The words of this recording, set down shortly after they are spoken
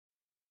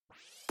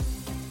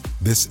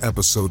This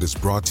episode is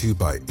brought to you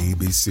by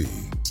ABC.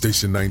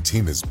 Station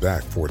 19 is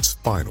back for its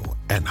final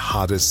and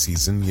hottest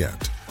season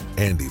yet.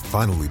 Andy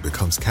finally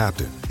becomes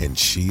captain, and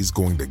she's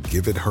going to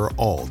give it her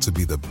all to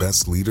be the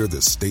best leader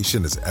the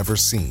station has ever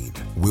seen.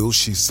 Will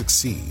she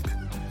succeed?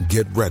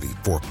 Get ready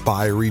for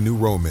fiery new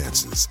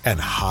romances and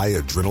high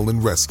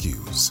adrenaline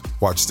rescues.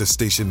 Watch the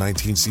Station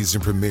 19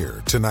 season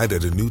premiere tonight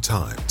at a new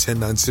time,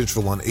 10/9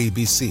 Central on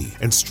ABC,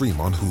 and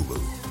stream on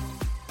Hulu.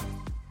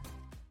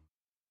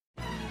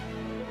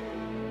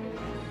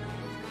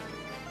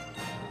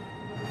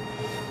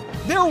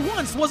 There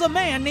once was a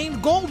man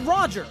named Gold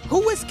Roger who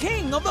was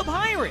king of the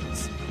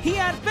pirates. He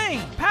had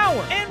fame,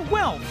 power, and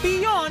wealth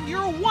beyond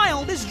your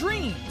wildest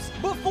dreams.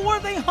 Before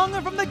they hung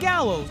him from the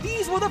gallows,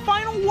 these were the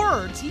final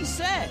words he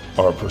said.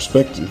 Our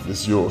perspective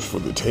is yours for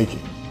the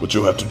taking, but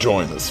you'll have to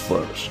join us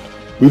first.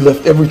 We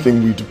left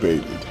everything we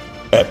debated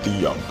at the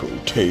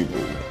Yonko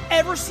table.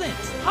 Ever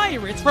since,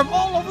 pirates from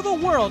all over the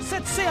world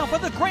set sail for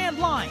the Grand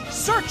Line,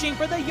 searching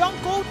for the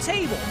Yonko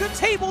table, the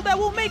table that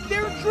will make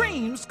their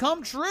dreams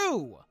come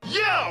true.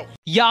 Yo,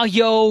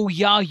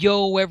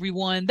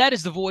 everyone. That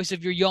is the voice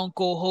of your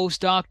Yonko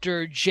host,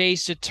 Dr. Jay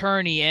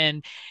Saturni,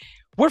 and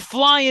we're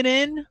flying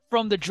in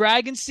from the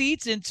Dragon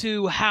Seats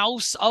into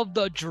House of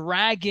the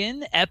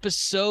Dragon,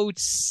 episode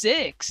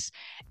 6.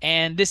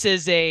 And this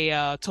is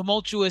a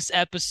tumultuous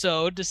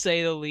episode, to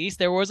say the least.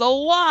 There was a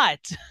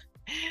lot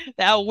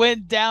that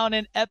went down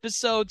in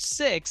episode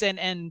 6,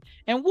 and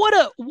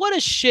what a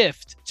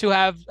shift to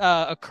have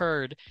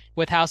occurred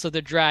with House of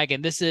the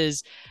Dragon. This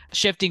is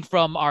shifting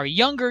from our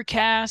younger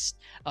cast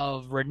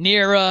of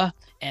Rhaenyra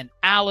and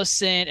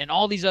Alicent and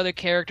all these other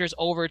characters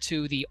over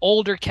to the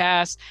older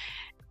cast.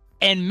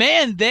 And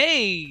man,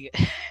 they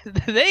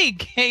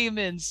came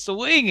in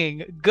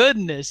swinging.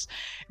 Goodness.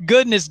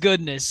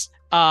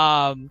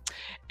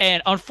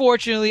 And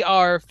unfortunately,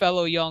 our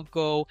fellow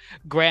Yonko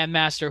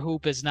Grandmaster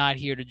Hoop is not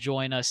here to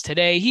join us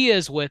today. He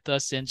is with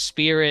us in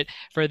spirit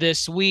for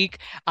this week.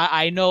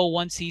 I know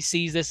once he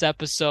sees this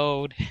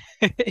episode,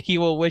 he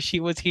will wish he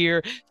was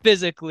here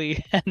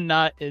physically and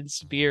not in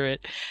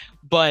spirit.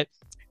 But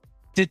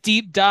to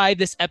deep dive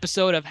this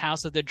episode of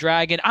House of the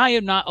Dragon, I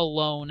am not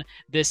alone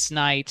this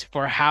night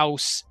for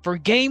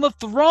Game of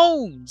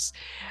Thrones.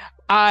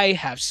 I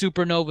have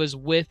Supernovas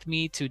with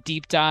me to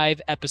deep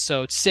dive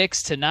episode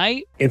 6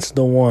 tonight. It's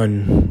the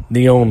one,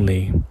 the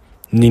only,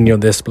 Niño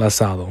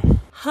Desplazado.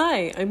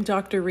 Hi, I'm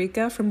Dr.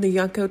 Rika from the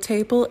Yonko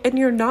table, and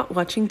you're not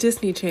watching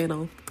Disney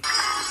Channel.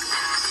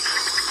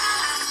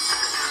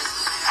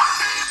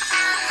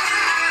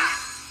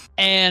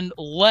 And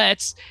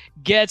let's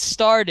get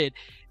started.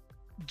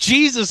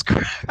 Jesus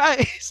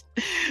Christ.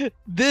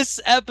 This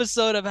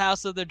episode of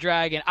House of the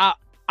Dragon,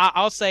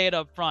 I'll say it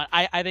up front.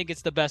 I think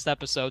it's the best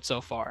episode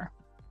so far.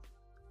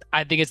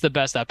 I think it's the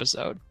best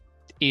episode,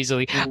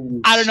 easily.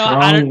 Ooh, I don't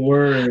know.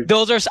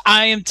 Words.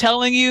 I am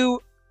telling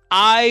you,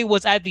 I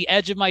was at the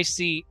edge of my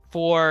seat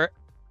for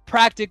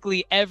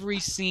practically every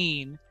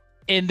scene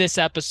in this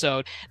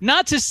episode.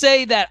 Not to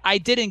say that I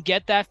didn't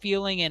get that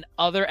feeling in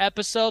other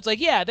episodes. Like,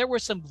 yeah, there were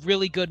some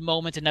really good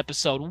moments in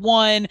episode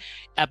 1,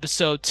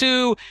 episode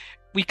 2.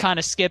 We kind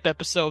of skip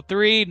episode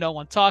 3. No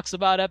one talks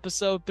about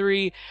episode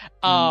 3.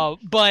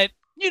 But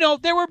you know,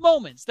 there were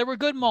moments. There were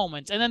good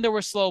moments, and then there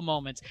were slow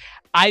moments.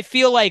 I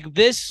feel like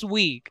this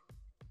week,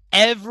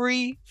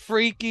 every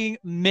freaking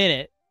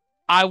minute,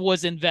 I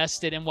was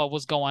invested in what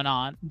was going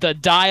on. The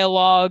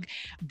dialogue,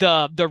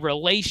 the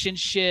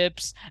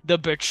relationships, the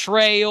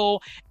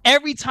betrayal.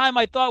 Every time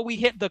I thought we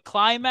hit the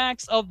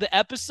climax of the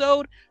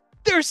episode,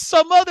 there's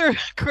some other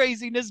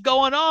craziness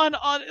going on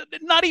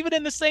not even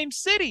in the same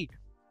city.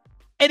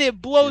 And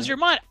it blows your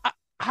mind.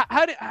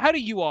 How do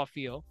you all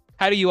feel?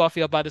 How do you all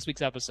feel about this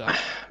week's episode?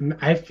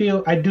 I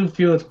do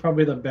feel it's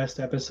probably the best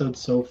episode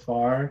so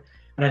far,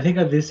 and I think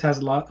that this has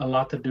a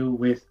lot to do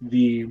with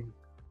the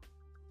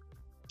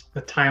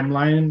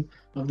timeline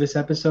of this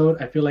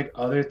episode. I feel like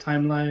other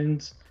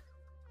timelines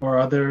or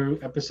other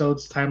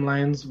episodes'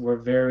 timelines were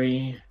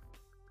very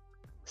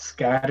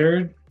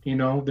scattered. You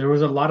know, there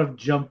was a lot of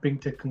jumping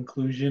to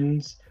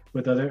conclusions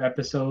with other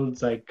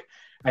episodes. Like,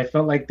 I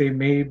felt like they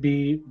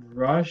maybe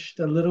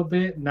rushed a little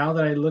bit now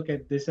that I look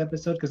at this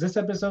episode, because this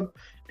episode,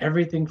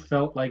 everything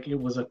felt like it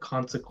was a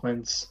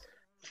consequence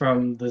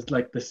from the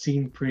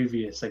scene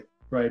previous,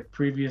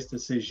 previous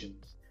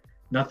decisions.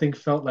 Nothing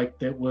felt like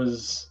that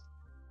was,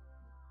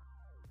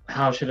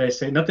 how should I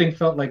say? Nothing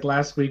felt like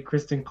last week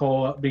Kristen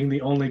Cole being the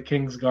only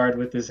Kingsguard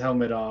with his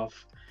helmet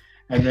off.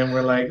 And then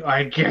we're like,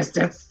 I guess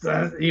that's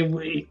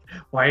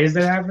why is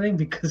that happening?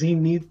 Because he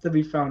needs to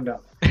be found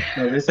out.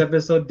 No, this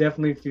episode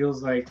definitely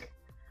feels like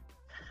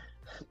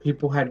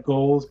people had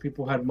goals,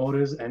 people had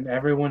motives, and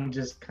everyone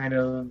just kind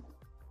of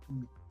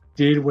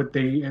did what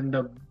they end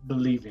up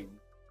believing.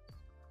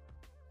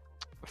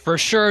 For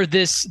sure,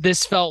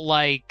 this felt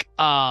like,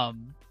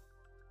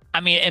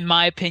 in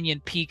my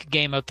opinion, peak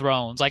Game of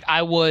Thrones. Like,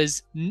 I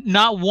was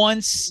not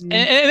once,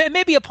 and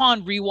maybe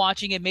upon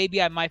rewatching it,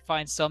 maybe I might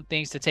find some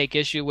things to take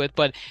issue with,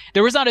 but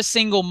there was not a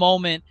single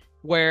moment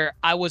where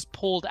I was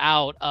pulled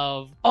out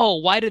of, oh,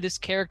 why did this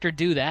character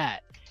do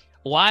that?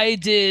 Why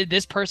did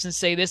this person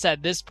say this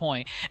at this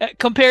point?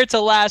 Compared to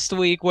last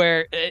week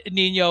where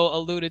Nino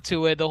alluded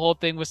to it, the whole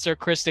thing with Sir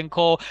Kristen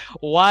Cole.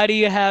 Why do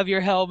you have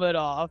your helmet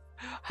off?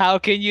 How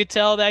can you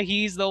tell that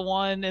he's the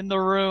one in the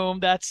room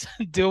that's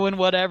doing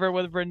whatever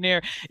with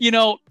Vernier?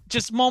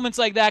 Just moments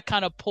like that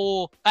kind of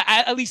pull,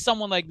 at least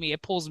someone like me,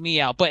 it pulls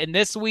me out. But in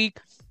this week,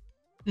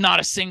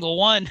 not a single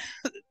one,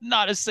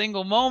 not a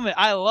single moment.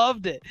 I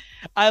loved it.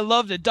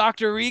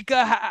 Dr.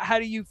 Rika, how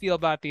do you feel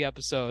about the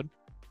episode?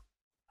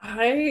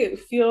 I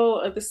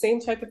feel the same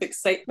type of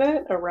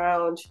excitement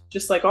around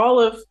just like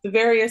all of the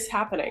various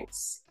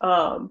happenings.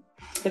 I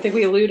think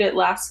we alluded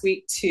last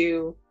week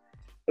to,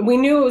 we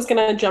knew it was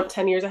going to jump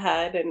 10 years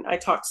ahead. And I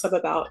talked some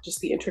about just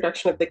the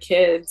introduction of the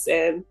kids.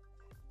 And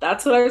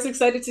that's what I was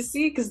excited to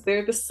see, because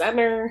they're the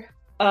center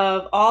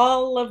of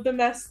all of the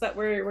mess that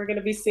we're going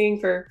to be seeing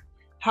for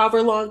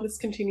however long this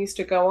continues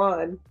to go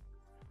on,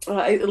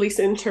 at least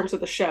in terms of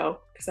the show,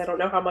 because I don't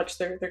know how much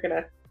they're going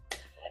to,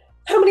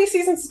 how many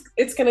seasons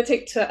it's going to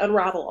take to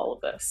unravel all of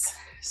this.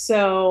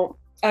 So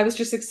I was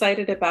just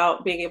excited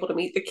about being able to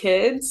meet the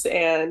kids,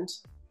 and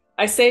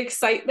I say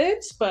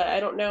excitement, but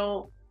I don't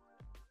know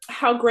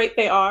how great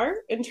they are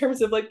in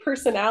terms of like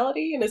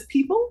personality and as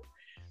people,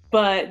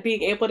 but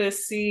being able to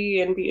see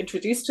and be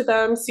introduced to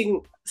them,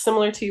 seeing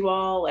similar to you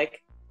all,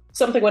 like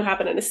something would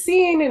happen in a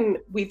scene and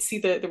we'd see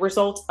the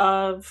result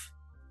of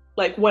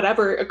like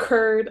whatever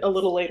occurred a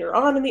little later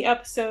on in the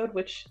episode,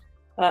 which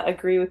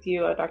agree with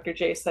you, Dr.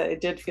 J said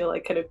it did feel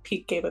like kind of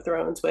peak Game of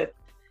Thrones with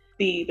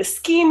the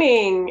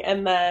scheming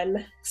and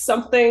then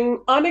something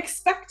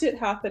unexpected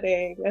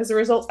happening as a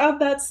result of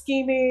that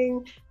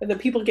scheming, and then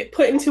people get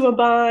put into a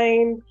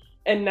bind,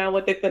 and now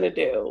what they're going to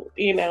do.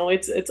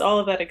 It's all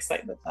of that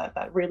excitement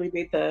that really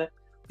made the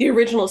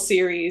original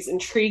series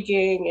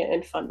intriguing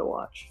and fun to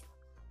watch.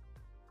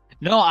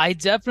 No, I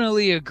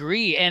definitely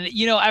agree. And,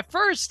 at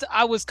first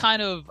I was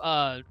kind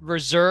of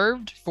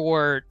reserved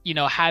for,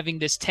 having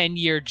this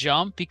 10-year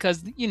jump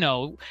because,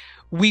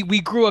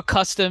 we grew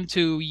accustomed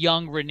to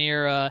young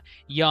Rhaenyra,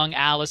 young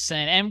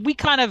Alicent, and we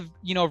kind of,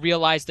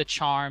 realized the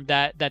charm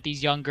that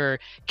these younger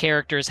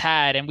characters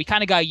had, and we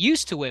kind of got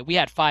used to it. We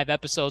had 5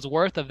 episodes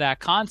worth of that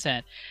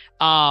content.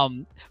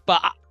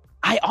 But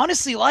I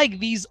honestly like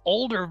these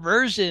older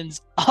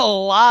versions a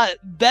lot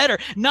better.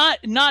 Not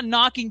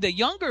knocking the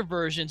younger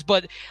versions,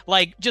 but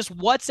like just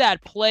what's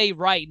at play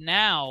right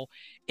now.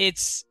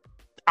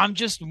 I'm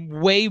just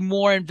way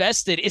more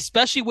invested,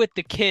 especially with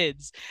the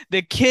kids.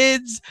 The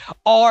kids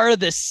are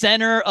the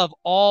center of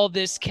all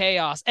this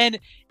chaos, and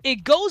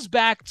it goes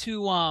back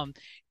to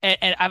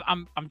and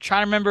I'm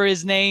trying to remember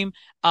his name.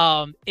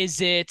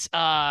 Is it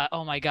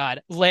oh my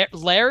God,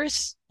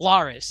 Larys?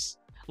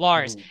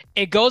 Larys.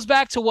 It goes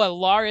back to what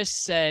Larys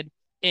said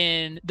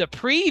in the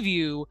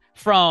preview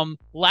from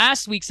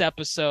last week's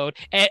episode.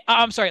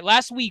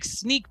 Last week's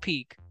sneak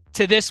peek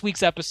to this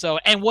week's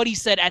episode, and what he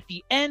said at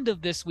the end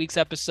of this week's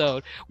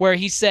episode, where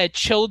he said,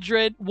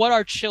 "Children, what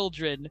are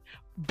children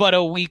but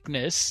a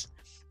weakness?"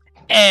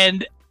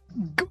 And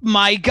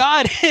my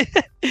God,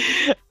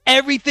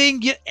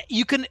 everything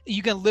you can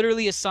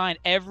literally assign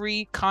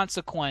every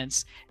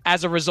consequence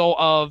as a result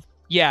of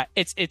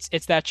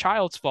it's that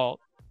child's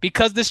fault.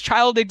 Because this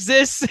child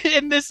exists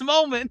in this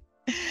moment.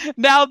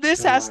 Now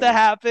this has to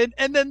happen,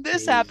 and then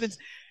this happens.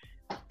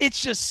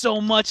 It's just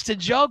so much to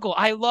juggle.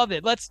 I love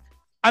it. Let's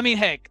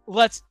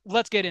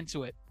get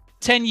into it.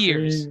 10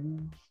 years.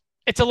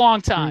 It's a long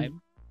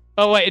time.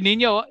 Oh wait,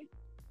 Nino.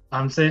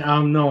 I'm saying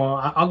no,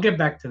 I'll get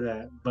back to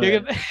that. But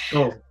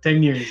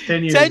 10 years.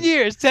 10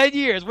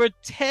 years. We're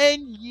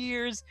 10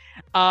 years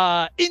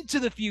into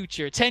the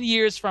future. 10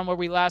 years from where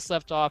we last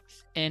left off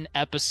in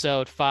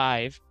episode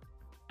 5.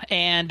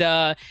 And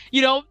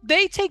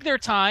they take their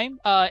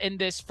time in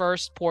this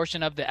first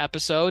portion of the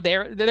episode.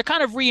 They're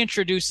kind of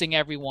reintroducing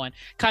everyone,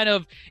 kind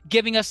of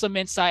giving us some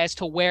insight as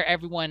to where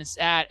everyone is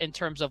at in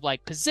terms of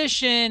like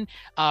position,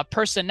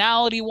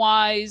 personality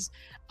wise.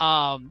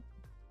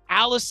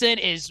 Alicent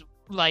is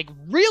like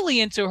really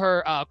into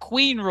her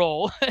queen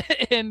role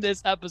in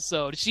this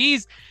episode.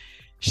 She's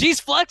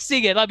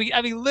flexing it. I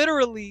mean,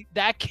 literally,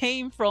 that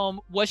came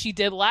from what she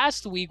did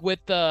last week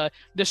with the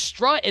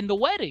strut in the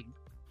wedding.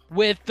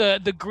 With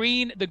the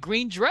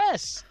green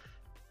dress.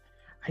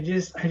 I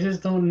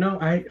just don't know.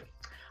 I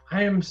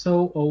am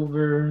so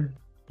over,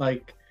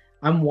 like,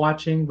 I'm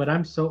watching, but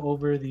I'm so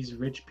over these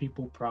rich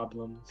people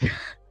problems.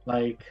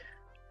 Like,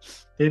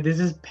 this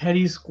is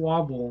petty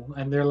squabble,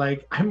 and they're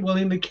like, I'm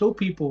willing to kill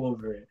people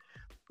over it.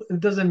 It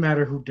doesn't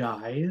matter who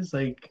dies.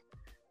 Like,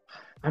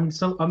 I'm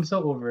so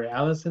over it.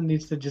 Alicent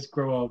needs to just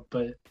grow up.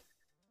 But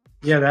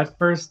yeah, that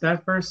first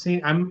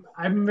scene,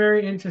 I'm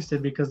very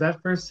interested because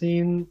that first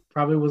scene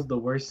probably was the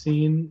worst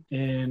scene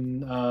in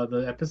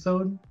the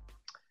episode.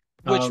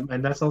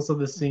 And that's also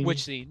the scene.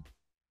 Which scene?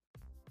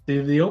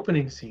 The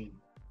opening scene.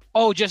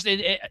 Oh, just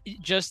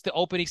the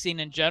opening scene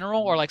in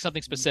general, or like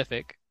something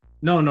specific?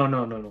 No.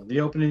 The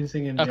opening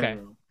scene in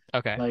general.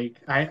 Okay. Like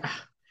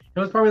it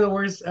was probably the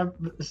worst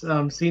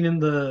scene in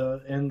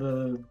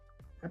the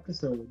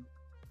episode,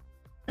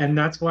 and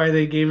that's why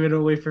they gave it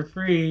away for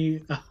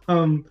free.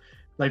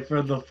 like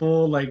for the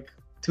full like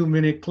 2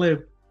 minute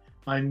clip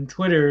on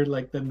Twitter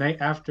like the night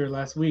after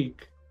last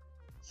week.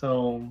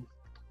 So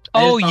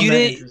oh, you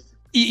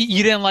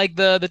didn't like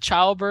the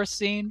childbirth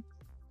scene?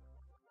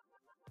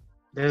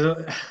 There's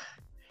a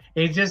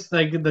it's just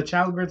like the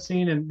childbirth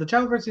scene, and the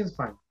childbirth scene is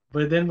fine.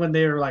 But then when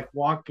they were like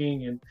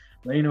walking and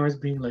Lenore's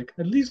being like,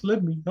 at least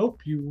let me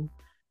help you.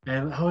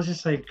 And I was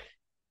just like,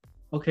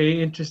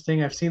 okay,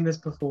 interesting. I've seen this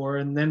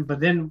before. But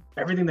then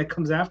everything that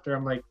comes after,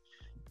 I'm like,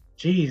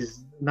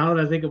 geez, now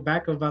that I think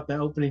back about that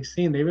opening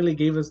scene, they really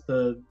gave us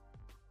the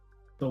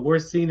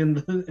worst scene in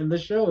the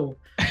show.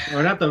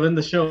 Or not in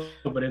the show,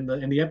 but in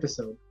the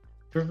episode.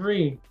 For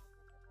free.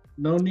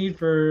 No need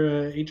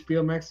for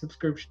HBO Max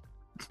subscription.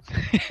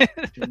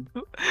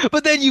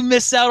 But then you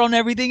miss out on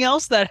everything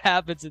else that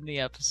happens in the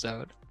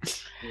episode.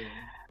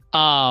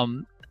 Yeah.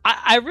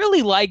 I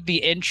really like the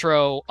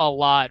intro a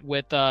lot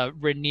with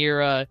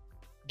Rhaenyra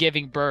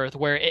giving birth,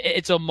 where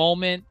it's a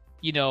moment,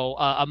 you know,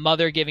 a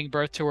mother giving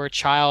birth to her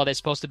child is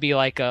supposed to be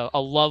like a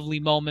lovely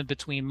moment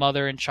between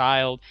mother and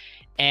child.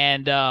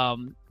 And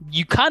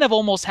you kind of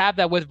almost have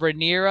that with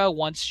Rhaenyra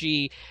once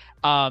she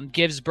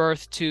gives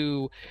birth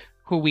to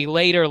who we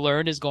later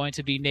learned is going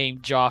to be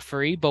named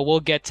Joffrey, but we'll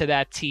get to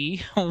that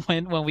tea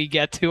when we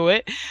get to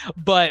it.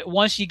 But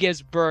once she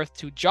gives birth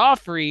to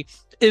Joffrey,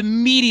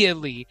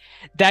 immediately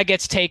that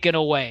gets taken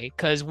away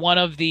because one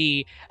of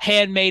the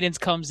handmaidens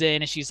comes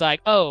in and she's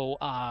like, oh,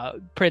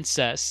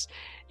 princess,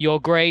 your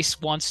grace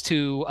wants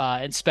to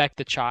inspect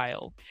the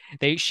child.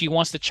 She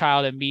wants the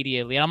child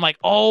immediately. And I'm like,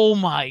 oh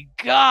my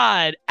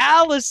God,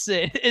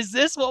 Alicent, is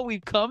this what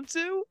we've come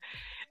to?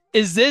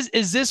 Is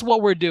this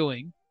what we're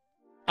doing?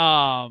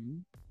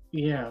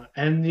 Yeah,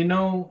 and you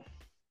know,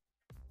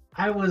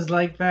 I was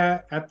like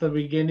that at the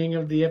beginning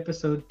of the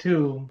episode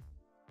too,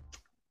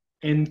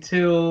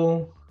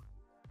 until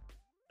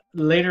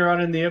later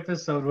on in the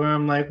episode where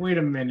I'm like, wait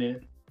a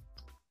minute,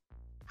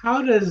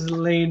 how does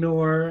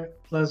Laenor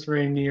plus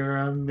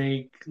Rhaenyra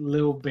make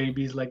little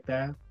babies like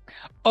that?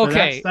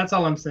 Okay, so that's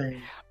all I'm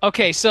saying.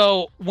 Okay,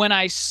 so when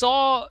I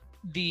saw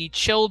the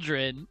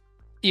children,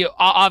 you know,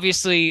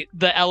 obviously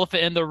the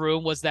elephant in the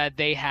room was that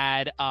they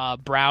had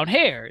brown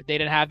hair. They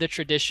didn't have the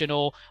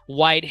traditional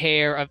white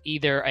hair of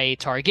either a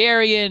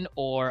Targaryen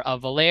or a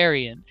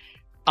Valyrian.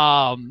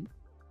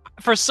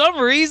 For some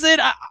reason,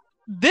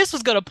 this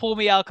was gonna pull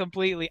me out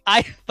completely.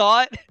 I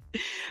thought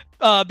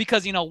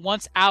because, you know,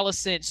 once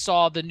Alicent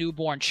saw the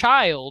newborn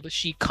child,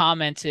 she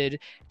commented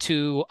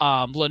to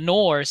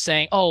Lenore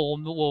saying, "Oh,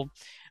 well,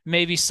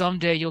 maybe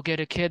someday you'll get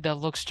a kid that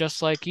looks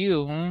just like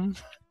you." Hmm?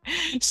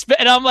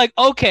 And I'm like,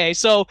 okay,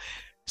 so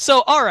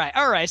all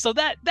right, so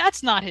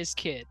that's not his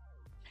kid.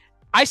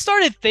 I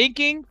started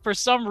thinking for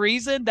some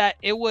reason that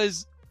it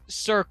was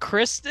Sir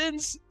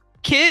Kristen's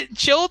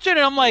children,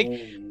 and I'm like,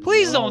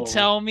 please don't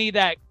tell me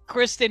that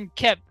Kristen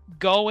kept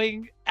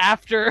going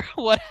after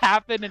what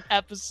happened in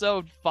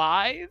episode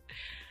 5,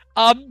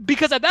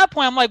 because at that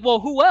point I'm like, well,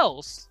 who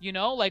else? You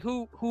know, like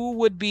who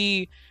would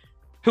be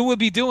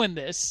doing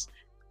this?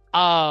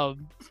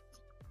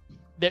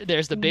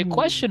 There's the big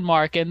question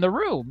mark in the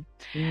room.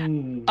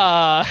 And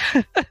I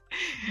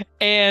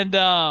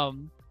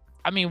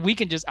mean, we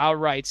can just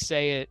outright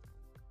say it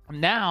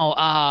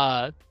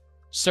now.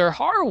 Sir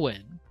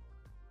Harwin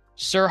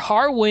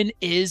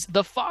is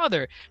the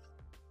father.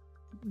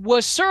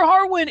 Was Sir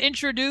Harwin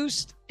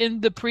introduced in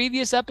the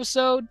previous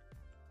episode?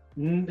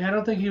 I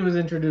don't think he was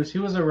introduced. He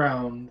was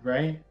around,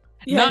 right?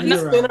 Yeah,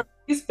 he's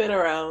been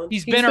around.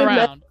 He's been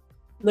around.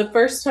 The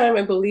first time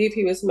I believe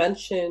he was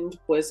mentioned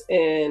was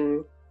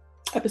in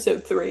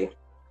episode 3,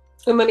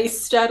 and then he's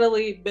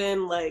steadily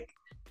been like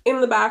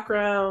in the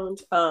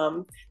background.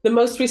 The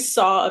most we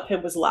saw of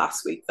him was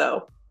last week,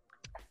 though.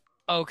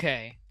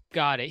 Okay,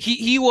 got it.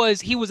 He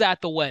was at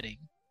the wedding.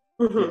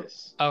 Mm-hmm.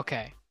 Yes.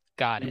 Okay,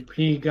 got it.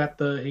 He got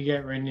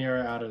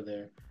Rhaenyra out of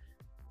there.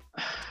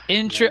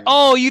 Yeah.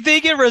 Oh, you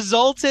think it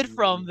resulted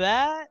from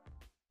that?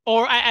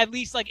 Or at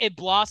least like it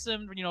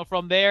blossomed, you know,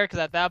 from there? Because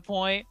at that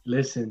point,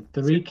 listen,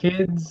 3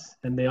 kids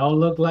and they all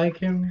look like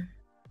him.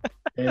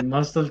 It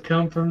must have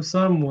come from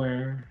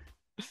somewhere.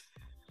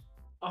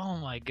 Oh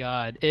my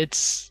God.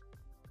 It's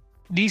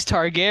these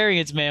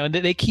Targaryens, man.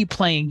 They keep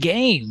playing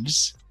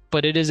games,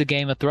 but it is a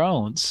Game of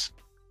Thrones,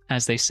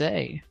 as they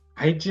say.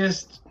 I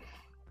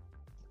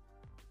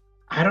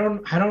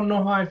don't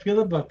know how I feel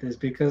about this,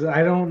 because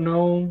I don't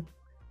know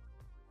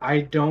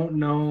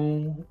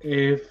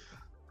if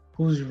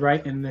who's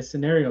right in this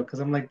scenario, because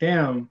I'm like,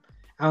 damn,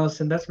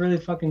 Alicent, that's really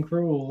fucking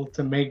cruel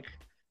to make.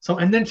 So,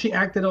 and then she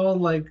acted all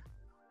like,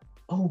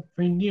 oh,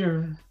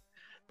 Rhaenyra,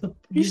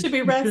 you should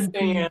be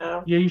resting.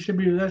 Yeah, you should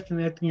be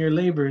resting after your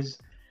labors.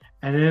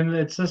 And then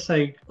it's just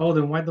like, oh,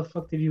 then why the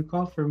fuck did you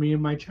call for me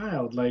and my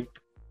child? Like,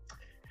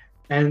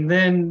 but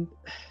then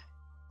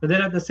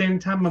at the same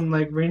time, I'm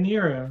like,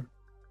 Rhaenyra,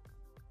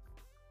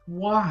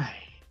 why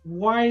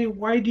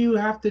do you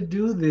have to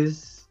do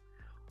this?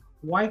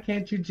 Why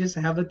can't you just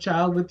have a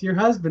child with your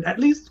husband? At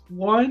least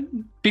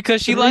one?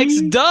 Because she likes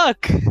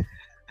duck.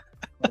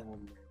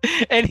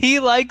 And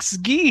he likes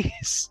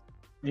geese.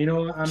 You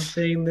know, I'm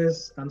saying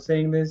this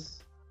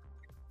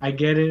I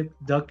get it,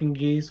 duck and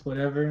geese,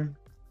 whatever.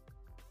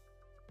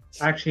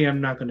 Actually, I'm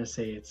not gonna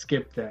say it.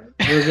 Skip that.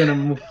 We're gonna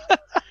move.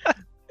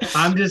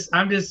 I'm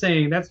just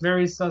saying that's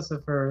very sus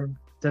of her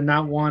to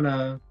not want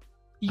a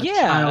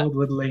child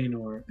with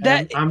Laenor.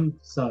 I'm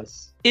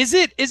sus. Is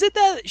it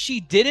that she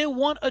didn't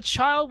want a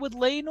child with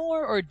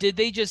Laenor, or did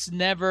they just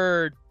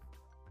never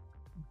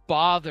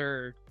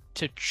bother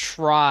to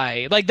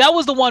try? Like, that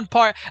was the one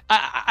part.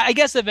 I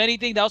guess if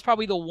anything, that was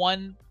probably the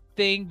one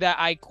thing that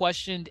I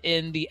questioned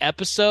in the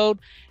episode,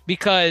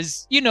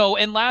 because, you know,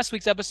 in last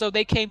week's episode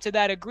they came to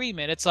that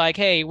agreement. It's like,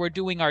 hey, we're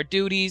doing our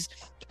duties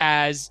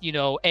as, you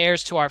know,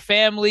 heirs to our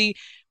family.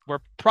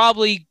 We're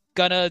probably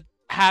gonna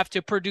have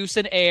to produce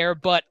an heir,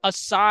 but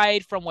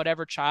aside from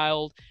whatever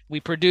child we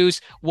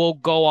produce, we'll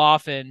go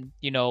off and,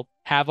 you know,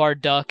 have our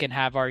duck and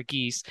have our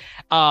geese.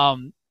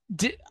 I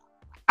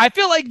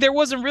feel like there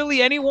wasn't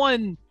really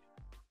anyone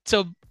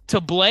to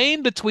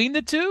blame between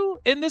the two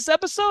in this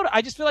episode.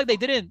 I just feel like they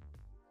didn't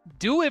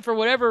do it for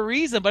whatever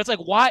reason, but it's like,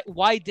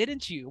 why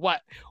didn't you?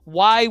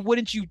 Why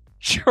wouldn't you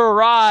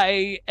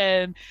try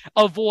and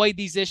avoid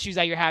these issues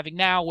that you're having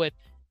now with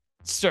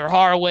Sir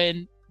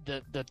Harwin,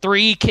 the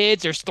 3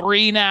 kids? There's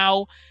 3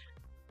 now.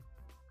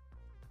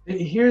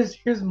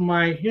 Here's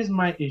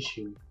my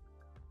issue.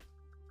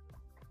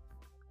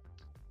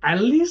 At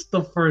least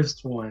the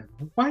first one.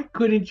 Why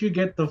couldn't you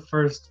get the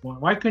first one?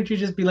 Why couldn't you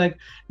just be like,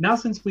 now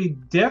since we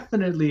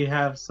definitely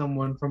have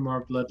someone from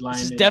our bloodline,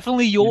 this is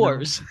definitely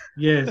yours.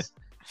 You know, yes.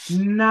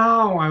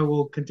 Now I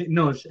will continue.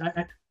 No,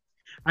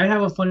 I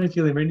have a funny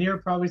feeling.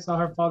 Rhaenyra probably saw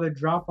her father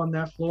drop on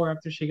that floor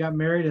after she got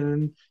married, and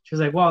then she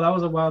was like, wow, that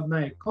was a wild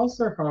night. Call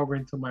Sir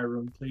Harwin into my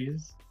room,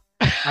 please.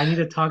 I need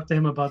to talk to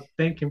him about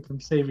thank him for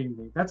saving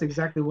me. That's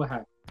exactly what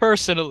happened.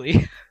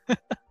 Personally.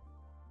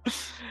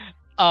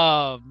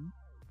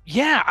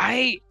 Yeah,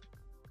 I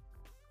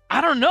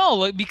don't know,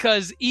 like,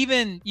 because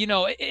even, you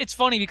know, it's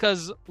funny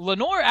because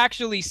Lenore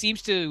actually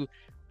seems to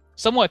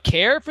somewhat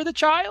care for the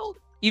child,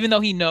 even though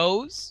he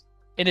knows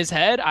in his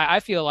head, I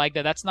feel like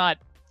that's not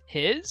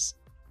his.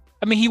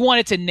 I mean, he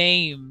wanted to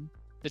name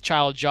the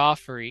child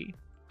Joffrey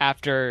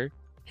after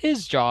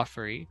his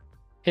Joffrey,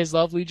 his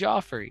lovely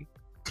Joffrey.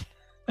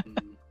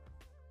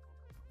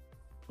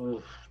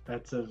 Oof,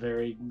 that's a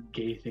very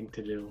gay thing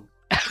to do.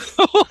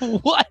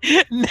 What?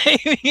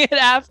 Naming it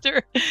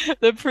after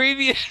the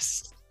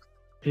previous...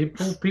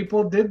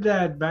 People did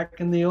that back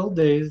in the old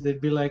days.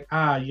 They'd be like,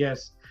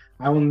 yes,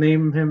 I will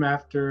name him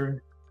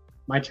after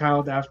my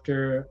child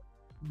after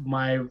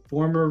my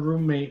former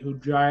roommate who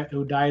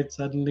died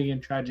suddenly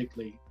and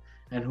tragically,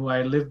 and who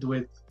I lived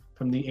with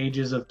from the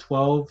ages of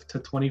 12 to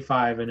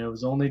 25, and it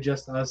was only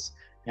just us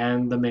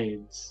and the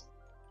maids.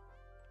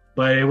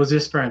 But it was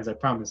just friends, I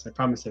promise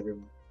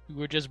everyone.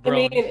 We're just bro.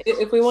 I mean,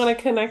 if we want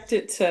to connect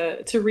it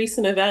to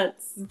recent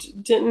events,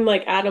 didn't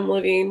like Adam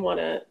Levine want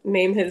to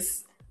name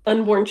his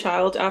unborn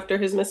child after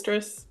his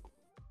mistress?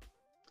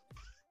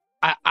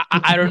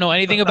 I don't know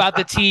anything about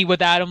the tea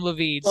with Adam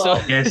Levine. Well,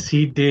 so yes,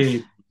 he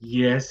did.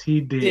 Yes,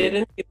 he did.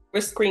 And there were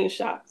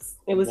screenshots.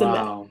 It was a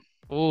mess.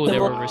 Oh,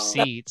 there were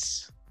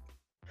receipts.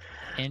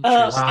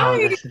 Interesting.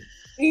 I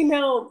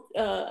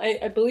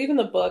believe in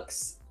the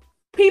books.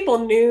 People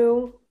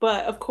knew,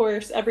 but of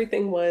course,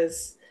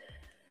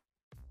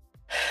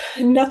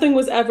 nothing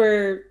was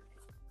ever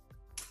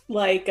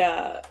like,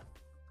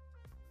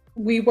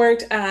 we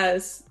weren't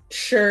as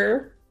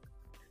sure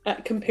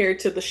compared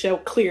to the show,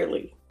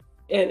 clearly.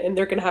 And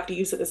they're going to have to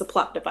use it as a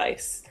plot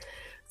device.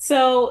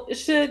 So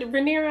should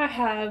Rhaenyra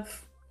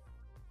have,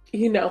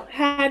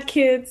 had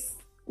kids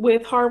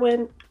with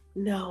Harwin?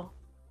 No.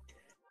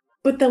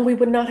 But then we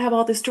would not have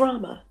all this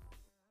drama.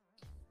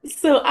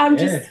 So I'm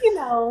just,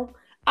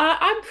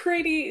 I'm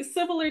pretty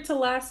similar to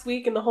last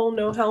week and the whole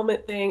no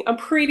helmet thing. I'm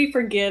pretty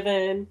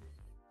forgiving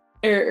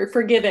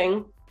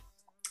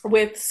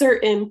with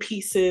certain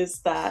pieces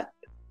that,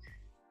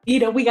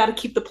 we got to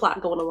keep the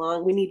plot going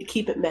along. We need to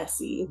keep it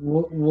messy.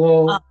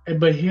 Well,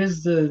 but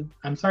here's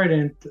I'm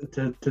sorry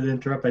to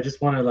interrupt. I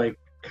just want to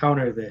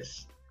counter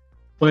this.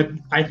 But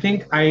I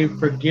think I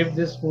forgive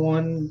this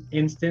one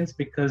instance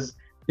because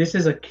this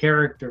is a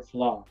character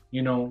flaw.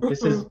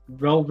 This is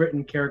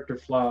well-written character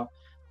flaw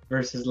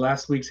versus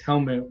last week's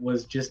helmet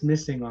was just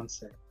missing on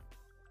set.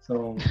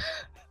 So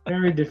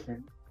very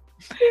different.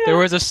 Yeah. There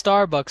was a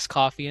Starbucks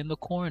coffee in the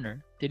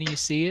corner. Didn't you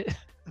see it?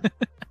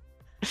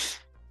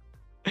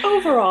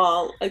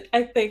 Overall,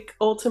 I think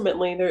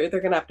ultimately they're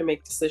going to have to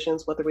make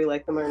decisions whether we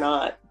like them or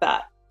not,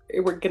 that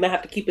we're going to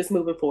have to keep this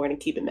moving forward and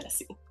keep it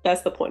messy.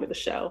 That's the point of the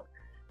show.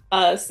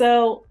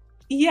 So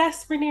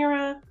yes,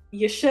 Rhaenyra,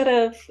 you should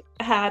have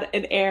had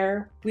an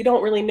heir. We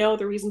don't really know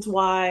the reasons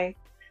why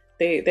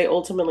they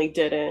ultimately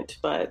didn't,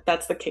 but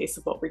that's the case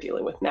of what we're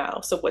dealing with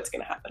now. So what's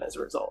going to happen as a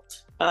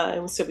result?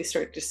 And so we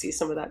start to see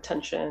some of that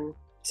tension,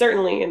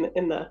 certainly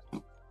in the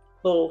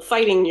little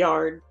fighting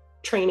yard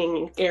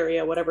training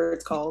area, whatever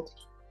it's called.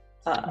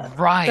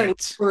 Right.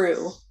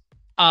 Through.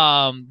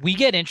 We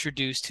get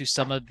introduced to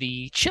some of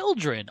the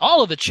children,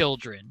 all of the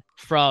children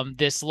from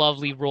this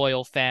lovely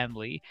royal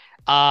family.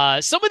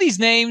 Some of these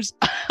names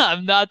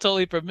I'm not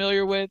totally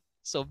familiar with,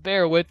 so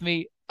bear with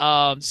me.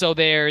 So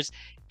there's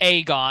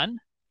Aegon,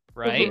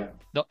 right? Mhm.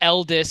 The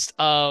eldest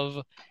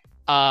of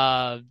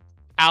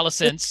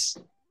Alicent's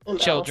And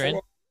children.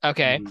 Allison.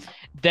 Okay. Mhm.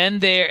 Then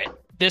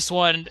this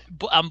one,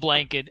 I'm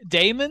blanking.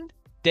 Daemon?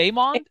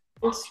 Aemond.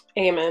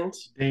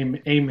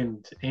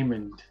 Aemond.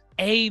 Like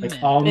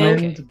Aemon.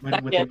 almond, Okay.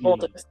 but with Second an E.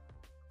 oldest.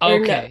 Or no,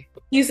 Okay.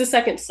 he's the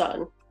second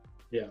son.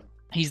 Yeah.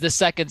 He's the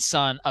second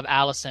son of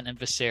Alicent and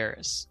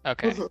Viserys.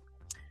 Okay. Mhm.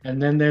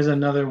 And then there's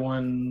another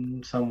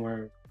one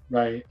somewhere,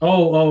 right?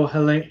 Oh,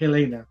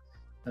 Helena.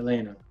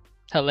 Helena?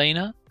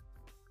 Yeah,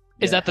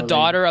 Is that the Helena.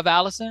 daughter of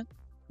Alicent?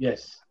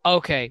 Yes.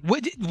 Okay.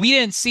 We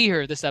didn't see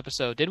her this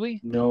episode, did we?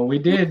 No, we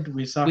did.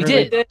 We saw We her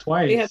did. like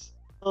twice. We have-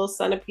 Little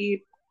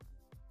centipede.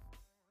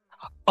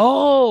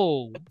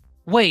 Oh,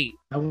 wait.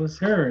 That was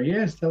her.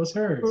 Yes, that was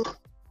her.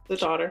 The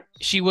daughter.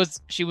 She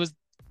was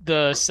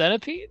the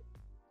centipede?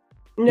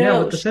 No, Yeah,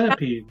 with the she had-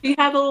 centipede. She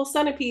had a little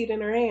centipede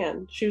in her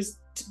hand. She was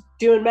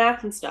doing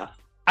math and stuff.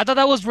 I thought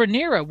that was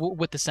Rhaenyra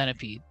with the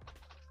centipede.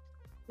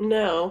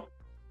 No,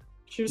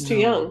 she was too No.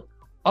 young.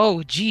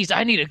 Oh, geez,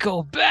 I need to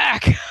go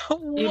back.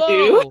 You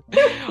Whoa.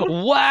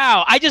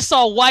 Wow. I just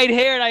saw white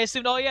hair and I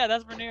assumed, oh, yeah,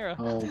 that's Rhaenyra.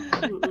 Oh,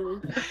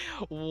 Mm-mm.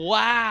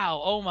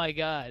 Wow. Oh, my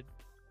God.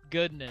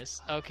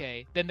 Goodness.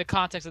 Okay. Then the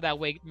context of that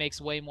makes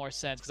way more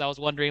sense because I was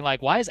wondering,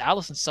 like, why is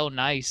Alicent so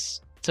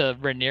nice to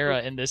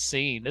Rhaenyra in this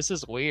scene? This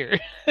is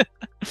weird.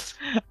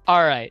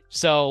 All right.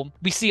 So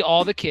we see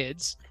all the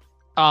kids.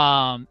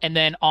 And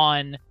then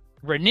on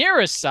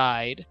Rhaenyra's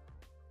side,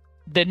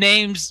 the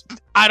names,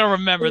 I don't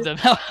remember them.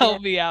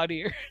 Help me out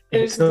here.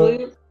 There's So-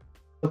 Luke.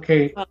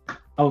 okay.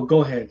 Oh,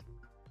 go ahead.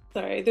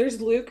 Sorry, there's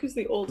Luke, who's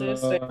the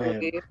oldest. Go I ahead.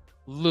 believe.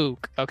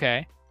 Luke.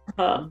 Okay.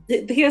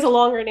 He has a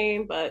longer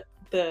name, but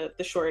the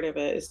short of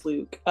it is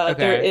Luke. Okay.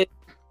 There is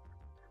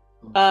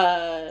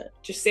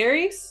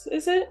Jacaerys,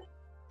 is it?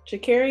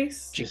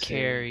 Jacaerys?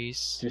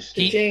 Jacaerys. Just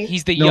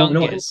He's the No,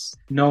 no. youngest.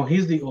 No,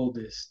 he's the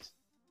oldest.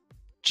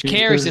 Jacaerys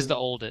because- is the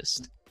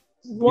oldest.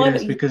 One.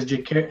 Yes, because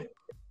Rhaenyra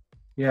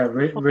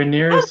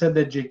said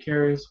that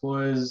Jacaerys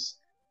was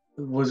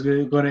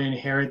going to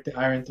inherit the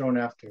Iron Throne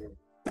after him.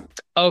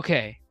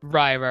 Okay.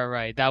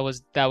 Right. That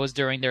was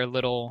during their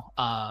little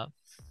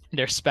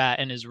their spat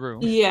in his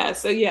room. So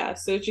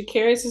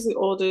Jacaerys is the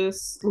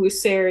oldest.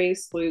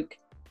 Lucerys, Luke,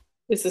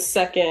 is the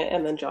second,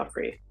 and then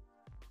Joffrey.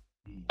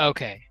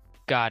 Okay.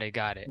 Got it.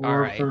 All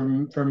Or right.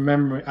 for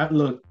memory,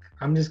 look,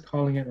 I'm just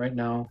calling it right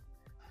now.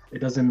 It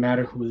doesn't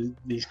matter who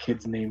these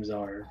kids' names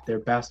are. They're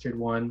bastard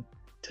 1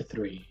 to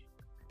 3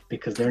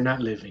 because they're not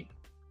living.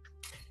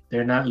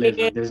 They're not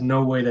living. There's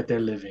no way that they're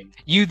living.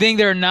 You think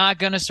they're not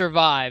gonna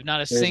survive?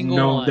 Not a There's single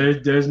no,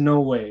 one. there's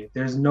no way.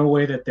 There's no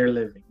way that they're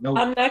living. No,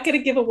 I'm not gonna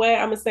give away.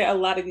 I'm gonna say a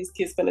lot of these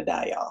kids gonna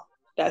die, y'all.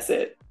 That's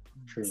it.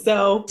 true.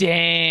 So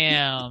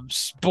Damn.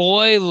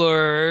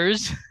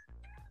 Spoilers.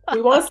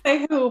 we won't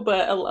say who,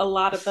 but a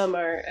lot of them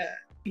are.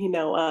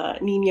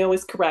 Nino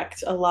is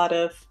correct. A lot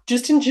of,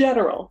 just in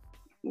general,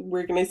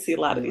 we're gonna see a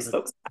lot of these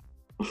folks.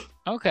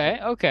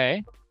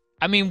 Okay.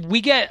 I mean, we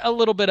get a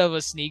little bit of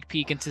a sneak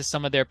peek into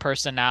some of their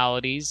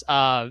personalities.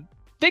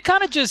 They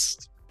kind of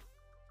just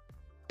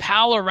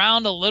pal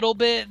around a little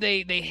bit.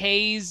 They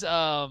haze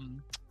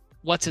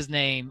what's his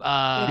name?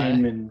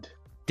 Aemond.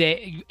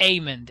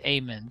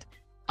 Aemond.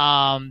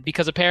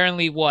 Because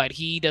apparently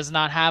he does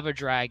not have a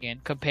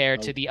dragon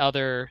compared to the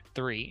other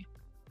three.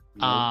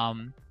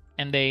 And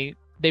they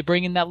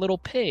bring in that little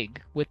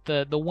pig with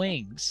the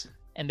wings,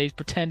 and they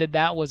pretended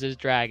that was his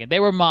dragon. They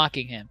were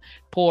mocking him.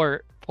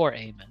 Poor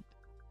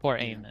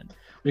Aemond.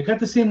 We got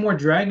to see more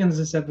dragons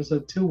this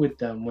episode too with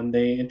them when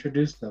they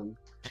introduced them.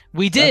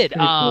 We That's did.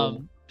 pretty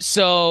cool.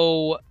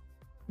 So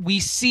we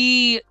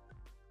see.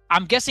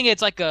 I'm guessing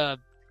it's like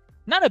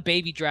not a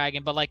baby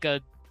dragon, but like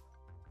a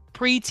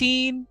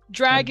preteen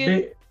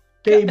dragon.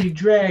 Baby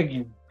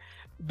dragon.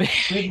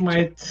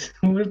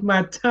 With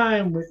my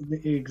time with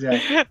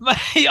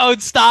exactly. Oh,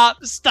 stop!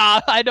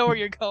 I know where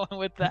you're going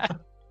with that.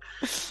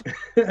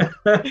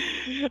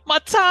 My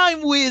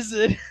time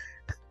wizard.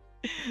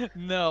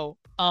 No.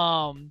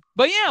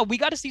 But yeah, we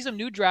got to see some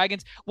new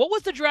dragons. What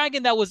was the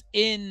dragon that was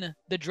in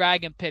the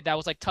dragon pit that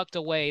was like tucked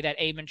away that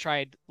Aemon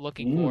tried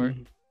looking for?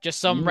 Just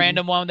some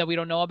random one that we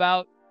don't know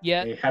about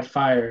yet? They had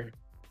fire.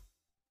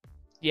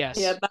 Yes.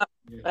 Yeah,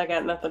 I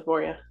got nothing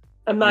for you.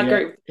 I'm not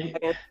great.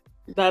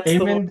 That's the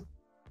Aemon. one.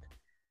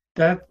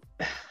 That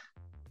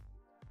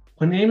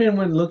when Aemon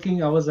went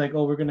looking, I was like,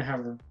 "Oh, we're gonna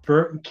have a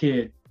burnt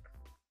kid."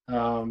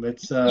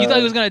 It's You thought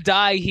he was gonna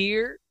die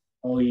here?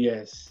 Oh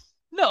yes.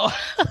 No,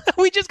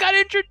 we just got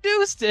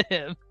introduced to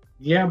him.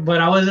 Yeah,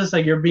 but I was just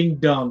like, "You're being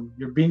dumb.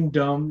 You're being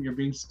dumb. You're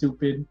being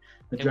stupid.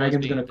 The It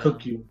dragon's was gonna being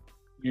cook you.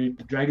 The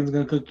dragon's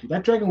gonna cook you."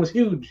 That dragon was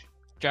huge.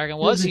 Dragon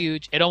was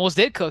huge. It almost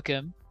did cook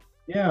him.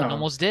 Yeah. It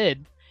almost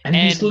did. And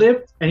he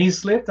slipped, and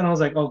I was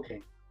like,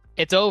 "Okay,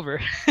 It's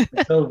over.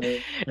 it's over."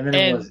 And then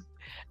it was.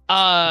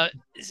 I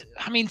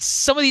mean,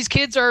 some of these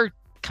kids are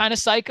kind of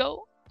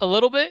psycho a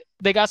little bit.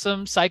 They got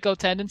some psycho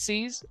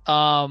tendencies.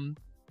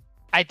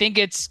 I think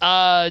it's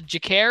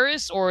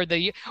Jacaerys or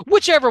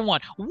whichever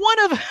one.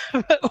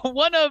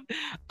 One of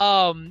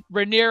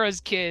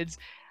Rhaenyra's kids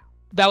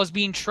that was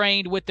being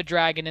trained with the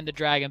dragon in the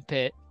dragon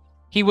pit.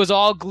 He was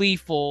all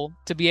gleeful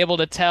to be able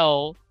to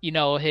tell,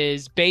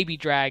 his baby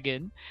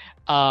dragon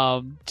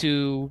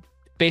to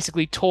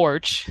basically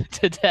torch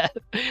to death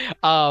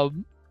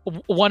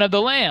one of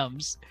the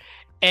lambs.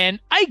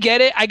 And I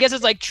get it. I guess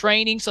it's like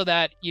training so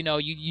that,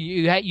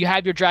 you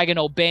have your dragon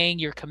obeying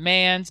your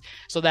commands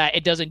so that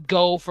it doesn't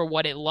go for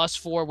what it lusts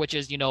for, which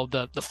is,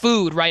 the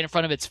food right in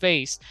front of its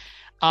face.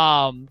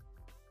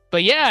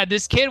 But yeah,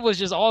 this kid was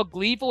just all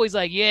gleeful. He's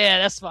like, yeah,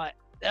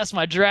 that's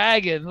my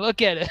dragon.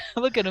 Look at it.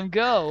 Look at him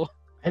go.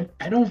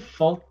 I don't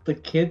fault the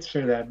kids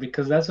for that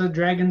because that's what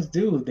dragons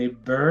do. They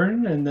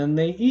burn and then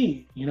they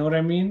eat. You know what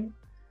I mean?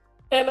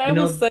 And I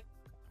will say,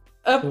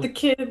 of the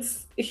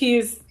kids,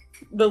 he's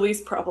the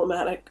least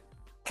problematic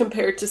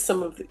compared to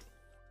some of the.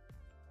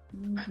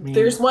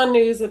 There's one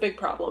who's a big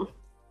problem.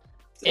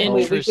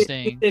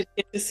 Interesting. We did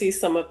get to see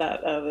some of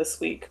that this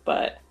week,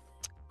 but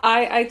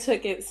I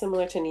took it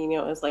similar to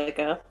Nino as like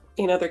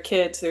they're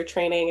kids, they're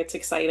training, it's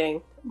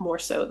exciting more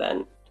so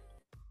than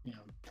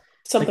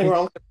something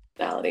wrong with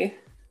personality.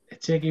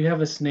 It's like you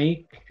have a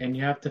snake and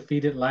you have to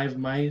feed it live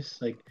mice.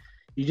 Like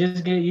you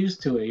just get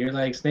used to it. You're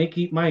like snake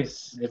eat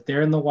mice. If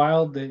they're in the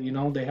wild,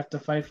 they have to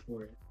fight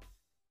for it.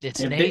 It's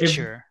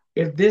nature.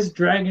 If this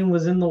dragon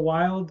was in the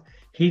wild,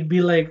 he'd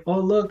be like, "Oh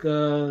look,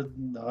 a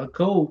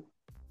coat,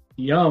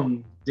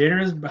 yum,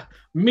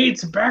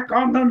 meat's back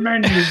on the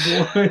menu,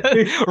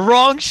 boy."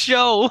 Wrong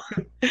show,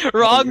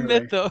 wrong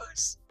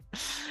mythos.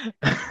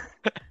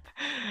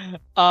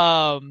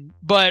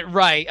 But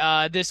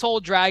right, this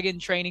whole dragon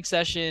training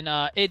session,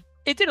 it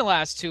didn't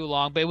last too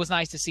long, but it was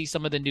nice to see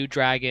some of the new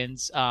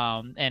dragons.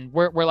 And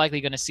we're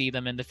likely going to see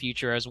them in the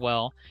future as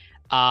well.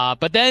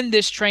 But then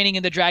this training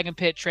in the dragon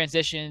pit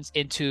transitions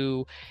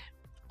into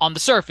on the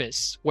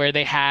surface where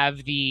they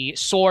have the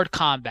sword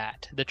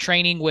combat, the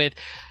training with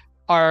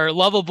our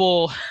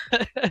lovable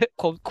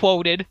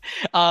quoted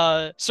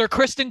Sir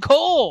Criston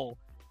Cole.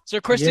 Sir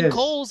Criston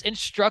Cole's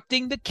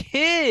instructing the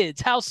kids.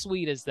 How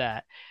sweet is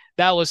that?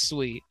 That was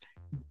sweet.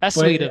 That's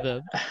sweet of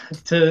him.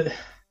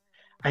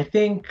 I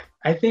think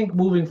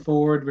moving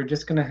forward, we're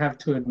just gonna have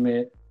to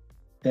admit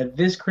that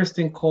this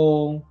Criston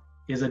Cole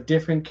is a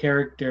different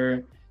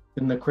character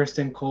than the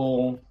Criston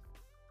Cole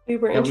that we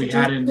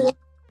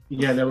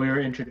were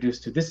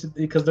introduced to. This is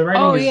because the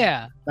writing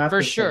is not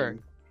for sure.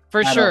 same.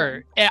 For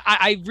sure.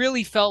 I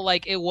really felt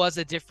like it was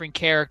a different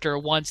character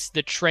once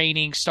the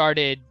training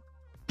started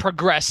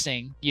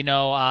progressing.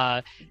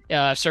 Sir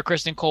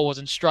Criston Cole was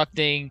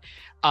instructing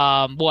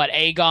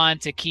Aegon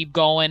to keep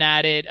going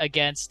at it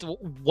against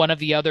one of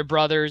the other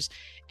brothers.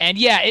 And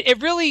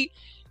it really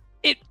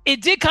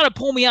did kind of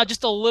pull me out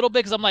just a little bit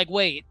because I'm like,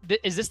 wait,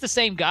 is this the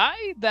same guy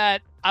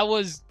that I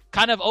was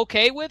kind of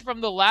okay with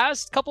from the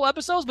last couple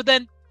episodes? But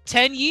then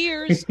 10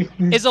 years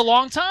is a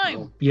long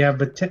time. Yeah,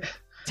 but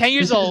 10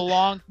 years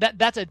is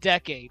that's a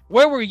decade.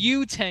 Where were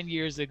you 10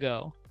 years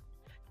ago?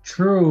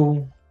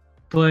 True,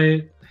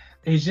 but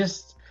it's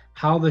just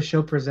how the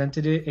show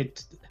presented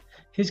it.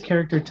 His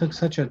character took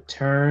such a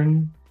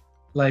turn.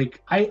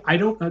 Like I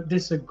don't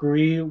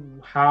disagree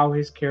how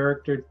his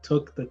character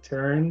took the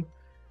turn.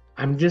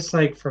 I'm just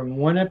like from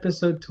one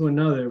episode to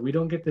another, we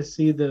don't get to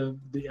see the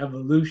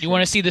evolution. You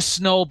want to see the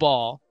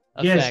snowball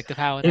effect of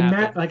how it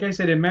happened. Like I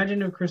said,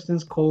 imagine if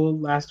Criston Cole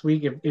last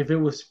week, if it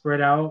was spread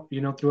out,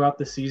 throughout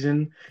the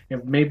season,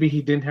 if maybe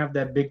he didn't have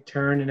that big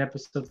turn in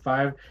episode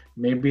 5,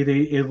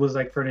 maybe it was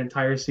like for an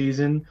entire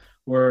season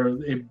where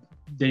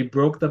they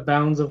broke the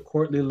bounds of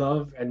courtly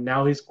love and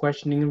now he's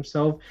questioning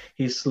himself.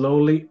 He's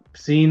slowly,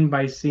 scene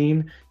by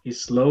scene,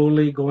 he's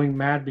slowly going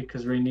mad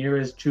because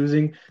Rhaenyra is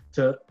choosing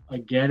to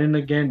again and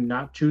again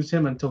not choose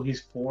him until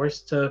he's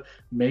forced to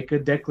make a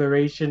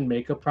declaration,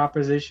 make a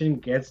proposition,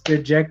 gets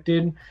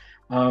rejected,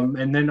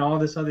 and then all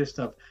this other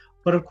stuff.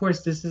 But of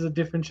course, this is a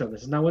different show.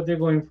 This is not what they're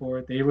going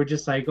for. They were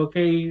just like,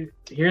 okay,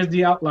 here's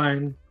the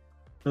outline.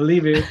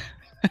 Believe it.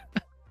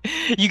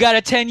 You got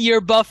a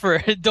 10-year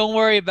buffer. Don't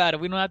worry about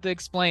it. We don't have to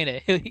explain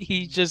it.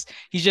 He's just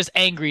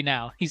angry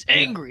now. He's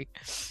angry.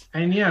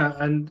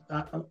 And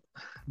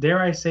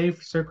dare I say,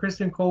 Sir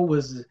Criston Cole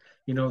was,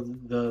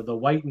 the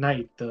white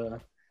knight,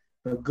 the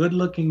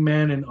good-looking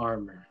man in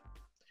armor.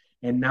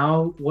 And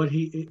now what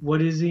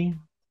is he?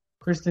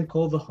 Criston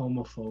Cole the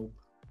homophobe.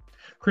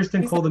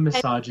 Criston Cole the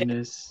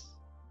misogynist.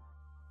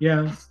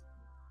 Yeah.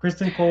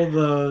 Criston Cole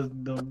the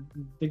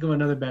think of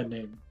another bad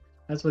name.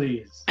 That's what he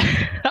is.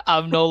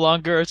 I'm no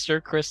longer a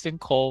Sir Criston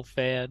Cole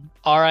fan.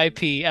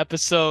 R.I.P.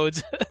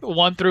 episodes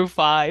 1 through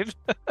 5.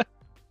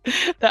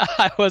 That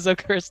I was a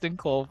Criston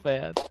Cole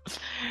fan.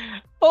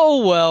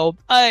 Oh well.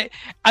 I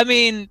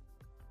mean,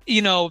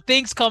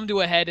 things come to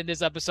a head in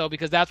this episode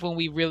because that's when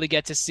we really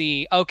get to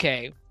see,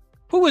 okay,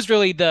 who was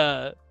really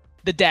the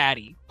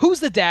daddy? Who's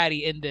the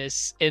daddy in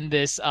this in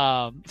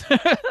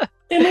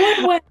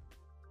what way?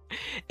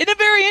 In a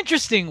very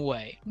interesting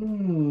way.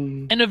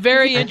 In a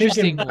very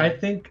interesting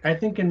way. I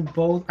think in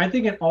both. I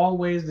think in all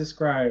ways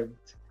described.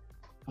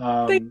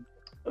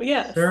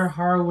 Yes. Sir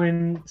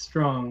Harwin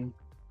Strong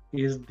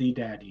is the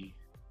daddy.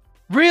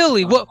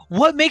 Really?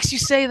 What makes you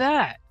say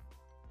that?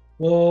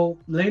 Well,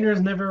 Laener's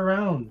never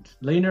around.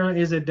 Laener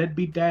is a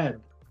deadbeat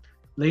dad.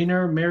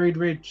 Laener married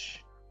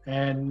rich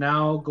and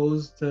now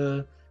goes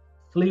to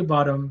Flea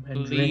Bottom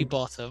and Flea drinks.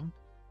 Bottom.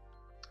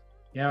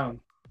 Yeah.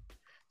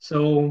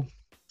 So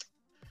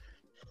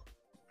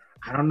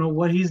I don't know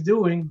what he's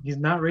doing. He's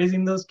not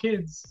raising those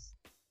kids.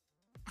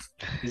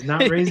 He's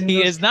not raising He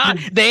those is not.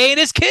 kids. They ain't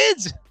his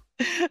kids.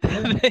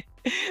 Yeah.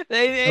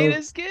 they ain't So-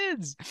 his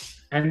kids.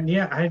 And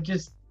yeah,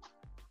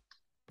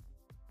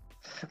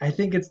 I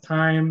think it's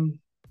time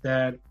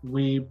that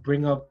we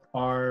bring up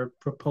our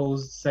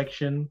proposed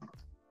section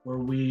where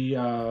we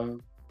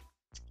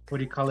what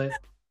do you call it?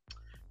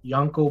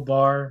 Yonko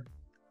Bar.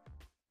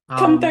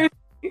 Come there.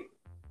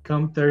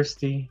 Come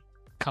thirsty.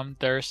 Come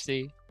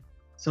thirsty.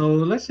 So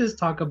let's just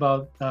talk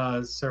about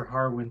Sir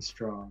Harwin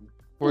Strong.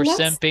 We're Let's-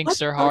 simping let's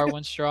Sir talk-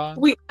 Harwin Strong.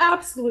 We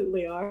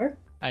absolutely are.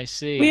 I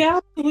see. We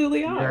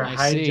absolutely We're are.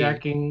 I see.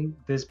 hijacking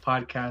this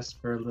podcast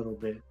for a little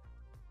bit.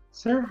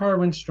 Sir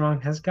Harwin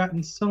Strong has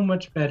gotten so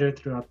much better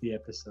throughout the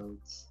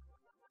episodes.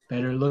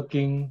 Better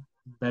looking,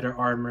 better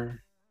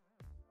armor.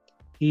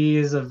 He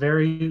is a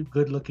very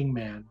good looking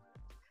man.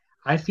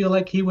 I feel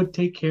like he would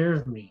take care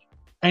of me.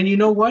 And you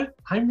know what?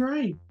 I'm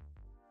right.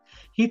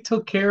 He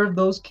took care of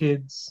those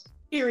kids.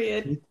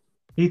 Period.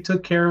 He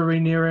took care of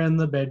Rhaenyra in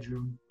the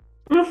bedroom.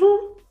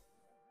 Mm-hmm.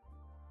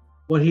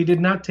 What he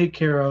did not take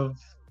care of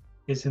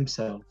is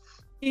himself.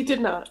 He did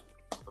not.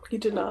 He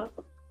did not.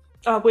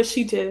 I wish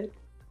he did.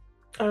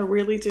 I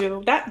really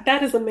do.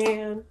 That is a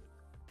man.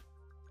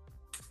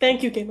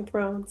 Thank you, Game of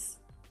Thrones.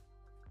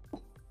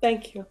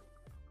 Thank you.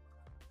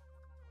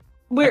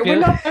 We're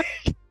not.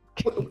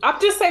 I'm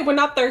just saying we're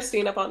not thirsty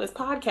enough on this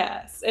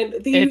podcast, and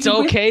It's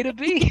okay to He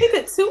be. gave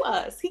it to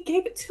us. He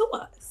gave it to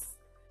us.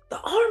 The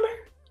armor,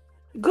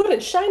 good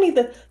and shiny.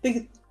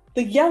 The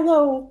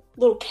yellow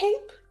little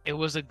cape. It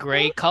was a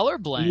great color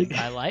blend.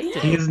 I liked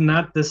He it. is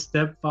not the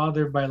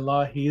stepfather by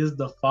law. He is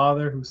the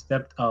father who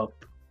stepped up.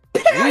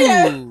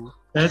 Ooh.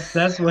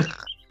 That's what.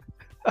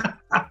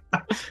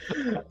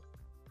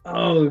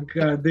 Oh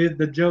god,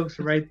 the jokes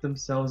write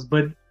themselves.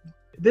 But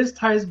this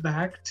ties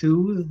back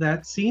to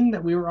that scene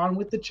that we were on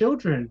with the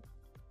children.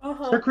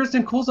 Sir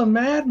Kristen Cole's a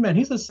madman.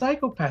 He's a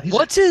psychopath.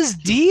 What's his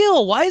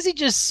deal? Why is he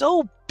just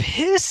so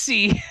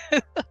pissy?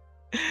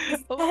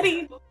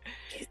 Petty.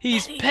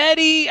 He's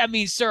petty. I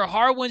mean, Sir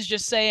Harwin's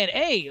just saying,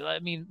 hey, I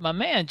mean, my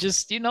man,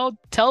 just,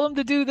 tell him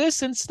to do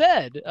this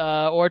instead,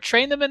 or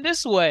train them in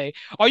this way.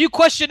 Are you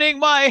questioning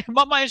my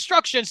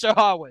instructions, Sir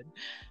Harwin?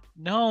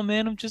 No,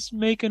 man, I'm just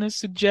making a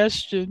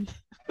suggestion.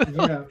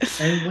 Yeah,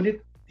 and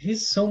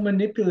he's so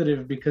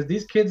manipulative because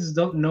these kids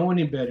don't know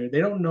any better. They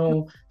don't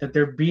know that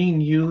they're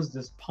being used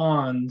as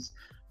pawns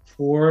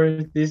for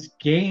this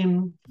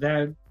game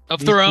that Of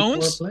these people are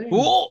Thrones? playing.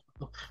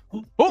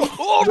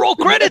 Oh, roll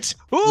credits!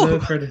 No Ooh.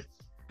 credit.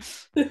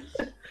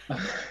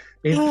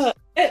 Uh,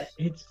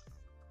 It's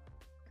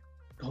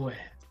go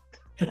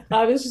ahead.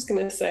 I was just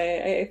gonna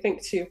say, I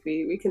think too, if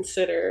we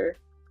consider,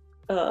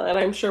 and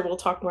I'm sure we'll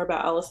talk more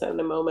about Allison in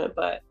a moment,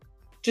 but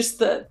just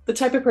the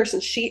type of person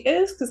she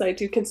is, because I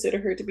do consider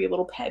her to be a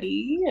little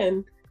petty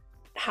and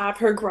have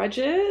her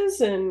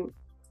grudges, and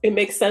it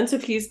makes sense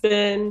if he's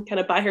been kind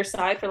of by her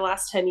side for the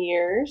last 10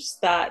 years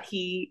that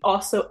he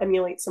also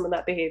emulates some of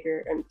that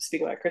behavior. And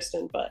speaking about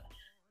Kristen, but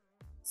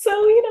so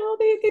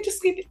they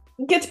just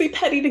get to be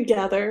petty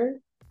together,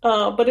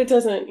 but it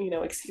doesn't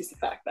excuse the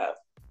fact that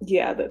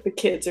that the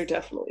kids are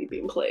definitely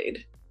being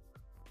played.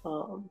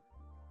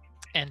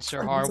 And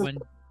Sir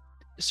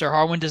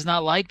Harwin does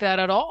not like that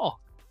at all.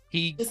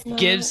 He Does not.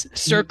 gives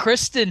Sir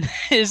Kristen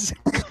his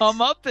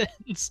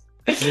comeuppance.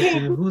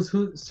 Listen,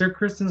 who? Sir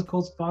Kristen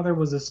Cole's father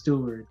was a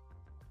steward.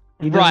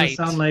 He doesn't Right.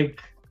 sound like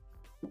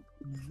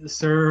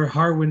Sir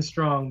Harwin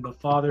Strong, the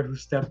father who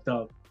stepped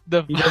up.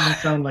 He doesn't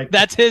sound like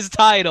That's his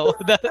title.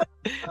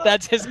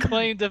 That's his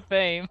claim to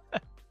fame.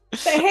 The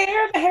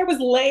hair was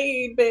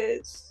laid,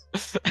 bitch.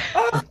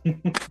 Oh,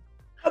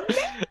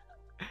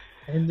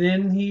 And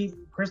then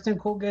Kristen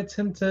Cole gets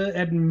him to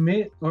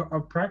admit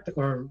or practice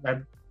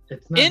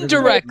it's not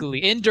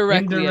Indirectly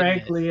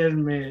indirectly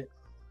admit.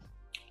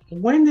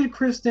 When did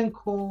Kristen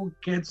Cole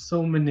get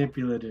so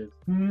manipulative?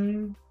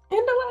 in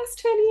the last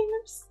 10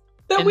 years.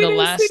 That In we the didn't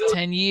last see.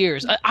 10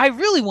 years. I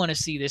really want to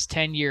see this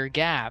 10-year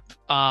gap.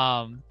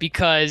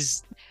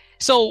 Because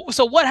so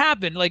what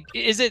happened? Like,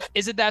 is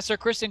it that Sir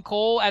Kristen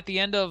Cole at the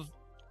end of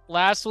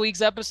last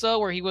week's episode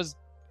where he was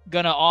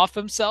gonna off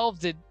himself?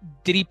 Did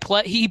he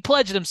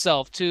pledged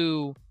himself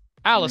to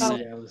Allison?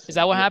 Yeah, Allison. Is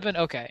that what Yeah. happened?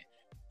 Okay.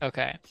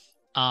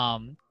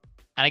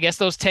 And I guess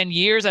those 10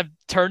 years have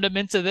turned him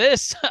into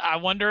this. I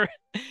wonder.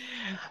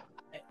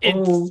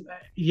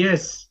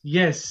 Yes.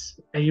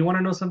 And you want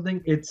to know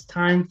something? It's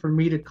time for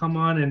me to come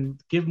on and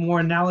give more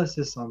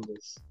analysis on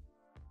this.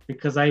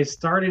 Because I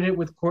started it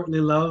with Courtly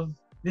Love.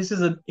 This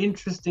is an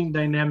interesting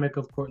dynamic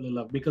of Courtly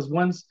Love. Because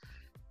once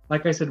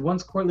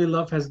Courtly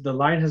Love the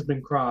line has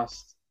been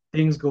crossed,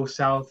 things go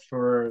south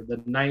for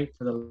the knight,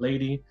 for the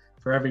lady,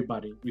 for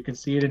everybody. You can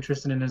see it in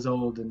Tristan and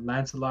Isolde and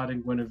Lancelot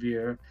and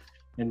Guinevere,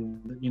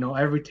 and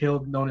every tale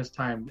known as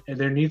time. And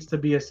there needs to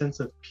be a sense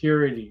of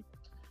purity.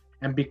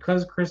 And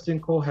because Kristen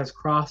Cole has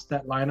crossed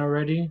that line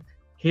already,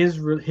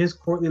 his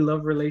courtly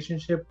love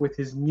relationship with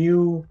his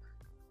new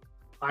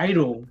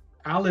idol,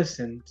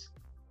 Alicent,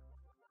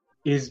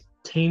 is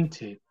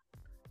tainted.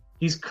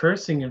 He's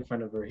cursing in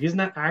front of her. He's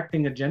not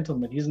acting a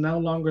gentleman. He's no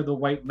longer the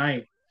White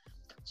Knight.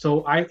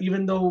 So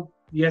even though,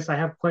 yes, I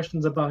have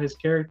questions about his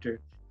character,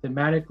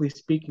 thematically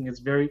speaking, it's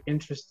very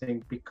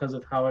interesting because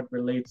of how it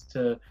relates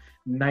to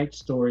knight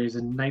stories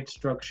and knight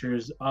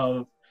structures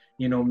of,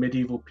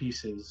 medieval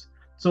pieces.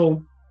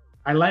 So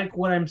I like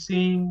what I'm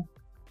seeing.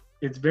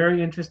 It's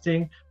very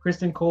interesting.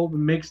 Kristen Cole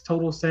makes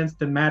total sense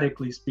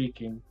thematically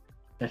speaking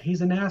that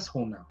he's an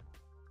asshole now.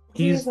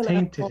 He's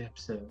tainted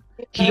himself.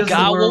 He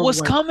got what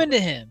was coming to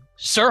him.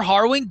 Sir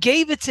Harwin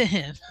gave it to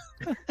him.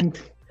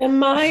 And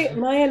my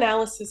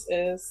analysis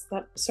is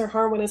that Sir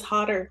Harwin is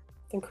hotter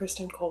than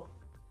Kristen Cole.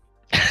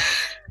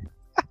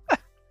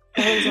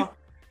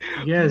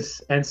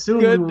 Yes, and soon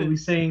we will be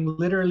saying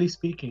literally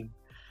speaking.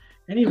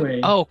 Anyway.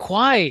 Oh,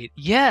 quite.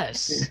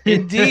 Yes,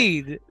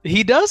 indeed.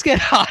 He does get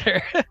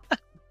hotter.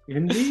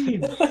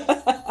 Indeed.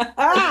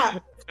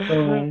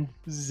 So,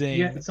 Zane.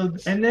 Yeah, so,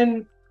 and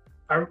then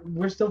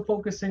we're still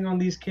focusing on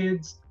these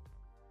kids.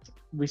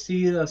 We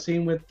see a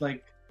scene with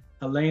like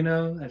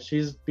Helena, and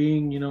she's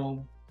being,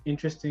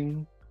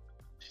 interesting.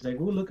 She's like,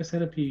 "Ooh, look, a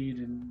centipede,"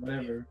 and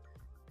whatever.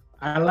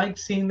 I liked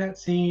seeing that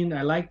scene.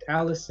 I liked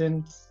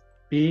Alicent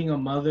being a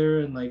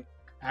mother and like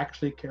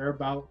actually care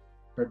about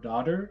her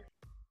daughter.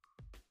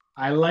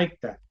 I like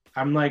that.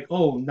 I'm like,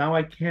 oh, now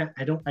I can't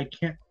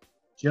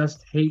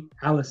just hate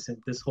Alicent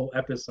this whole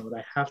episode.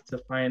 I have to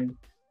find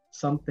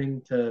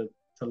something to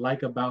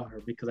like about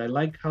her, because I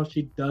like how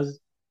she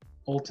does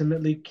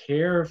ultimately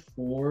care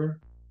for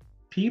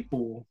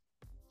people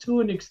to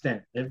an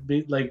extent.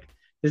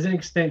 There's an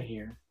extent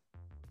here.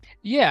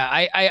 Yeah,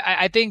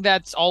 I think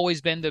that's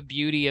always been the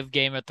beauty of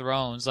Game of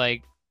Thrones.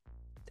 Like,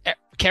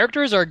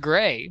 characters are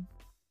gray.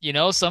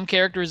 Some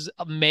characters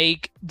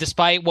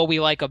despite what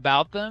we like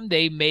about them,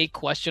 they make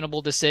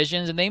questionable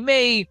decisions, and they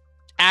may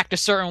act a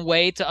certain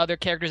way to other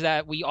characters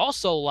that we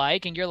also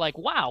like, and you're like,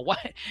 wow,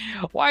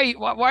 why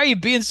are you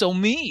being so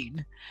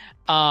mean?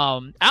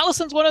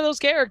 Alicent's one of those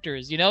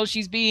characters.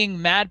 She's being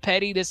mad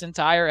petty this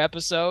entire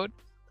episode,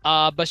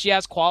 but she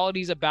has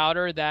qualities about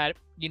her that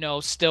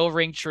still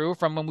ring true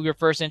from when we were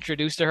first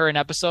introduced to her in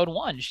episode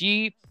 1.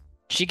 She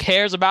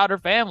cares about her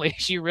family.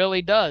 She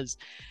really does.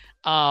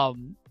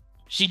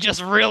 She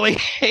just really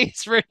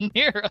hates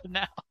Rhaenyra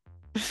now.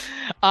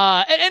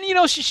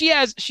 And she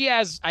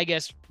has, I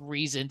guess,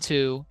 reason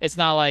to. It's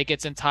not like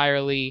it's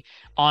entirely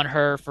on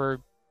her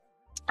for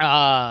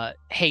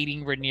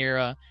hating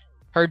Rhaenyra.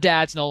 Her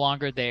dad's no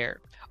longer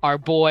there. Our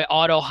boy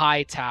Otto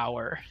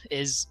Hightower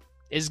is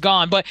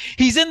gone, but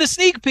he's in the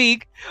sneak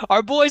peek.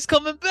 Our boy's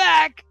coming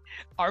back.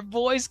 I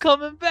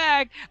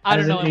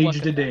don't know.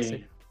 Aged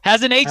today.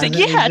 Hasn't aged.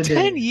 Yeah,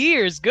 10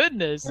 years.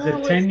 Goodness.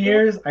 10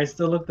 years, I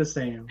still look the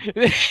same.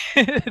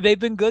 They've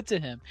been good to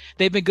him.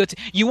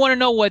 You want to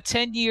know what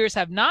 10 years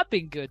have not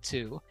been good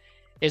to?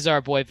 Is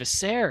our boy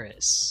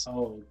Viserys.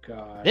 Oh,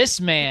 God.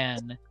 This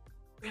man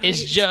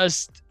is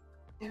just...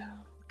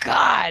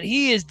 God,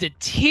 he is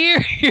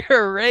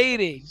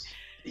deteriorating.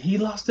 He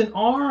lost an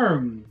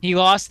arm. He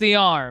lost the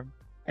arm.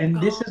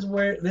 And this is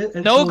where...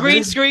 No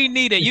green screen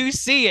needed. You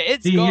see it.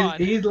 It's gone.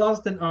 He's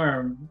lost an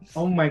arm.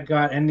 Oh, my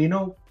God. And,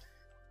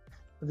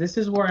 this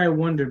is where I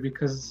wonder,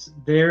 because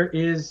there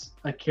is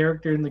a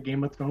character in the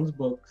Game of Thrones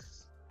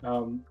books.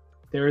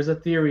 There is a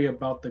theory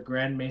about the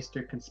Grand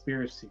Maester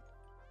conspiracy.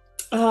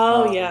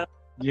 Oh, yeah.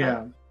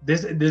 Yeah.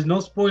 There's no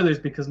spoilers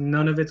because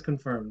none of it's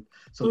confirmed.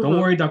 So don't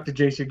worry, Dr.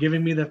 Jace. You're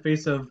giving me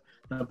the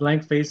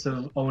blank face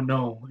of, oh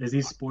no, is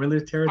he spoiler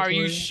territory? Are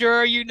you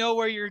sure you know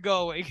where you're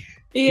going?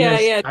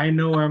 Yeah. I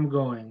know where I'm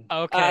going.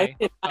 Okay.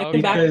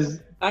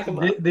 Because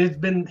there's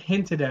been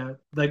hinted at,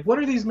 like, what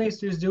are these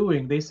maesters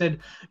doing? They said,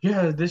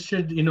 yeah, this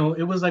should,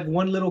 it was like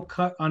one little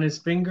cut on his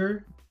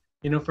finger,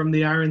 from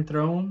the Iron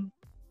Throne.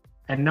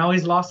 And now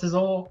he's lost his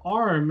whole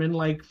arm in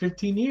like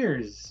 15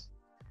 years.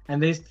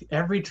 And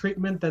every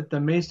treatment that the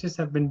maesters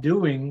have been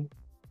doing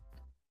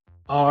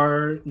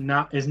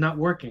is not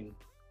working.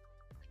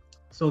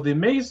 So the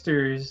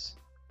maesters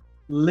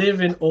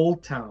live in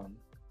Old Town,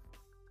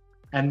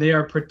 and they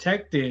are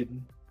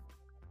protected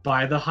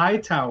by the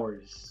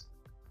Hightowers.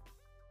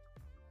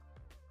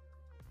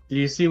 Do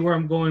you see where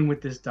I'm going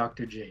with this,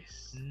 Dr.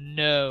 Jace?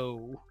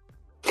 No.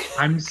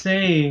 I'm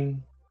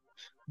saying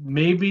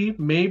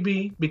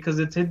maybe, because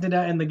it's hinted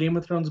at in the Game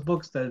of Thrones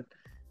books that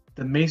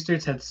the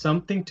Maesters had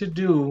something to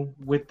do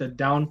with the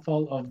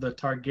downfall of the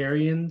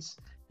Targaryens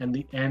and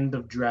the end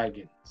of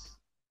dragons.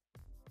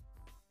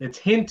 It's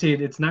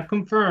hinted, it's not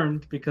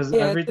confirmed, because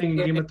everything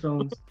in Game of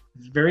Thrones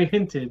is very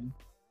hinted.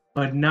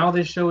 But now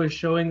this show is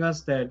showing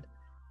us that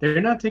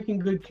they're not taking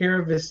good care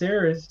of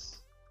Viserys.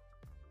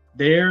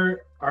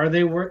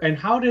 And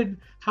how did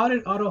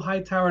Otto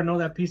Hightower know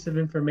that piece of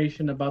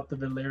information about the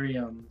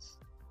Velaryons?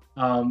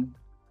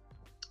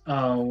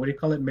 What do you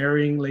call it?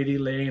 Marrying Lady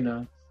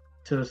Lyanna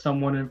to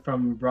someone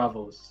from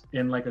Bravos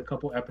in like a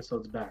couple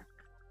episodes back.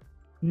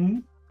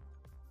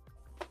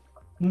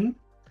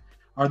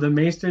 Are the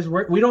Maesters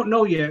work? We don't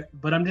know yet,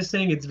 but I'm just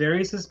saying it's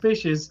very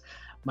suspicious.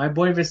 My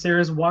boy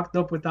Viserys walked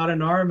up without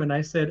an arm, and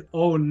I said,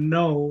 "Oh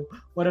no,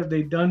 what have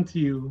they done to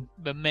you?"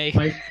 The May.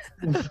 Like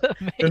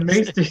the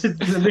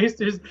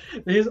Maesters,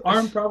 his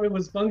arm probably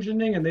was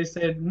functioning, and they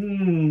said,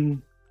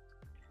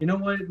 you know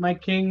what, my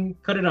king,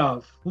 cut it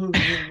off.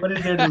 What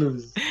is there to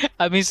lose?"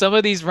 I mean, some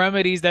of these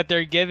remedies that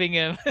they're giving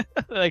him,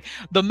 like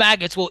the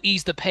maggots will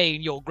ease the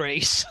pain, Your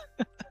Grace.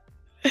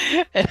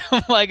 And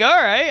I'm like, all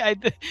right,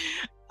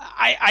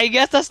 I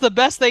guess that's the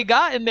best they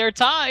got in their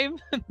time.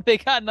 They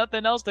got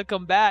nothing else to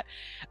combat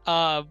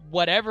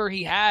whatever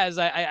he has.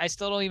 I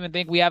still don't even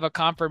think we have a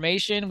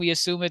confirmation. We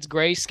assume it's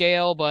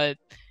grayscale, but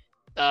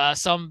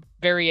some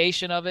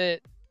variation of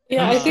it.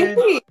 Yeah, I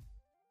think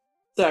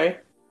sorry.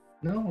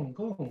 No,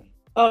 go.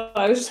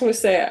 I was just going to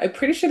say, I'm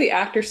pretty sure the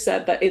actor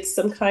said that it's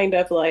some kind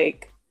of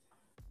like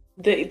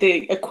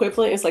the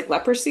equivalent is like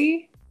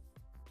leprosy.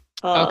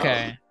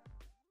 Okay.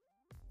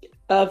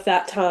 Of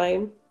that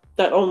time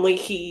that only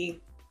he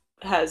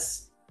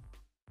has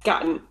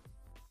gotten.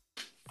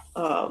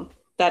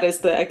 That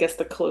is I guess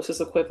the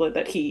closest equivalent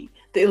that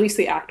at least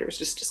the actor is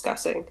just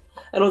discussing.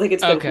 I don't think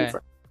it's been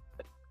confirmed.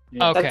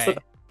 Yeah. Okay.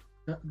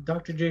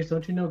 Dr. Jace,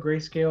 don't you know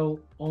grayscale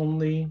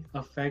only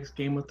affects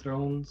Game of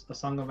Thrones, A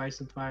Song of Ice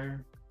and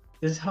Fire?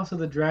 This is House of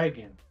the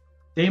Dragon.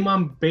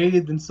 Daemon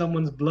bathed in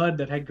someone's blood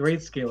that had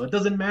grayscale. It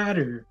doesn't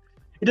matter.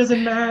 It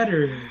doesn't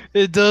matter.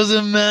 It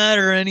doesn't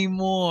matter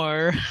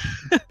anymore.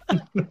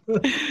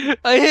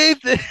 I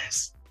hate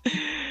this.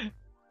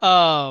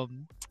 But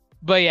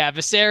yeah,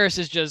 Viserys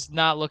is just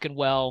not looking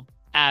well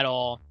at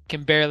all.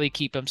 Can barely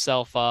keep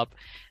himself up.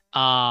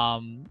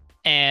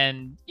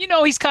 And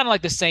he's kind of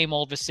like the same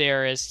old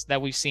Viserys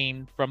that we've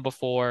seen from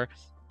before.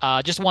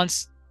 Just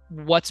wants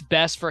what's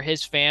best for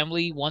his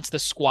family, wants the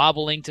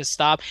squabbling to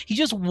stop. He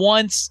just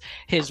wants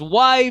his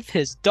wife,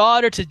 his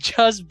daughter to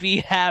just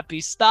be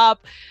happy.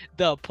 Stop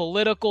the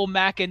political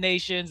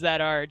machinations that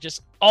are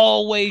just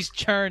always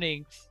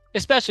churning,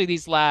 especially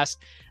these last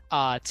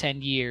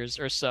 10 years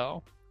or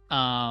so.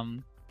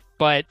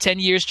 But 10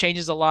 years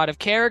changes a lot of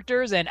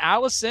characters, and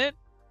Alicent,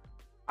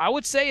 I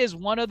would say, is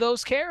one of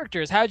those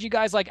characters. How'd you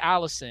guys like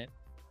Alicent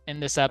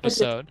in this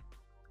episode?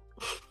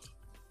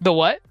 The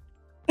what?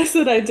 I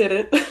said I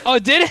didn't. Oh,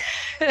 did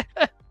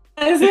it?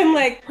 As in,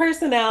 like,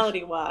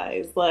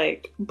 personality-wise,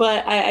 like,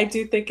 but I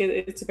do think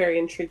it's very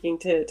intriguing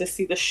to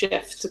see the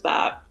shift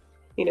that,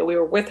 we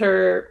were with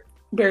her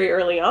very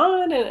early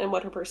on and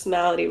what her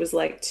personality was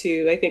like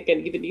too. I think,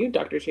 and even you,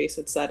 Dr. Chase,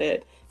 had said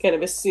it, kind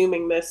of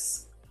assuming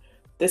this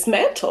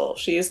mantle.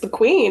 She is the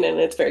queen, and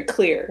it's very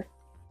clear.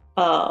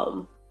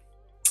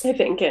 I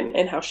think,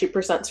 and how she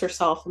presents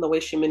herself and the way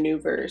she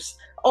maneuvers.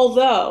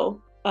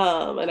 Although,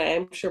 and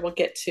I'm sure we'll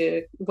get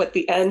to what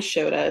the end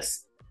showed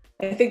us,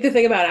 I think the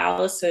thing about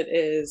Alicent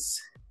is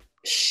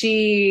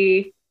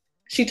she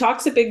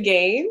talks a big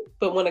game,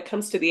 but when it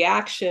comes to the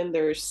action,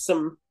 there's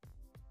some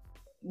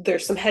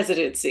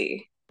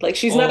hesitancy. Like,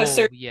 she's not a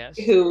Cersei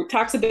who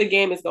talks a big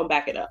game is gonna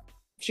back it up.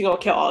 She's gonna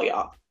kill all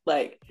y'all.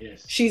 Like,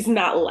 she's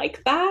not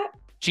like that.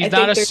 She's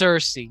not a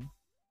Cersei.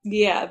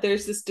 Yeah,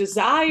 there's this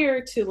desire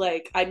to,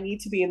 like, I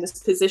need to be in this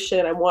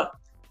position. I want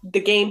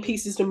the game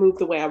pieces to move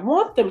the way I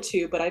want them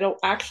to, but I don't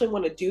actually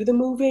want to do the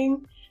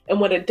moving.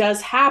 And when it does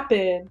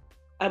happen,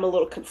 I'm a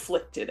little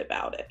conflicted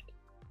about it.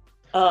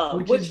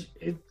 Which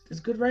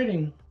is good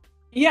writing.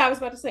 Yeah, I was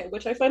about to say,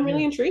 which I find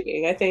really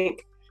intriguing. I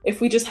think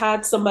if we just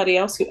had somebody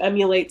else who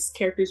emulates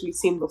characters we've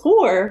seen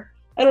before,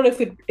 I don't know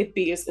if it'd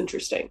be as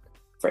interesting,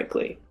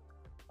 frankly.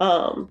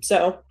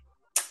 So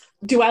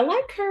do I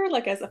like her,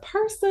 like, as a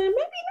person? Maybe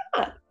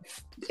not.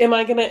 Am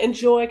I going to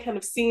enjoy kind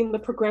of seeing the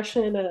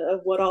progression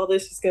of what all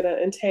this is going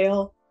to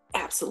entail?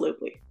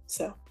 Absolutely.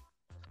 So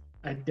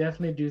I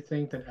definitely do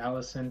think that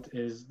Alicent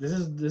is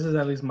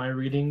at least my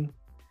reading,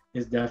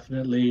 is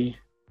definitely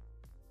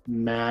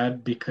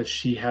mad because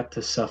she had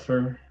to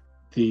suffer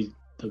the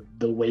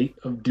weight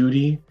of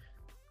duty,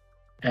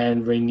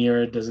 and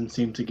Rhaenyra doesn't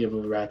seem to give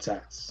a rat's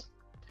ass.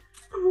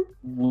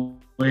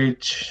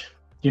 Which,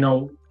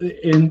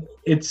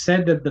 it's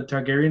said that the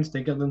Targaryens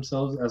think of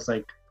themselves as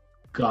like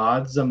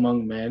gods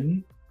among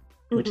men,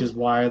 which is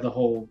why the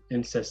whole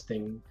incest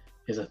thing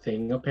is a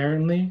thing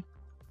apparently.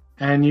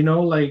 And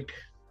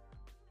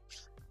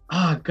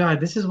God,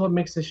 this is what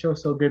makes the show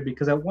so good,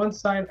 because at one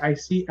side I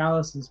see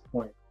Alicent's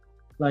point.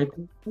 Like,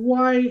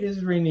 why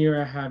is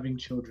Rhaenyra having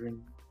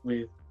children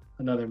with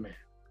another man?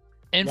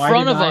 In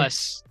front of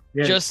us.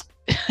 Yes. Just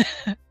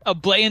a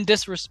blatant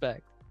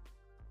disrespect.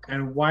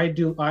 And why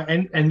do I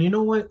and you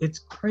know what? It's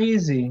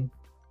crazy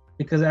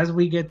because as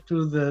we get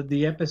through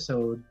the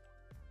episode,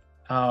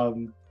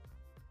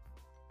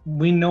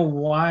 we know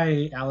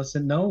why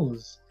Alicent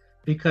knows.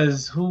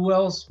 Because who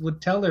else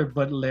would tell her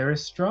but Larys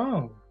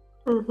Strong,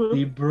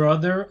 the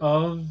brother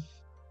of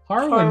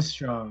Harwin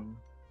Strong.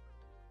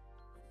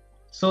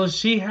 So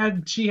she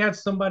had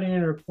somebody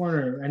in her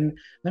corner, and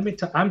let me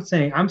tell. I'm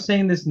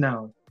saying this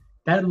now.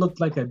 That looked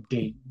like a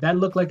date. They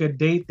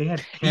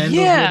had candles.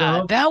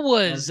 Yeah, that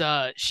was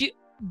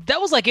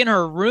that was like in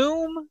her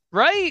room,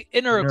 right?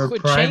 In her,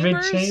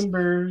 private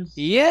chambers.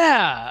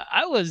 Yeah,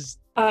 I was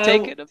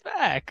taken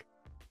aback.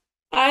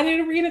 I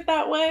didn't read it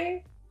that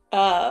way.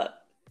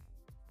 But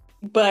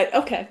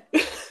okay.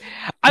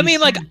 I mean,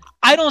 like,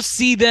 I don't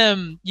see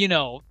them,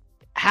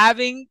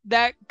 having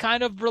that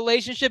kind of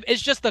relationship.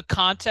 It's just the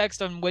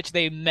context on which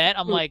they met.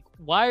 I'm like,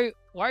 why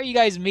are you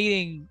guys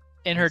meeting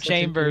in her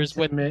chambers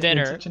with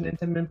dinner? Such an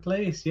intimate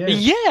place, yeah.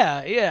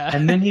 Yeah.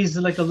 And then he's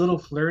like a little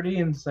flirty,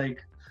 and it's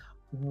like,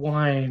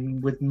 wine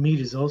with meat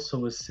is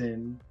also a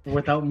sin.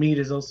 Without meat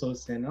is also a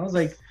sin. I was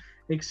like,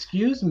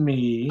 excuse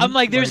me. I'm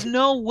like, there's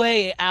no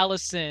way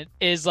Alicent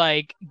is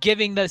like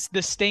giving the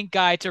stink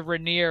guy to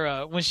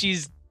Rhaenyra when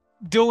she's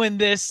doing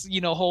this,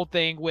 whole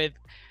thing with,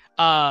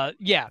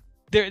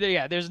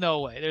 there's no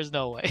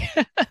way.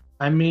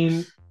 I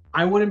mean,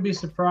 I wouldn't be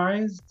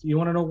surprised. You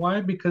want to know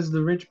why? Because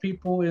the rich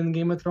people in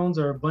Game of Thrones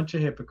are a bunch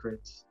of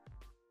hypocrites.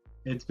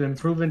 It's been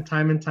proven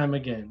time and time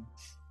again.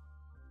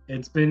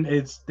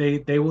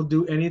 They will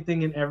do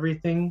anything and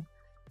everything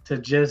to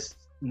just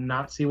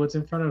not see what's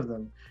in front of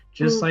them.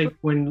 Just like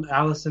when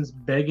Alicent's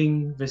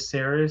begging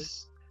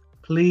Viserys,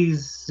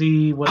 please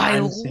see what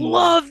I'm seeing. I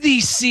love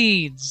these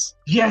scenes.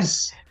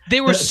 Yes. They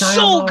were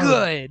so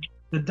good.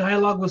 The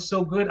dialogue was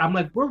so good. I'm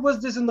like, where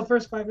was this in the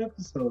first 5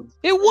 episodes?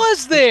 It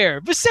was there.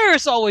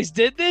 Viserys always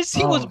did this.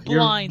 He was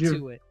blind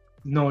to it.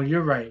 No,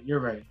 you're right.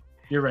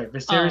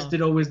 Viserys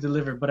did always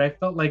deliver, but I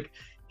felt like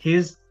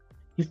he's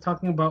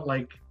talking about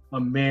like a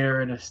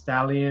mare and a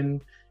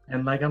stallion,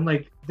 and like I'm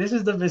like, this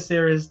is the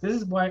Viserys. This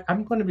is why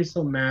I'm going to be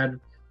so mad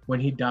when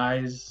he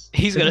dies.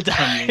 He's gonna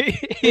die.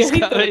 He's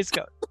coming.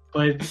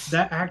 But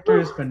that actor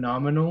is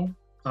phenomenal.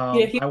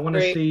 I want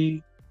to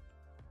see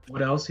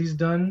what else he's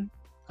done.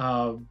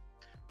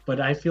 But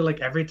I feel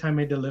like every time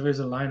he delivers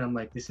a line, I'm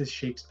like, this is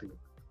Shakespeare.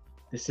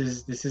 This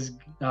is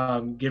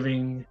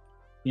giving,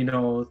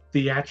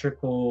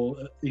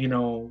 theatrical,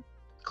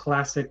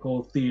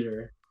 classical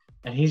theater,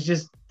 and he's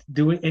just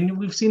doing. And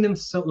we've seen him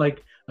so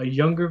like a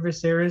younger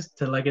Viserys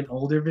to like an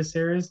older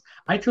Viserys.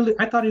 I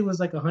thought he was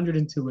like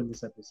 102 in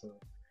this episode,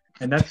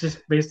 and that's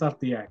just based off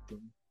the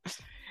acting.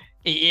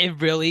 It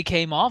really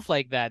came off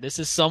like that. This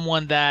is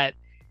someone that,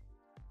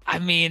 I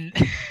mean,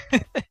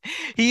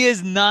 he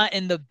is not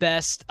in the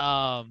best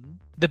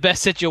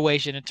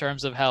situation in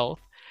terms of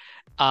health.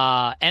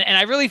 And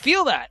I really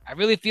feel that. I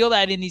really feel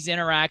that in these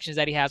interactions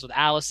that he has with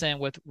Alicent,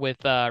 with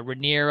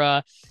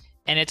Rhaenyra,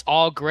 and it's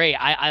all great.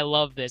 I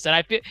love this. And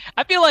I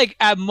feel like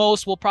at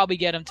most we'll probably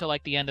get him to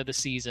like the end of the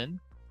season.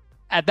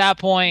 At that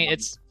point,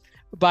 it's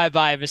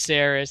bye-bye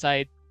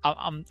Viserys.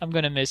 I'm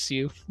going to miss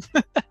you.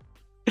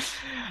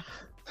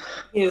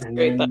 He is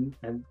great.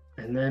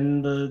 And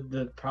then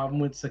the problem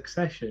with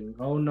succession.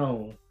 Oh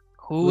no.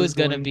 Who is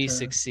going to be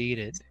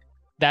succeeded?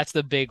 That's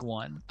the big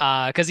one.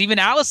 Because even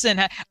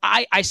Alicent,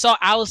 I saw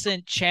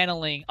Alicent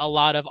channeling a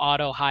lot of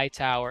Otto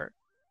Hightower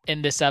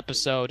in this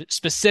episode,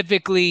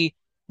 specifically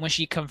when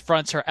she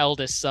confronts her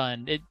eldest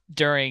son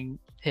during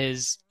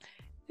his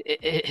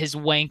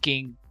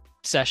wanking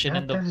session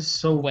in the window. That is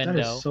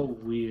so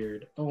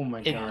weird. Oh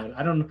my god.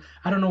 I don't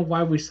know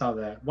why we saw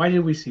that. Why did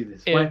we see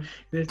this? I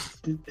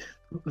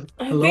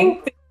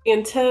think the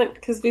intent,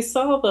 because we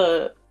saw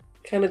the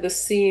kind of the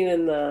scene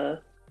in the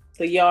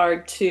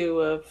yard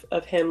too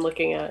of him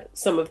looking at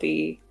some of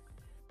the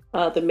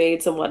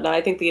maids and whatnot.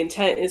 I think the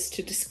intent is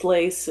to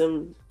display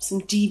some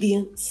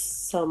deviance,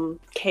 some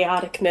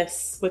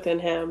chaoticness within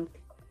him.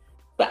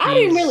 But I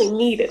didn't really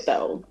need it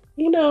though.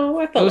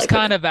 I felt it was like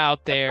kind of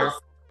out there.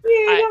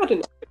 Yeah, y'all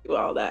didn't have to do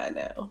all that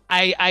now.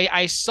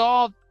 I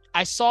saw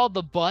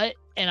the butt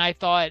and I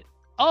thought,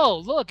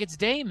 oh look, it's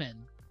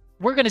Daemon.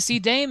 We're gonna see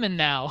Daemon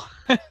now.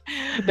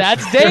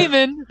 That's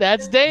Daemon.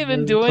 That's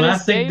Daemon doing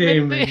his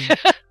Daemon thing.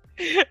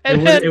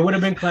 It would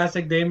have been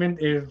classic Daemon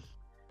if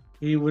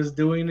he was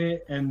doing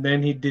it and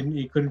then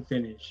he couldn't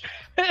finish.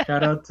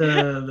 Shout out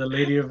to the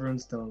Lady of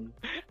Runestone.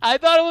 I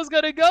thought it was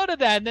gonna go to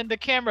that, and then the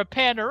camera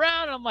panned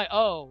around, and I'm like,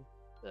 oh,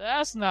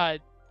 that's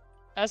not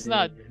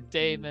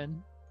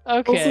Daemon.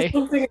 Okay.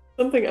 Also,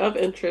 something of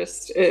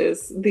interest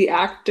is the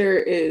actor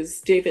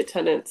is David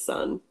Tennant's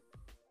son.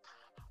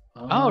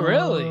 Oh,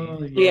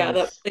 really? Yes. Yeah,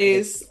 that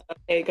plays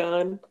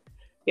Aegon.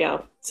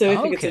 Yeah, so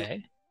I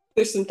think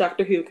there's some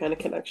Doctor Who kind of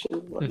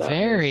connection.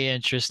 Very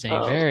interesting.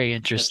 Very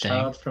interesting. A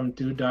child from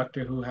 2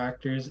 Doctor Who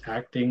actors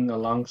acting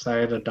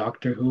alongside a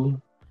Doctor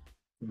Who.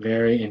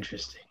 Very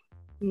interesting.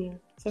 Yeah,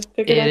 so I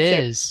figured it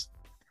is.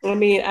 I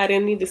mean, I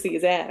didn't need to see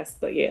his ass,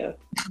 but yeah,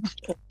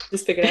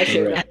 just figured I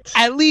should.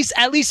 At least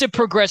it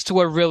progressed to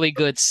a really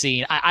good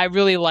scene. I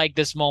really like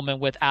this moment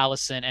with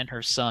Alicent and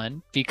her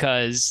son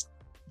because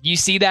you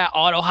see that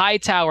Otto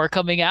Hightower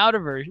coming out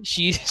of her.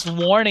 She's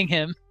warning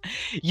him,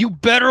 you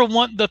better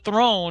want the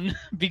throne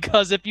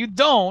because if you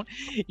don't,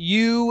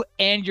 you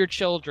and your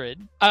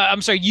children,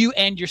 you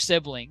and your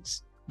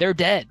siblings, they're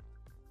dead.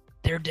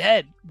 They're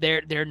dead.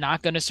 They're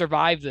not going to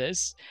survive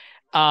this.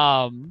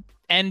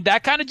 And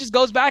that kind of just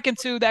goes back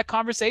into that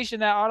conversation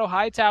that Otto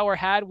Hightower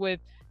had with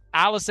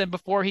Alicent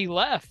before he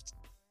left.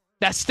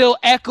 That's still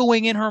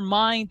echoing in her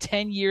mind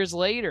 10 years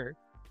later.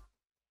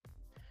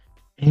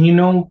 And you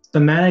know,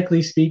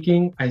 thematically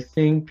speaking, I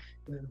think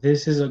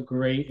this is a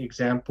great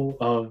example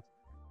of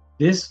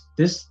this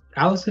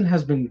Allison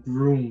has been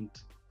groomed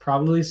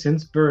probably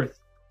since birth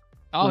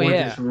Oh for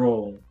yeah. this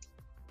role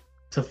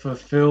to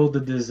fulfill the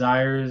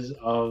desires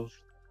of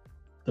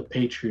the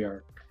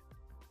patriarch.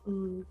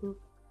 Mhm.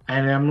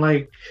 And I'm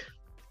like,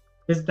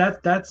 is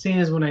that scene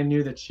is when I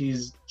knew that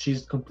she's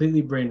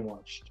completely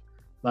brainwashed,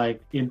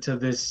 like into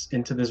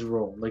this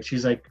role. Like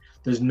she's like,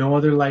 there's no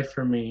other life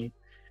for me,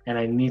 and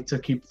I need to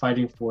keep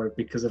fighting for it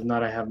because if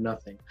not, I have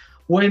nothing.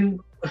 When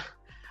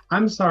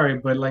I'm sorry,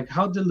 but like,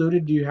 how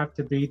deluded do you have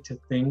to be to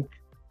think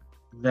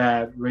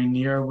that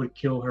Rhaenyra would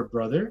kill her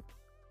brother?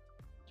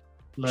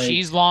 Like,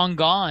 She's long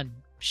gone.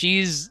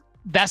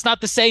 That's not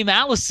the same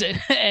Allison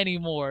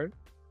anymore.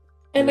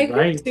 And I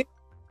right? think too,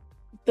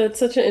 that's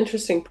such an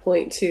interesting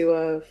point too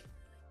of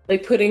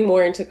like putting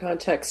more into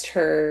context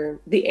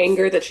the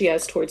anger that she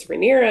has towards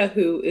Rhaenyra,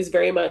 who is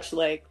very much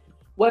like,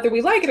 whether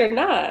we like it or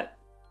not,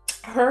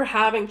 her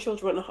having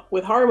children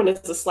with Harwin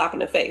is a slap in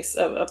the face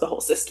of the whole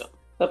system.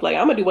 Of like,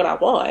 I'm gonna do what I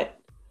want,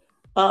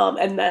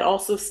 and then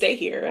also stay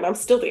here, and I'm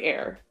still the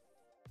heir.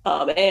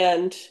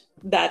 And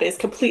that is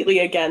completely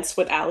against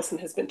what Allison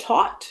has been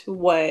taught.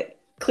 What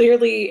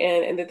clearly,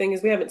 and the thing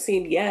is, we haven't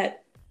seen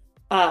yet.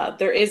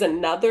 There is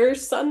another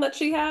son that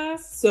she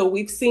has. So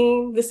we've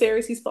seen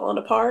Viserys, he's fallen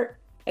apart.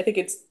 I think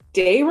it's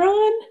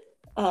Daeron.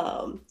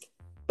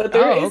 But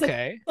there is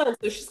Okay. a son,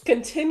 so she's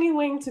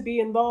continuing to be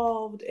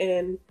involved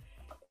in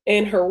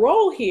her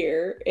role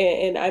here,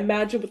 and I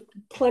imagine with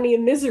plenty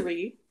of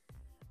misery,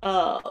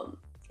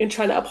 in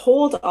trying to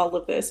uphold all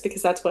of this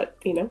because that's what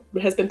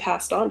has been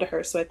passed on to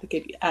her. So I think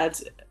it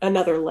adds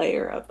another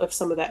layer of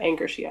some of that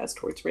anger she has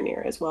towards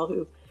Rhaenyra as well,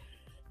 who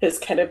has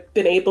kind of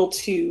been able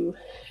to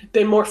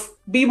be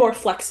more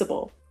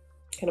flexible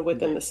kind of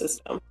within the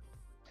system.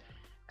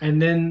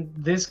 And then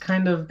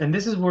and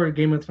this is where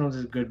Game of Thrones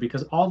is good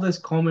because all this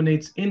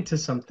culminates into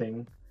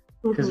something.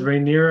 Because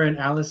Rhaenyra and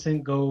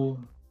Alicent go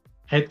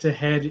head to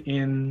head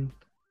in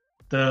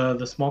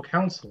the small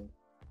council.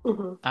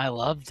 I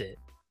loved it.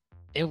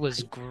 It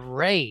was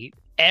great.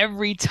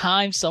 Every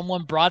time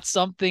someone brought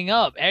something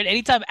up,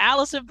 anytime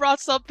Allison brought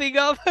something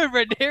up,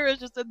 Rhaenyra's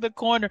just in the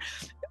corner.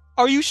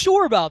 Are you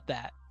sure about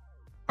that?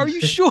 Are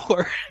you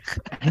sure?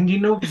 And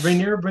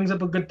Rhaenyra brings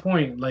up a good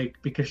point, like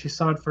because she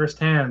saw it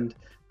firsthand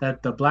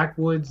that the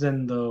Blackwoods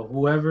and the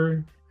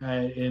whoever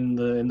in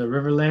the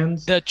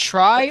Riverlands, the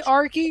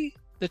Triarchy.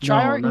 The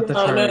Triarchy? No, not the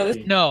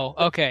Triarchy. No,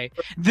 okay.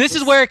 This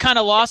is where it kind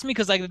of lost me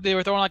because like they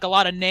were throwing like a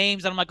lot of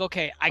names, and I'm like,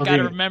 okay, I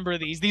gotta remember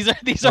these. These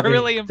are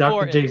really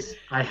important. Dr. Jace,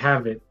 I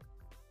have it.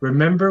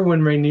 Remember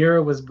when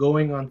Rhaenyra was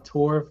going on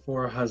tour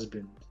for a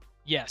husband?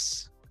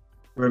 Yes.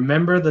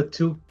 Remember the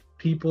two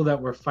people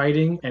that were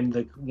fighting, and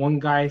the one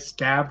guy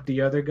stabbed the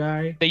other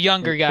guy? The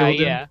younger guy,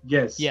 yeah.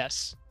 Yes.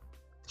 Yes.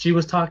 She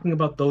was talking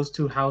about those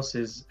two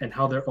houses and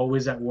how they're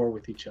always at war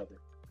with each other.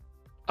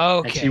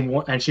 Okay.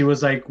 And she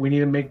was like, we need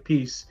to make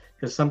peace.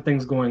 Because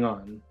something's going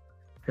on.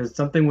 Because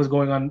something was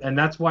going on. And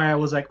that's why I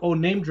was like, oh,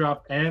 name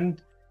drop. And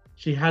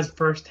she has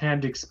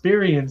firsthand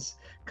experience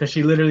because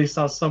she literally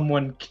saw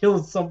someone kill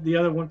the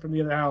other one from the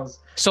other house.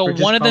 So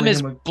one of them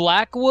is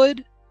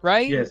Blackwood,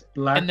 right? Yes,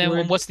 Blackwood. And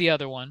then what's the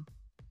other one?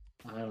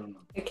 I don't know.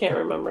 I can't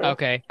remember.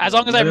 Okay. As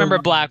long as I remember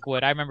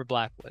Blackwood. I remember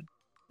Blackwood.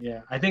 Yeah,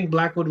 I think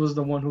Blackwood was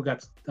the one who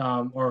got,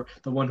 or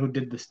the one who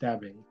did the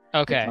stabbing.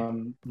 Okay.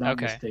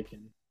 Not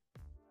mistaken.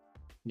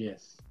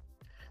 Yes.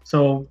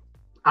 So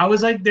I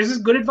was like, this is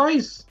good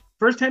advice.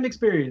 First-hand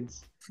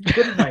experience.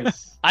 Good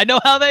advice. I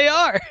know how they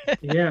are.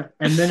 Yeah.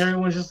 And then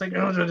everyone's just like,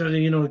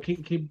 oh,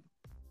 keep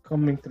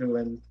coming through.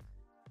 And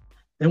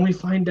then we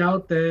find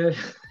out that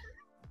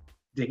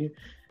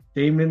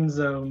Daemon's,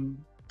 God,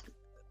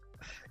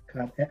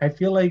 I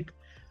feel like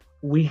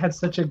we had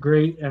such a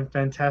great and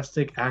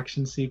fantastic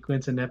action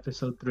sequence in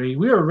episode 3.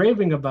 We were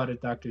raving about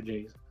it, Dr.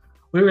 Jace.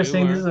 We were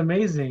saying this is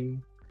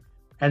amazing.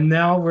 And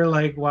now we're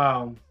like,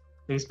 wow,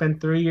 they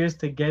spent 3 years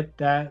to get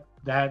that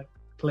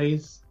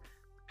place,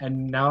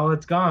 and now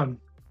it's gone.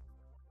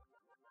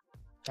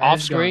 Off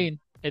screen.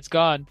 It's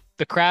gone.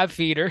 The crab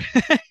feeder.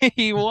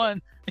 He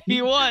won.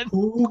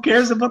 Who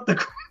cares about the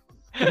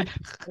crab?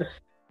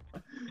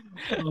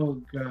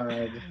 Oh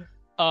God.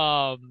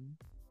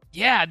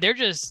 Yeah, they're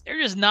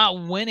just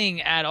not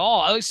winning at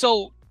all.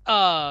 So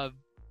how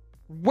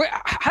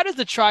does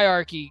the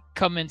Triarchy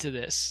come into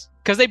this?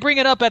 Because they bring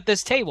it up at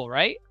this table,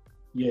 right?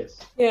 Yes.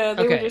 Yeah,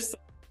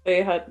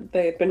 they had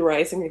been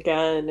rising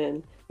again,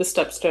 and the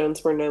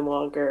Stepstones were no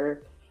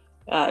longer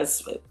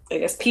as, I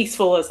guess,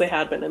 peaceful as they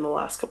had been in the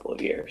last couple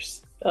of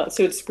years.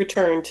 So it's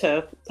returned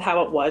to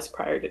how it was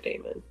prior to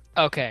Daemon.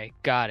 Okay,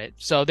 got it.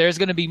 So there's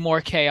going to be more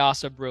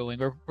chaos of brewing.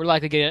 We're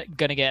likely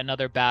going to get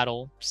another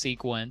battle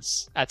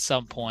sequence at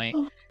some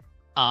point.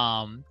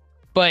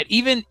 But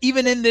even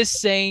in this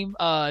same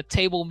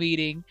table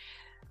meeting,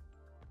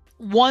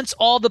 once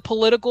all the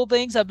political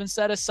things have been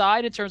set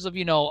aside in terms of,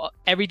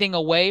 everything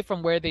away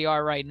from where they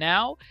are right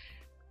now,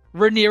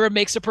 Rhaenyra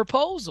makes a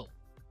proposal.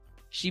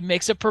 She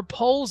makes a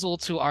proposal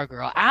to our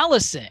girl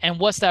Allison. And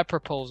what's that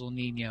proposal,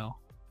 Nino?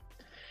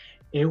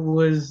 It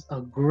was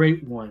a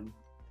great one.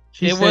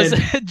 It was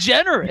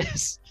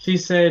generous. She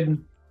said,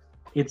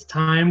 "It's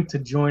time to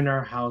join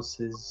our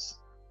houses.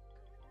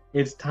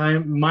 It's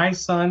time. My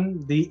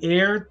son,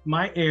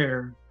 my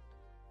heir,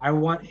 I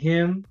want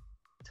him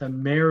to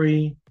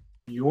marry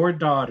your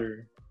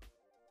daughter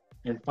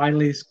and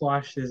finally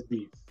squash this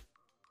beef."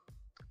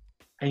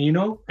 And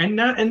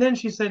and then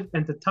she said,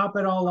 and to top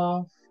it all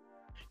off,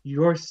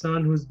 your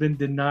son who's been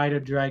denied a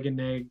dragon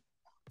egg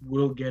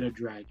will get a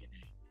dragon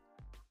egg.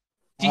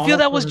 Do you feel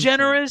that was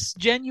generous,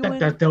 genuine?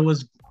 That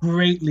was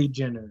greatly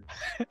generous.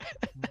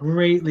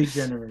 Greatly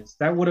generous.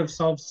 That would have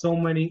solved so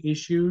many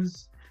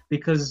issues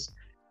because,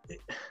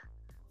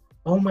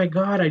 oh my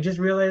God, I just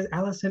realized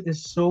Alicent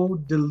is so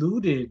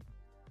deluded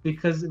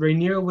because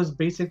Rhaenyra was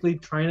basically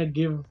trying to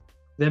give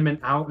them an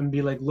out and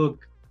be like,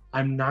 look,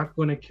 I'm not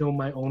going to kill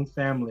my own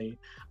family.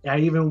 I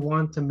even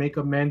want to make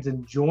amends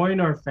and join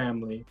our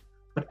family.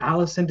 But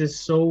Alicent is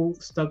so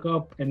stuck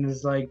up and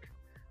is like,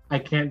 I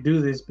can't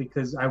do this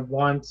because I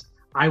want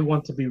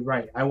to be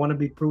right. I want to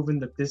be proven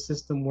that this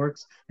system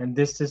works and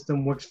this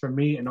system works for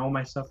me and all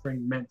my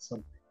suffering meant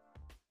something.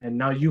 And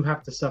now you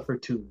have to suffer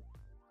too.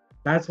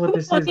 That's what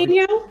this is.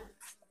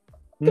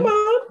 Come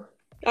on.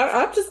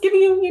 I'm just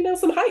giving you,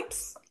 some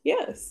hypes.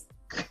 Yes.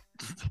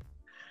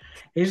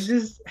 It's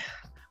just,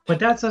 but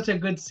that's such a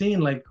good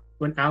scene. Like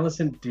when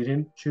Alicent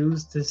didn't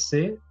choose to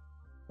sit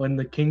when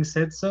the king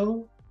said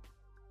so.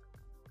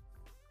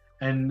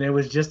 And it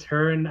was just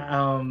her and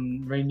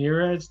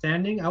Rhaenyra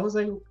standing. I was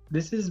like,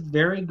 this is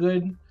very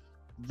good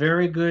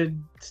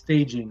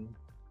staging.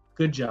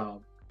 Good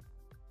job.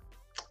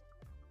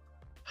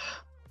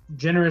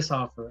 Generous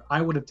offer. I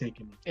would have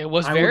taken it. It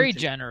was very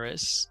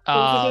generous.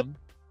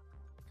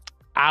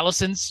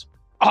 Alicent's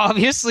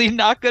obviously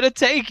not going to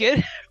take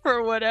it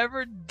for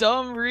whatever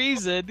dumb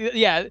reason.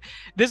 Yeah,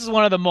 this is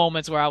one of the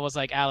moments where I was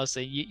like,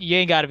 Alicent, you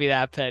ain't got to be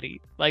that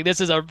petty. Like this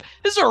is a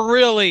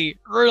really,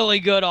 really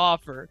good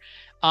offer.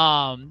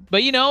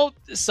 But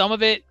some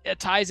of it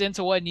ties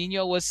into what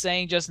Nino was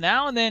saying just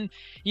now, and then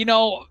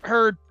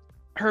her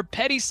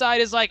petty side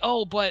is like,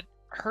 oh, but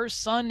her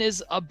son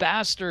is a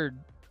bastard.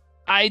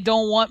 I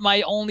don't want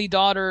my only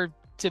daughter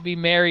to be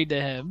married to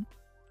him.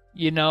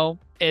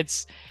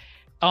 It's,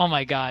 oh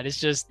my God, it's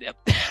just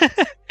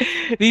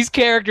these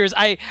characters.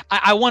 I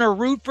want to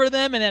root for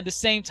them, and at the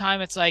same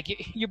time, it's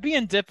like you're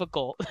being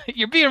difficult.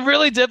 You're being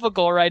really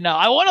difficult right now.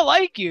 I want to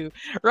like you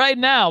right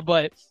now,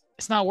 but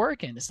it's not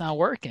working.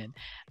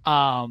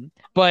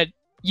 But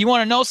you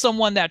want to know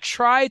someone that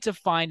tried to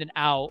find an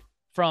out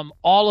from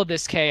all of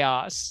this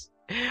chaos,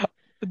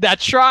 that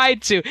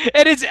tried to,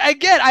 and it's,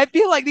 again, I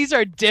feel like these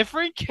are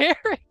different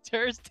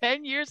characters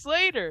 10 years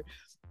later.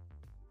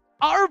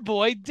 Our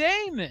boy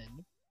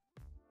Daemon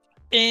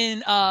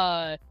in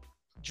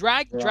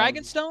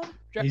Dragonstone?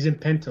 He's in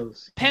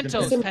Pentos.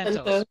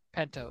 Pentos.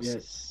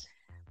 Yes.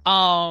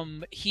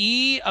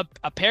 He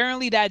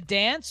apparently that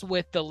dance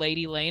with the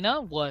Lady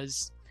Lena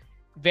was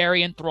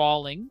very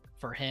enthralling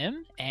for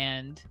him,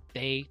 and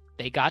they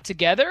got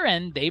together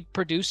and they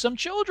produced some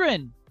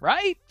children,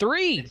 right?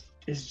 3.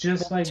 It's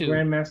just like 2.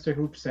 Grandmaster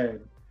Hoop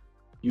said.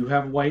 You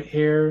have white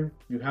hair,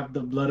 you have the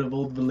blood of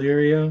old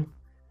Valyria.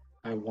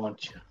 I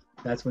want you.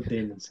 That's what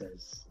Daemon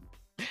says.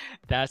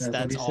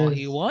 That's all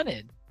he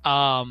wanted.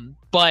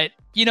 But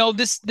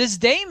this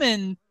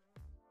Daemon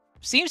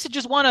seems to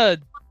just want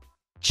to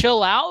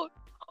chill out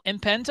in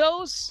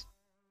Pentos.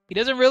 He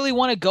doesn't really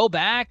want to go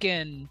back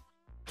and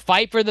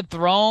fight for the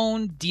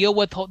throne, deal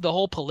with the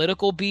whole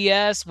political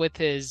BS with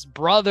his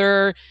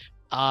brother,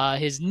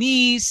 his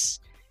niece.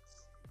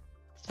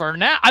 For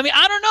now, I mean,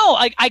 I don't know.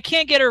 I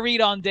can't get a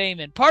read on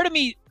Daemon. Part of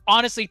me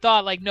honestly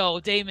thought, like,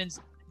 no, Daemon's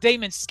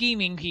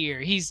scheming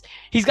here. He's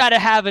got to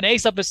have an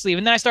ace up his sleeve.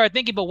 And then I started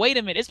thinking, but wait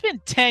a minute, it's been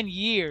 10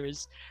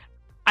 years.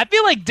 I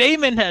feel like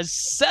Daemon has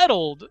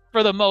settled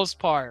for the most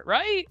part,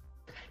 right?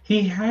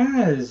 He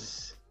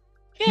has.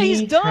 Yeah,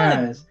 he's done.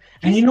 Has.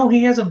 And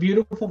he has a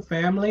beautiful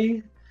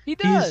family. He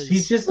does.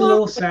 He's just a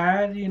little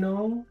sad, He's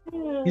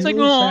like,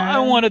 oh, I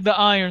wanted the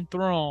Iron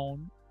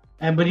Throne.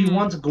 But he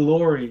wants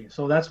glory.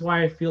 So that's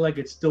why I feel like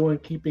it's still in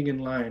keeping in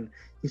line.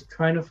 He's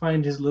trying to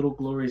find his little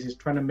glories. He's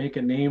trying to make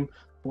a name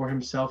for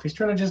himself. He's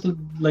trying to just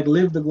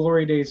live the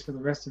glory days for the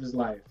rest of his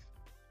life.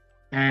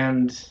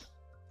 And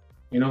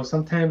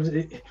sometimes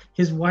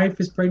his wife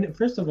is pregnant.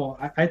 First of all,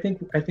 I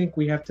think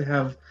we have to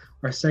have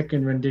our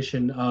second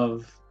rendition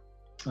of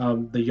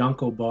the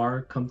Yonko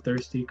bar, Come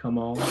Thirsty, Come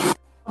All.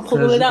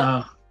 Pull it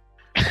up.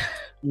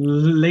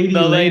 Lady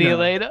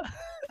Lena.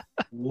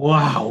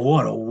 Wow,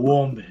 what a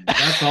woman.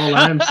 That's all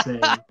I'm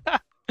saying.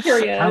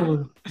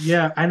 Period.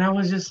 And I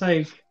was just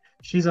like,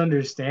 she's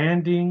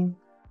understanding.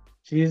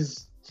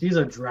 She's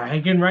a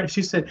dragon, right?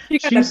 She said she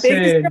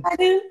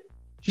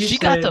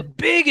got the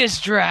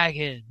biggest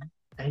dragon.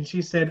 And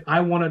she said, I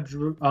want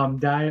to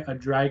die a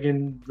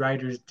dragon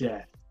rider's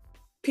death.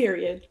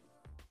 Period.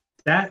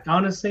 That,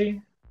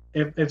 honestly,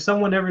 if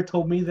someone ever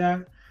told me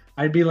that,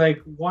 I'd be like,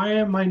 why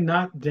am I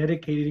not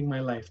dedicating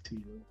my life to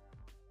you?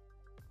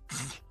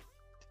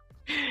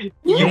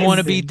 You want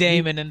to be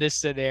Daemon in this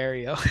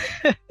scenario.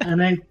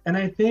 and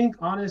I think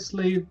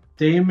honestly,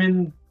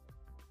 Damon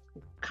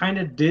kind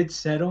of did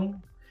settle,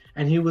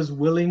 and he was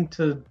willing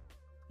to,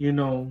 you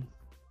know,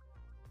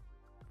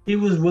 he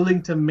was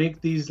willing to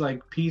make these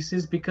like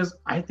pieces because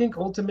I think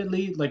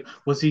ultimately, like,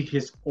 was he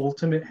his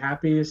ultimate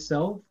happiest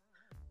self?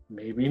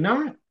 Maybe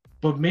not,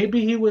 but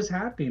maybe he was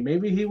happy.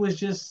 Maybe he was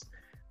just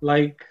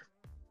like,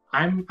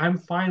 I'm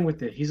fine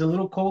with it. He's a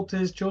little cold to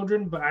his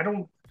children, but I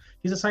don't.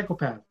 He's a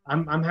psychopath.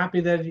 I'm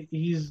happy that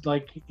he's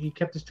like he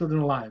kept his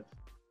children alive.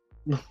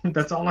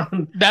 That's all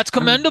I'm. That's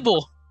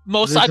commendable.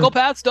 Most This is-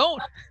 psychopaths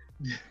don't.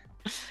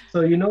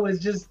 So it's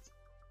just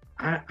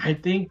I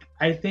think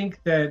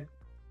that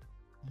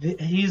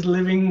he's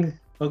living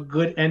a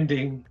good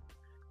ending,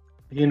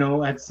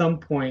 at some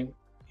point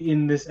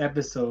in this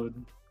episode,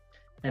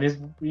 and his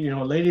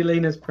Lady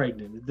Lena's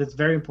pregnant. That's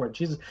very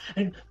important.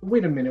 And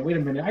wait a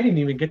minute, I didn't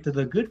even get to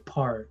the good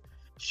part.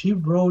 She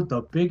rode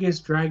the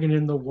biggest dragon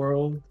in the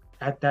world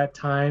at that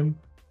time,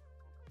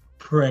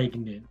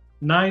 pregnant,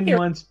 9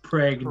 months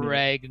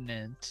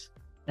pregnant,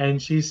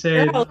 and she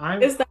said, Girl,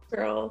 "I'm." is that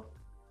girl?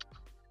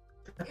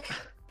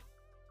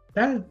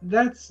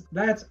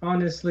 That's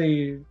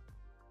honestly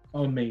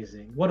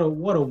amazing. What a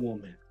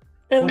woman.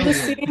 And What a the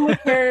woman. scene with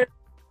her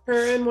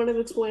and one of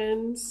the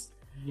twins.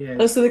 Yeah.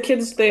 Oh, so the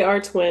kids, they are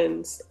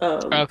twins.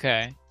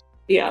 Okay.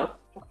 Yeah.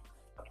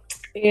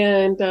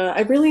 And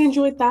I really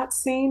enjoyed that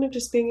scene of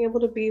just being able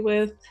to be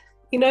with,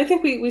 I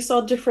think we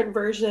saw different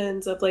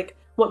versions of like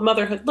what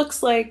motherhood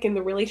looks like and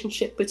the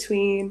relationship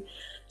between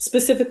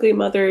specifically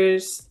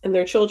mothers and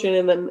their children,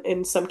 and then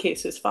in some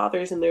cases,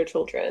 fathers and their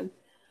children.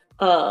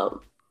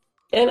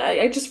 And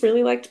I just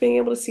really liked being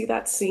able to see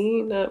that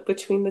scene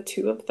between the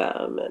two of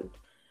them. And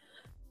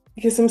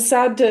because I'm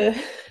sad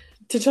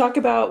to talk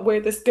about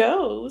where this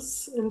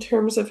goes in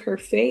terms of her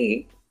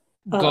fate.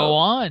 Go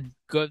on.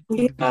 Go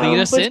Yeah, lead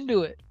us but-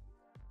 into it.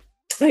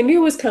 I knew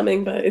it was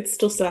coming, but it's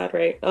still sad,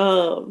 right?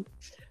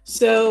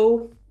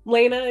 So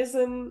Lena is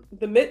in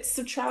the midst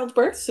of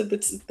childbirth, so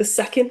that's the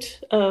second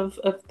of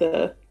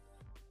the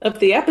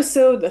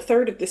episode, the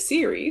third of the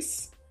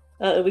series,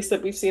 at least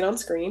that we've seen on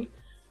screen.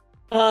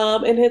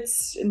 And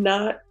it's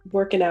not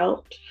working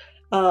out.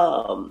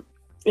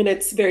 And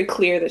it's very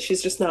clear that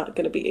she's just not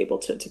going to be able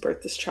to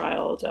birth this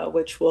child,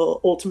 which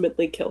will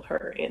ultimately kill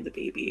her and the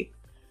baby.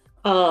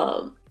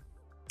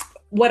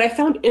 What I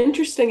found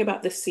interesting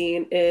about this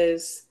scene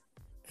is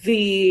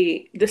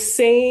the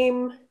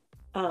same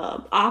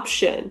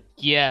option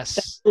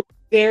Yes.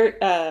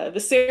 the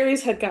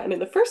series had gotten in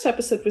the first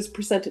episode was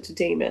presented to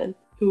Damon,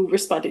 who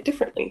responded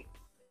differently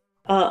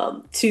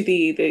to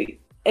the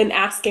and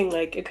asking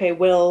like, okay,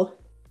 Will,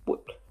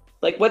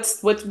 like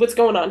what's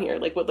going on here?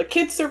 Like, will the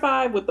kids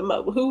survive? With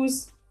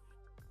who's?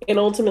 And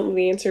ultimately,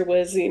 the answer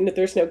was,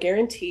 there's no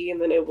guarantee, and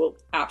then it will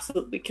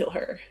absolutely kill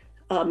her.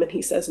 And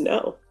he says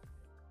no.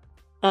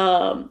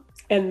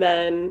 And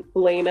then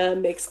Lena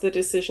makes the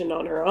decision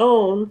on her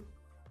own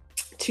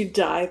to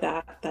die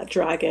that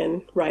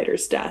dragon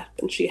rider's death,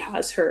 and she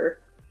has her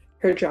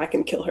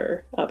dragon kill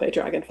her by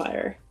dragon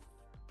fire.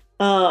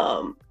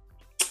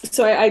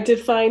 So I did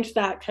find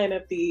that kind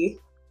of the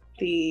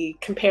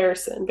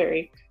comparison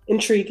very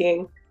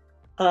intriguing.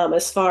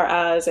 As far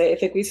as I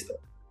think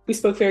we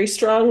spoke very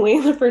strongly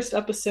in the first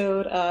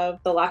episode of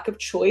the lack of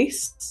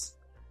choice.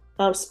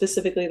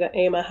 Specifically that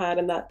Emma had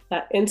in that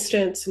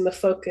instance, and the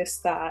focus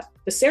that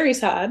the series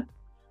had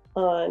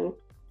on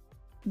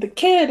the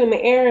kid and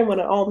the heir and what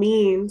it all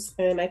means.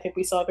 And I think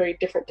we saw a very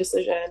different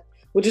decision,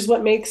 which is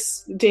what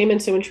makes Damon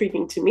so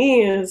intriguing to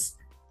me. Is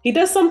he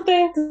does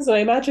something, so I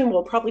imagine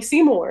we'll probably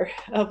see more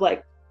of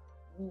like,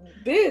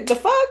 the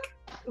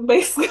fuck,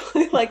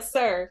 basically, like,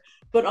 sir.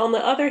 But on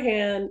the other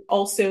hand,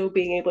 also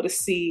being able to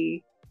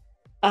see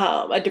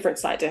a different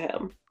side to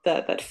him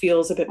that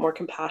feels a bit more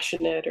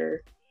compassionate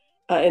or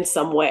in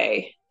some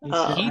way. He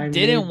said, He "I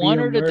didn't may want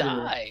be a her to murderer."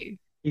 die.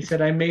 He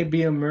said, "I may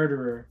be a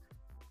murderer,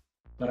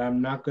 but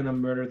I'm not gonna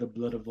murder the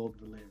blood of old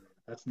Valera."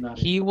 That's not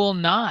it. He will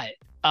not.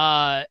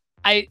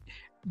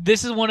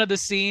 This is one of the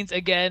scenes,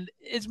 again,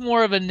 it's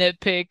more of a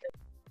nitpick.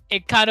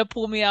 It kind of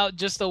pulled me out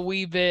just a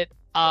wee bit,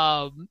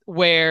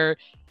 where,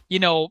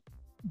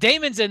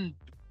 Damon's in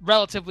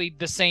relatively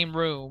the same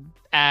room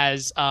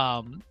as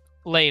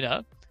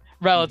Lena,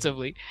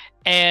 relatively.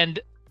 And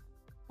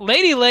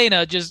Lady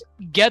Lena just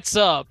gets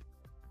up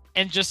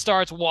and just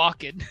starts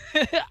walking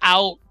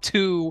out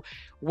to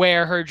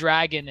where her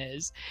dragon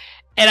is.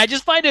 And I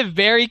just find it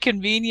very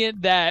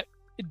convenient that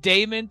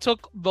Damon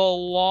took the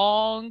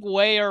long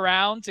way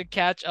around to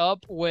catch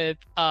up with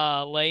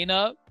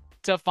Lena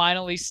to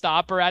finally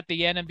stop her at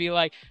the end and be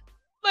like,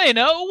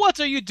 Lena, what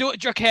are you doing?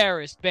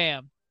 Dracarys,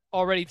 bam.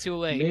 Already too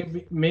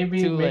late.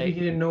 Maybe Too late. he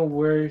didn't know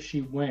where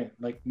she went.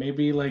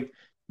 Maybe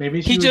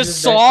she He was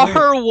just that saw quick.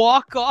 her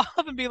walk off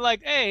and be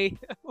like, hey,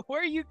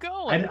 where are you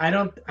going? I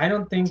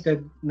don't think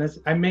that.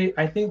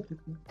 I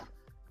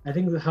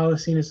think how the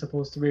scene is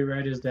supposed to be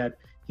read is that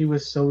he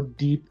was so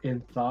deep in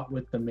thought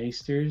with the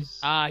Maesters.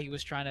 He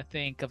was trying to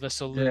think of a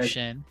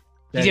solution.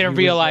 that He didn't was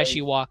realize like-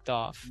 she walked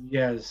off.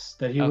 Yes,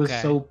 that he was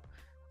Okay. so.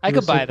 I he could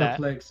was so buy that.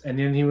 perplexed. And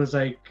then he was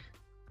like,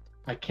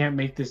 I can't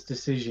make this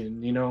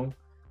decision, you know?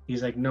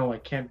 He's like, no, I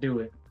can't do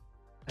it.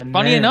 And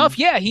Funny then, enough,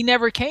 yeah, he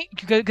never came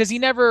because he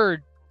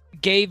never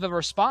gave a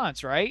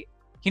response, right?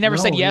 He never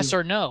said yes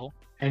or no.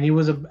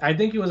 And I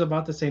think he was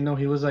about to say no.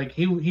 He was like,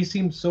 he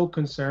seemed so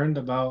concerned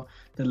about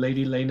the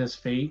Lady Lena's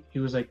fate. He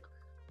was like,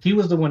 he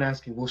was the one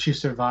asking, will she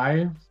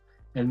survive?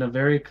 In a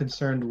very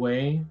concerned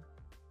way.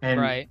 And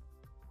right.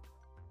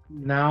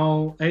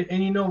 Now,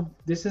 and you know,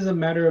 this is a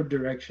matter of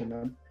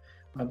direction.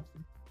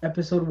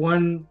 Episode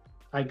 1,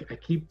 I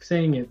keep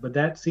saying it, but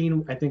that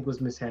scene I think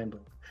was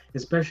mishandled,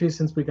 especially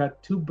since we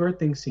got 2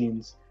 birthing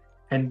scenes,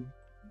 and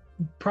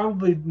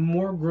probably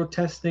more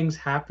grotesque things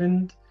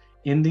happened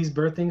in these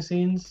birthing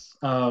scenes.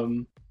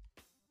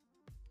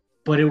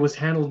 But it was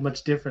handled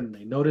much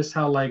differently. Notice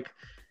how like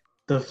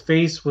the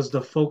face was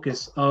the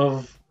focus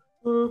of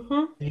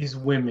these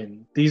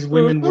women. These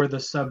women were the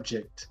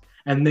subject.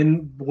 And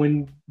then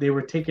when they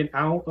were taken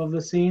out of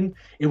the scene,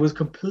 it was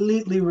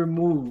completely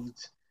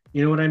removed.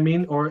 You know what I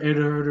mean? Or it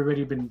had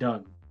already been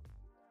done.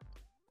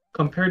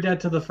 Compare that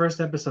to the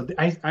first episode.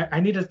 I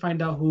need to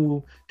find out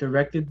who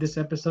directed this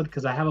episode,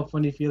 because I have a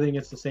funny feeling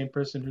it's the same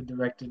person who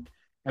directed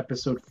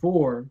episode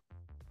 4.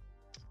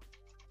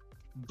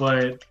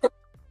 But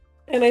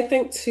and I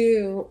think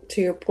to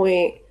your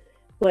point,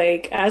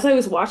 like as I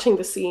was watching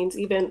the scenes,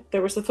 even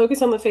there was the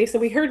focus on the face,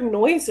 and we heard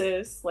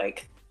noises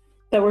like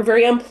that were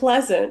very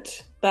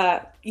unpleasant.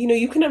 That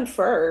you can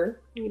infer,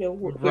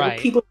 right.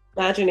 People's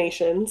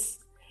imaginations.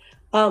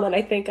 And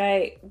I think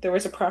there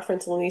was a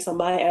preference, at least on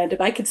my end, if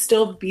I could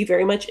still be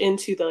very much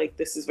into the like,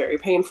 this is very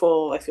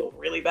painful. I feel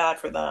really bad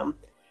for them,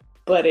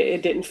 but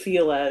it didn't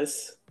feel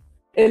as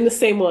in the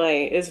same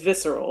way as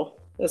visceral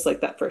as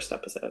like that first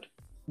episode.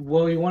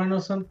 Well, you want to know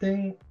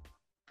something?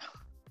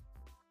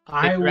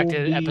 They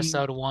directed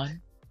episode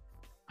 1.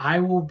 I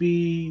will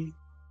be.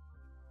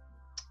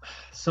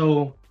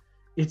 So,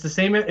 it's the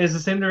same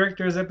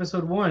director as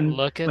episode 1.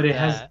 But it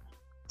has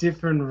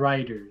different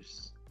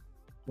writers.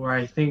 Where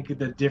I think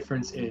the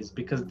difference is,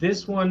 because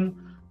this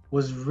one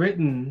was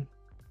written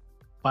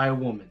by a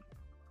woman.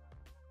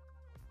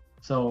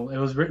 So it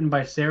was written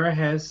by Sarah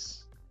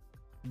Hess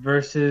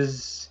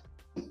versus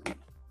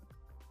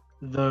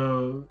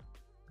the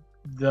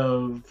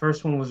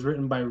first one was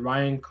written by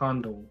Ryan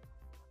Condal.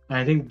 And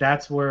I think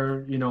that's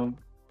where,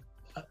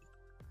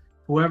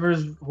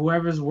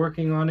 whoever's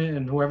working on it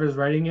and whoever's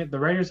writing it, the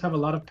writers have a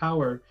lot of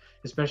power,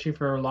 especially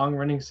for a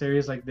long-running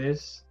series like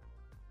this.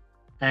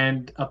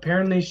 And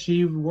apparently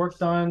she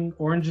worked on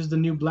Orange is the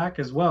New Black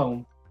as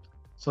well.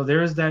 So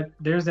there's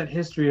that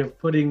history of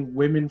putting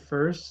women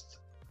first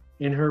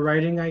in her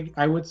writing,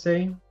 I would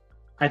say.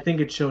 I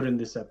think it showed in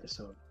this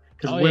episode.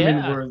 Because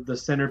women were the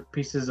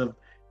centerpieces of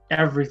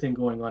everything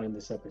going on in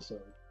this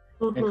episode.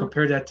 And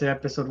compare that to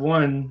episode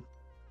 1,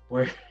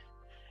 where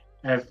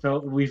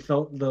we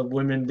felt the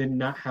women did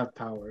not have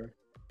power.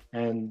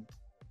 And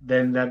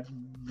then that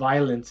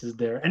violence is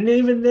there. And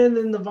even then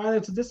in the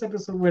violence of this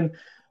episode, when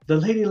the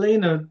Lady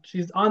Lena,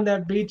 she's on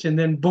that beach, and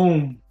then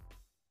boom.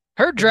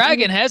 Her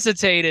dragon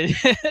hesitated.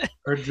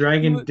 Her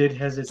dragon did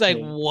hesitate. It's like,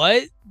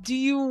 what do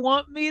you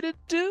want me to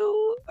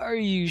do? Are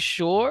you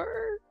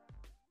sure?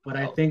 But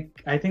I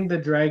think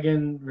the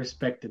dragon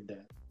respected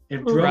that.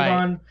 If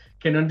Drogon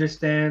can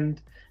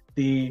understand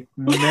the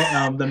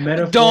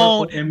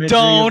metaphorical imagery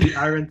of the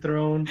Iron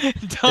Throne,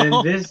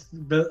 then this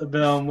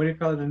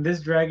then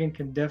this dragon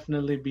can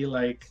definitely be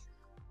like,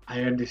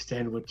 I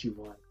understand what you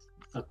want.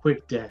 A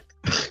quick death.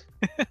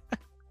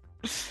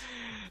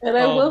 And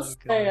I will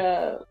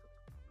say,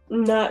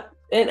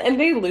 and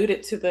they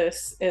alluded to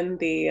this in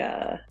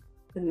the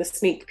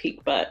sneak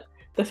peek, but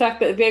the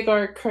fact that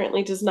Vhagar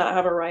currently does not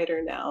have a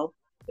writer now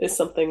is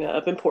something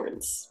of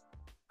importance.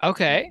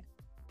 Okay,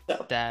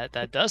 so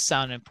that does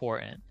sound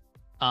important.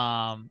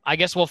 I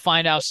guess we'll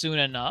find out soon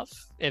enough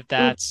if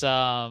that's.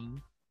 I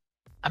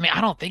mean, I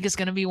don't think it's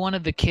gonna be one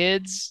of the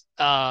kids.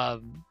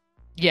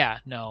 Yeah,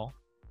 no.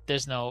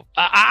 There's no.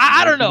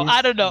 I don't know.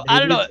 I don't know.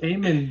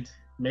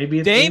 Maybe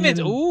it's Daemon's.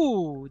 Daemon.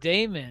 Ooh,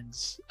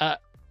 Daemon's. I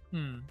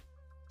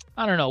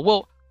don't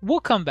know. We'll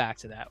come back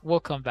to that.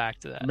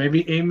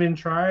 Maybe Aemond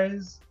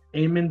tries,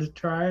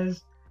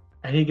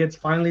 and he gets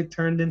finally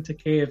turned into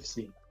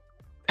KFC.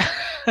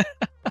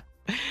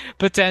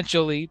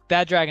 Potentially,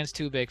 that dragon's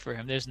too big for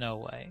him. There's no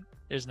way.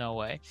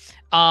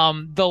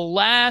 The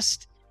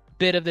last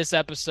bit of this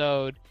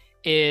episode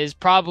is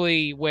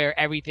probably where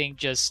everything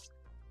just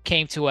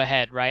came to a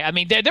head, right? I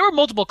mean, there were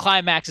multiple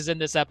climaxes in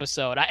this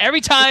episode. Every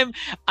time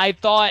I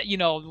thought,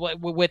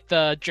 with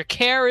the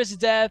Dracarys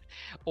death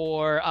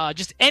or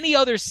just any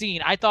other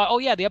scene, I thought, oh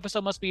yeah, the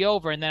episode must be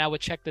over. And then I would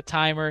check the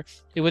timer.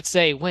 It would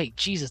say, wait,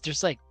 Jesus,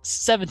 there's like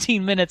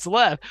 17 minutes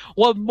left.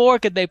 What more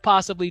could they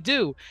possibly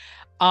do?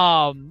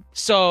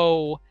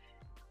 So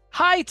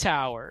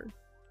Hightower,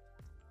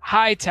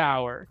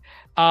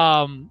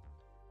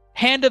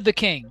 Hand of the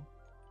King.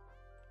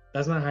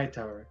 That's not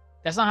Hightower.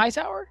 That's not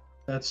Hightower?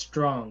 That's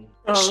Strong.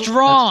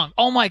 Strong.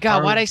 Oh my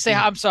God! Why'd I say?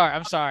 I'm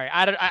sorry.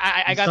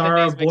 I got the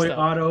names mixed up.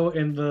 Boy Otto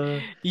in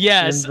the in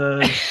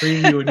the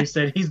preview, and he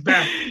said he's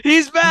back.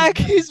 He's back.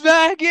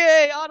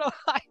 Yay, Otto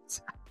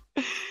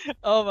Hightower.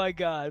 Oh my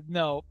God.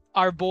 No,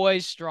 our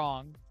boy's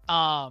strong.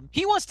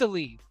 He wants to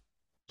leave.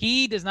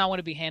 He does not want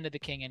to be handed the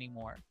king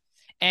anymore.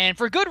 And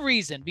for good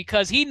reason,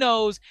 because he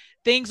knows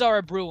things are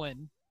a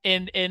brewing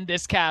in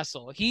this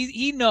castle.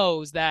 He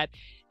knows that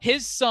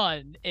his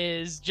son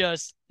is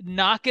just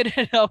not good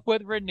enough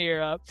with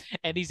Rhaenyra,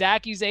 and these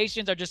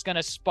accusations are just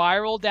gonna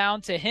spiral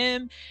down to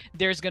him.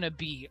 There's gonna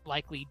be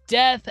likely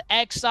death,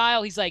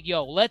 exile. He's like,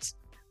 yo, let's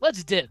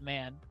dip,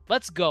 man.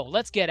 Let's go.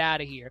 Let's get out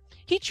of here.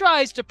 He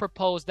tries to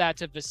propose that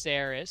to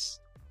Viserys.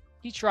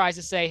 He tries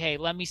to say, hey,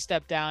 let me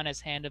step down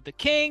as Hand of the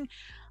King.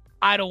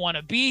 I don't want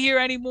to be here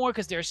anymore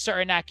because there's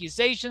certain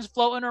accusations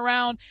floating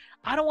around.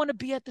 I don't want to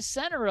be at the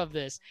center of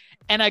this.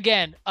 And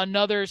again,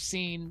 another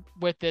scene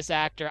with this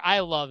actor.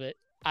 I love it.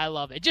 I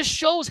love it. It just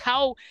shows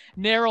how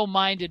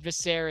narrow-minded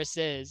Viserys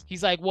is.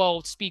 He's like,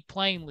 well, speak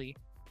plainly.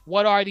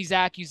 What are these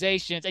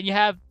accusations? And you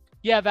have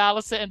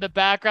Alicent in the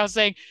background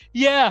saying,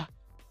 yeah,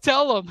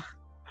 tell them.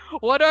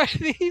 What are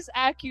these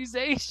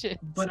accusations?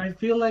 But I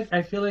feel like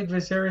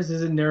Viserys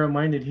isn't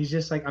narrow-minded. He's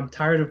just like, I'm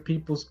tired of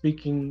people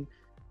speaking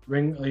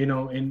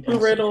in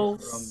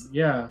riddles.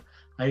 Yeah.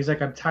 He's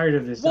like, I'm tired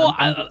of this. Well,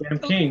 I'm the damn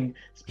king.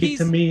 Speak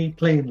to me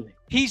plainly.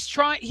 He's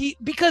trying.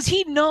 Because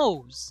he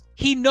knows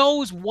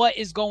what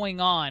is going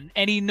on,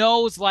 and he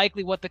knows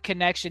likely what the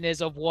connection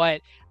is of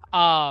what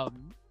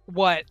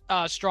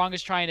Strong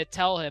is trying to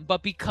tell him.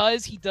 But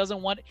because he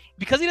doesn't want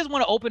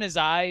to open his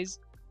eyes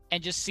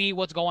and just see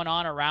what's going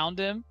on around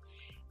him,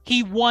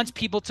 he wants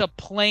people to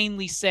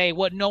plainly say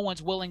what no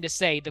one's willing to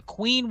say. The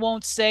queen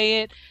won't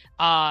say it.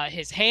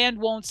 His hand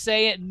won't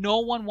say it. No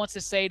one wants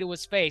to say it to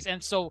his face.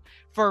 And so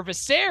for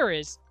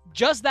Viserys,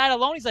 just that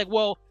alone, he's like,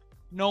 well,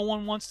 no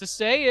one wants to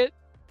say it.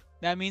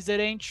 That means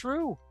it ain't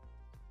true.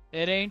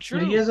 It ain't true.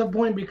 But he has a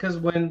point, because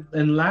when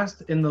in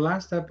the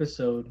last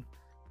episode,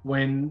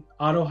 when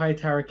Otto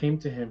Hightower came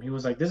to him, he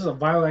was like, this is a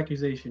vile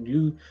accusation.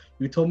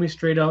 You told me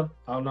straight up,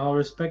 and I'll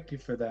respect you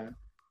for that.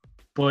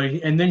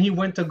 And then he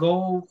went to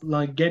go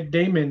like get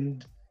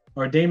Daemon,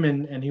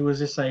 and he was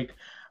just like,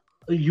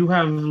 you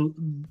have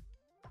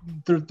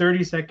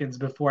 30 seconds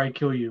before I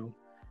kill you.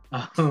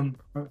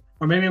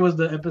 Or maybe it was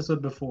the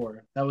episode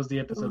before. That was the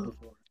episode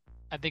before.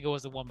 I think it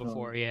was the one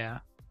before, yeah.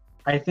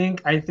 I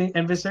think, and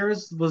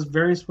Viserys was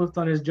very swift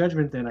on his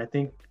judgment then. I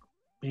think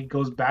he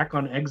goes back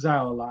on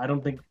exile a lot. I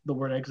don't think the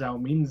word exile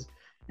means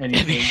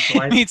anything.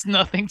 So it means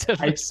nothing to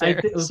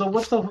Viserys. So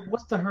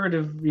what's the hurt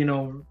of,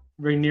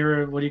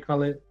 Rhaenyra, what do you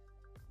call it?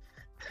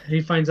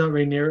 He finds out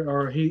Rhaenyra,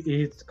 or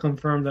he's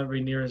confirmed that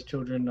Rhaenyra's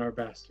children are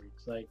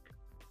bastards. Like,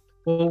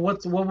 well,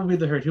 what will be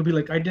the hurt? He'll be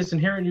like, I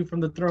disinherit you from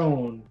the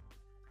throne.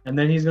 And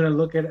then he's gonna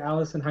look at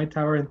Alicent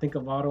Hightower and think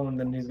of Otto, and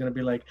then he's gonna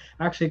be like,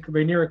 actually,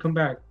 Rhaenyra,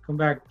 come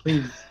back,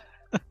 please.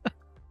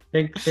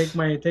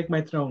 take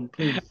my throne,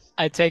 please.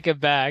 I take it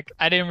back.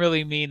 I didn't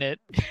really mean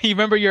it. You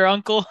remember your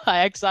uncle?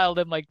 I exiled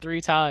him like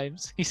 3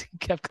 times. He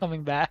kept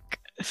coming back.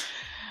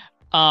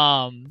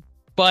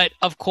 But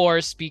of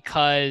course,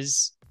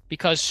 because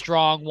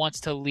Strong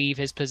wants to leave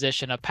his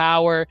position of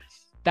power,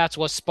 that's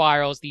what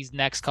spirals these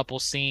next couple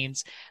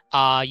scenes.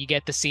 You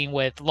get the scene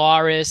with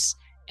Larys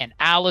and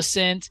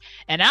Alicent.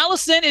 And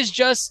Alicent is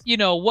just,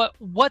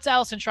 what's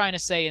Alicent trying to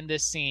say in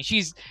this scene?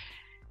 She's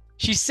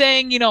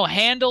saying,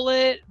 handle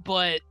it,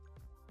 but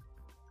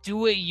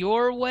do it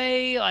your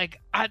way. Like,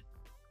 I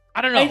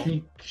don't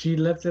know. She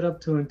left it up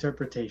to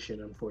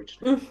interpretation,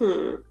 unfortunately.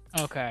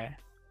 Mm-hmm. Okay.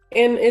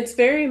 And it's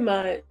very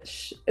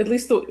much, at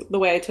least the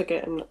way I took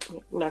it, I'm not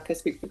going to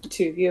speak for the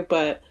two of you,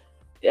 but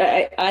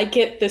I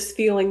get this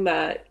feeling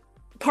that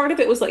part of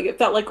it was like, it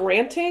felt like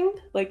ranting.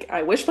 Like,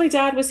 I wish my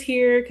dad was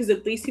here because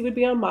at least he would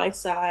be on my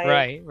side.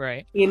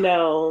 Right.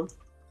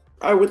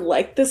 I would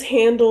like this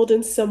handled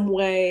in some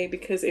way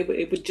because it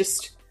would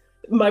just,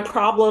 my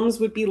problems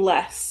would be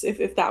less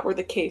if that were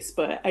the case.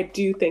 But I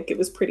do think it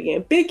was pretty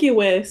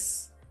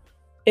ambiguous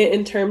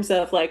in terms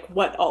of like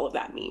what all of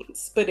that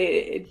means. But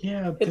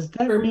does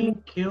that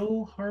mean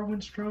kill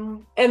Harwin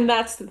Strong? And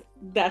that's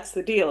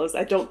the deal, is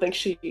I don't think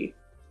she,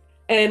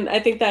 and I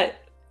think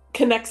that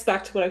connects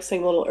back to what I was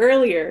saying a little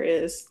earlier,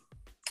 is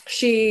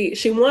she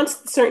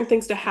wants certain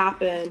things to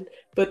happen,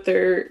 but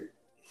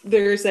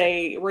there's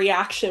a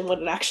reaction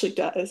when it actually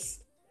does.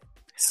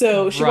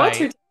 So she wants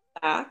her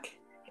back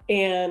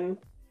and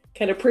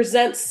kind of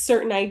presents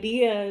certain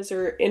ideas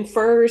or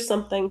infers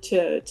something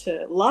to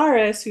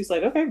Larys, who's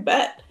like, okay,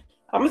 bet,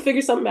 I'm gonna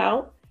figure something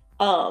out.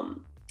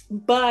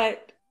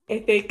 But I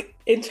think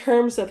in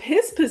terms of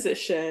his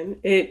position,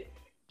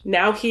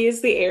 now he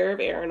is the heir of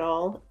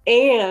Arenal,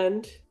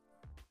 and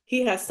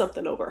he has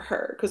something over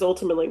her, because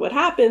ultimately what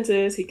happens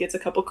is he gets a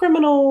couple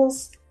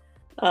criminals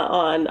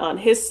on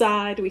his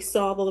side. We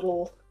saw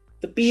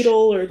the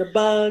beetle or the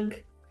bug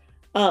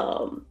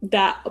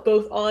that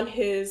both on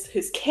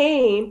his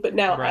cane, but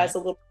now as a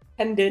little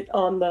pendant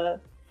on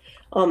the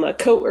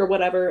coat or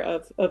whatever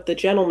of the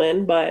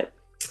gentleman, but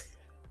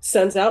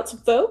sends out some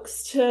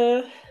folks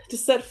to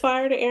set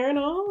fire to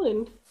Arenal,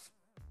 and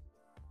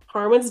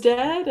Harwin's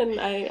dead, and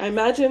I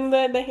imagine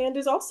that the hand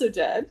is also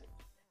dead.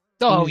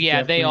 Oh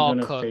yeah, they all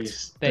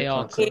cooked. They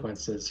all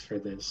consequences for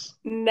this.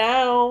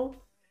 Now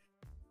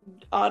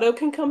Otto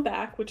can come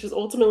back, which is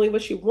ultimately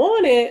what she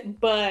wanted,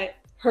 but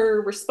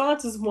her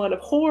response is one of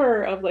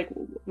horror of like,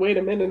 wait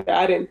a minute,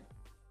 I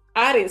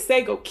didn't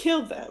say go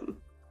kill them.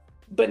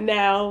 But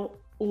now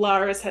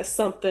Laris has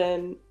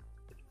something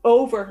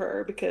over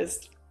her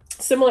because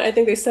similar, I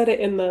think they said it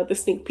in the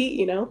sneak peek,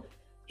 you know,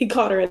 he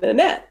caught her in the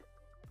net.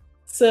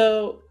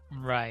 So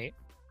right.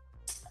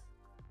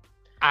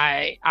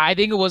 I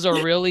think it was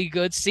a really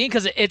good scene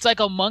because it's like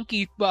a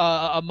monkey's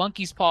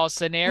paw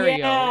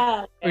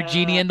scenario for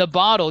Genie in the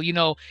Bottle. You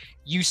know,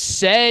 you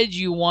said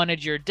you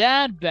wanted your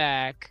dad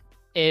back,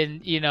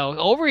 and you know,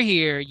 over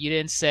here you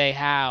didn't say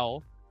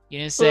how. You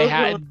didn't say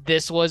how.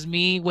 This was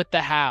me with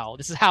the how.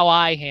 This is how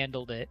I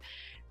handled it.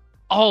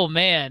 Oh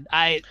man,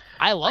 I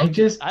loved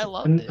it. I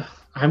loved it.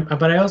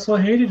 But I also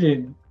hated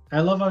it.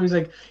 I love how he's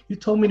like, you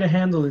told me to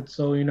handle it,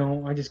 so you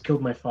know, I just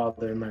killed my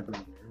father and my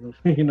brother.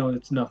 You know,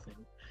 it's nothing.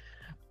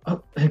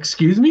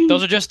 Excuse me?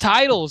 Those are just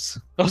titles.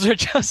 Those are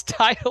just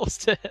titles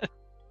to him.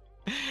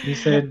 He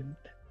said,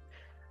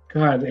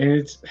 God, and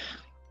it's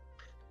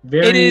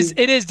very...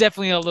 It is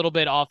definitely a little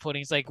bit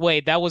off-putting. It's like,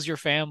 wait, that was your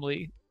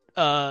family.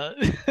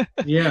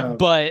 Yeah.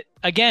 But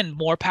again,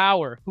 more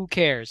power. Who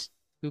cares?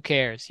 Who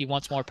cares? He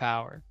wants more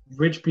power.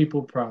 Rich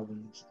people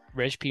problems.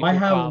 Rich people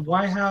problems.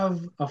 Why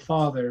have a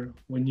father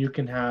when you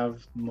can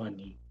have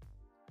money?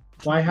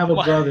 Why have a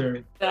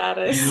brother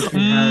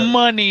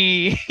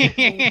money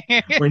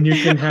when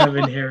you can have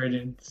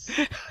inheritance?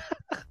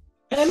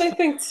 And I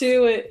think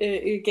too,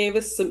 it gave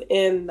us some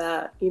in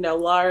that, you know,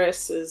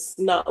 Laris is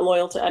not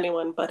loyal to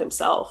anyone but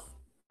himself.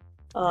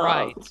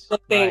 Right. I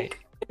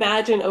think,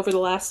 imagine over the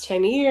last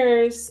 10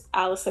 years,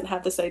 Alicent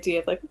had this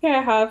idea of like, okay,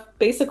 I have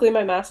basically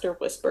my Master of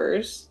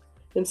Whispers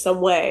in some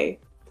way.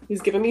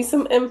 He's given me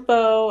some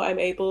info. I'm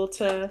able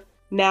to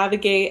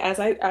navigate as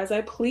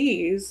I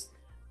please.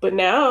 But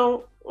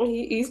now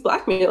he's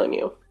blackmailing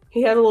you.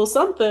 He had a little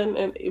something,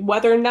 and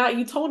whether or not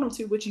you told him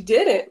to, which you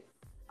didn't,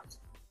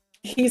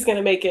 he's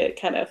gonna make it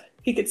kind of.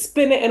 He could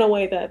spin it in a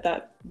way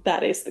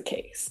that is the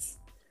case.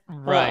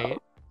 Right.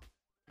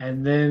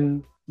 And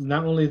then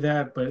not only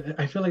that, but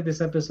I feel like this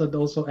episode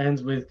also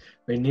ends with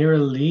Rhaenyra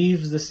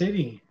leaves the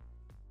city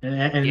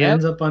and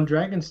ends up on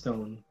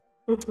Dragonstone.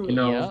 Mm-hmm. You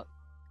know,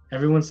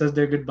 everyone says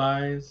their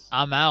goodbyes.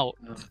 I'm out.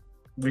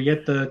 We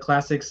get the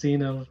classic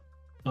scene of,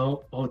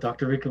 oh,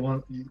 Dr.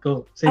 Rico,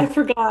 go. I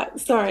forgot.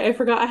 Sorry, I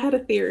forgot. I had a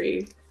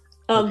theory.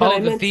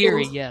 The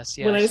theory, yes.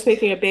 When I was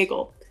making a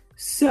bagel.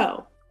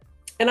 So,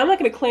 and I'm not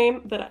going to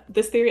claim that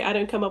this theory, I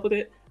didn't come up with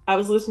it. I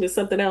was listening to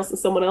something else and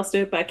someone else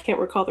did, but I can't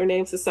recall their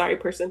name, so sorry,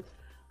 person.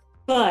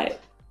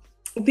 But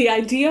the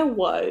idea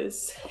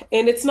was,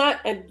 and it's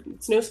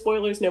no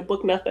spoilers, no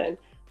book, nothing,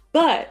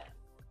 but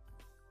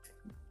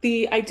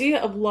the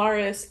idea of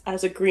Laris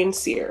as a green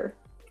seer.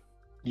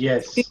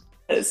 Yes.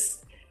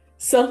 Because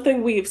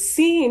something we've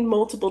seen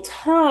multiple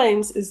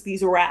times is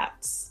these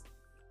rats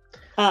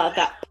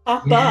that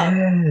pop up.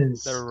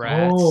 The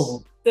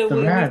rats. So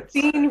we've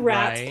seen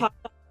rats pop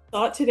up. I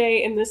saw it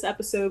today in this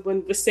episode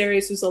when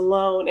Viserys was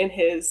alone in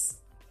his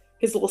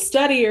little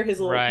study or his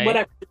little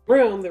whatever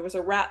room. There was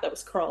a rat that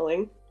was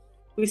crawling.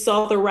 We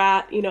saw the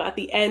rat, you know, at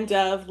the end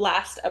of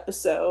last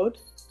episode.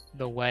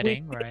 The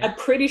wedding, right? I'm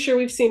pretty sure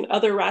we've seen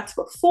other rats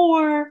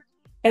before.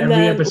 And every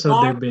then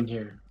episode they've been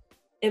here.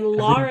 And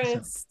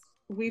Laris,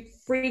 we've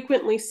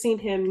frequently seen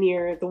him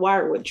near the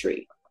wirewood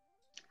tree.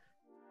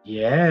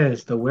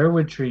 Yes, the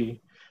werewood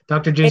tree.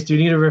 Dr. Jace, do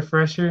you need a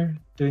refresher?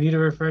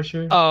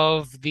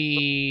 Of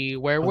the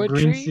werewood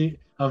tree?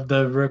 Of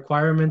the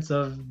requirements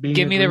of being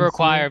Give me the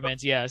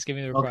requirements, yes. Give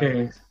me the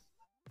requirements.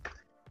 Okay.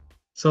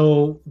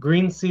 So,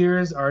 green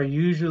seers are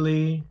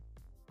usually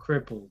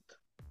crippled.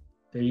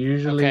 They're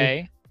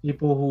usually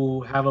people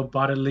who have a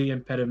bodily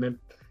impediment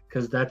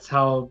because that's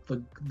how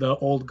the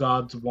old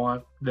gods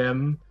want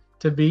them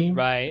to be.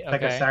 Right,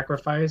 like a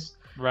sacrifice.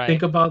 Right.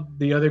 Think about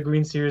the other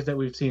green seers that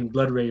we've seen.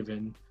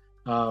 Bloodraven,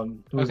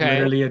 who's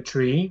literally a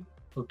tree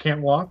who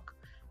can't walk,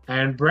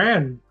 and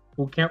Bran,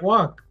 who can't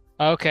walk.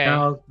 Okay.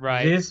 Now,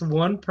 this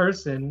one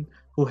person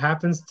who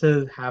happens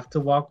to have to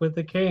walk with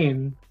a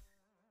cane,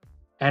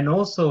 and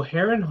also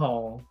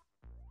Harrenhal.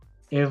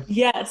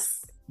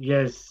 Yes.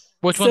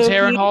 Which one's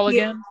Harrenhal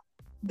again?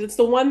 It's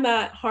the one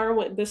that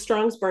the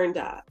Strongs burned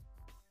at.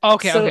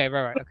 Okay.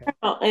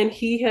 And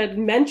he had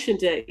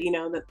mentioned it, you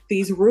know, that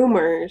these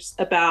rumors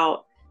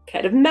about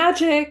kind of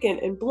magic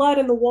and blood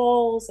in the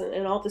walls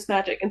and all this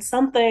magic and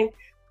something.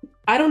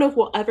 I don't know if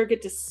we'll ever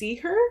get to see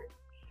her,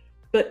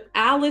 but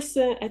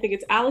Alicent, I think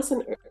it's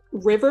Alicent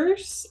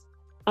Rivers.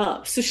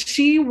 So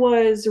she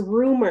was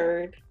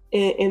rumored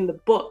in the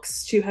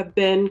books to have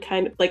been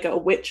kind of like a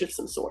witch of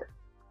some sort.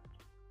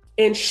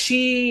 And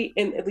she,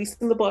 at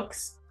least in the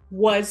books,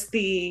 was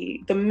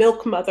the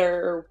milk mother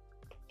or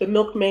the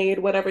milkmaid,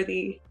 whatever,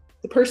 the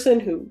person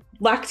who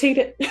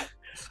lactated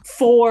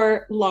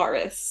for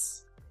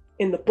Laris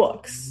in the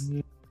books,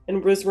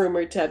 and was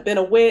rumored to have been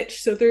a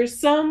witch. So there's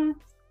some,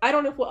 I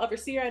don't know if we'll ever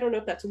see her. I don't know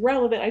if that's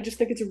relevant. I just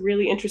think it's a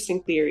really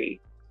interesting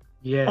theory.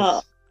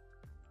 Yes.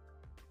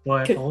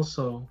 But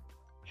also,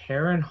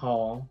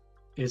 Harrenhal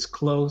is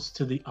close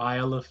to the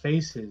Isle of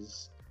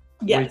Faces.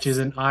 Yes. which is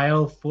an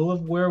isle full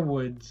of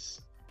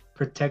weirwoods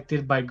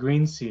protected by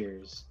green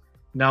seers.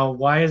 Now,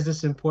 why is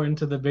this important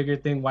to the bigger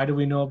thing? Why do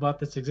we know about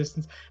this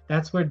existence?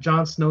 That's where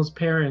Jon Snow's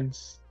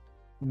parents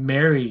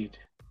married,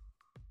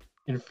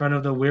 in front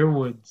of the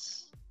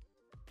weirwoods.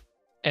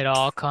 It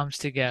all comes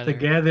together.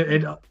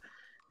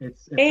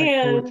 It's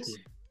And like poetry.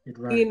 It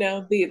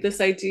rhymes.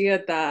 this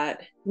idea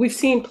that we've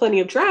seen plenty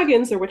of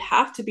dragons, there would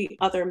have to be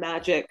other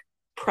magic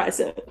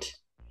present.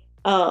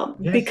 Yes.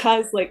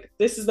 Because like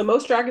this is the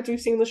most dragons we've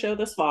seen in the show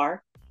thus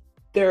far.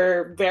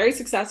 They're very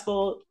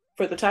successful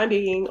for the time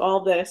being,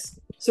 all this.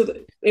 So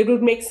it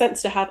would make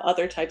sense to have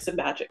other types of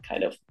magic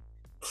kind of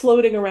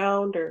floating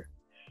around. And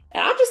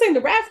I'm just saying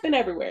the rat's been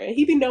everywhere and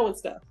he be knowing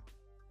stuff.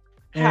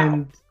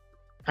 And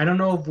I don't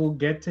know if we'll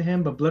get to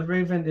him, but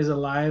Bloodraven is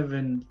alive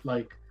and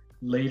like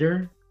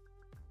later.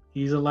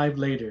 He's alive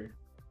later.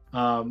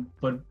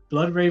 But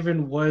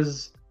Bloodraven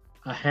was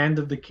a hand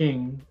of the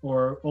king,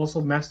 or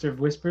also Master of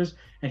Whispers,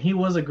 and he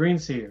was a green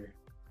seer.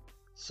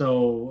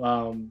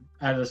 So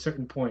at a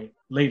certain point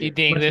later. You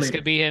think this later.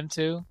 could be him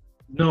too?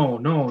 No.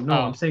 Oh.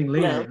 I'm saying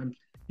later. No.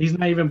 He's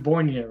not even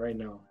born yet right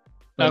now.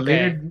 But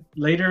Okay.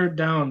 later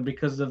down,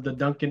 because of the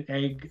Duncan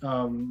Egg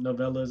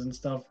novellas and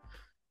stuff,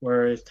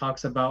 where it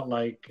talks about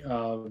like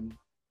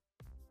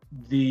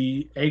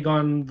the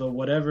Aegon, the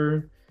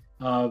whatever,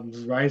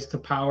 rise to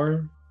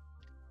power.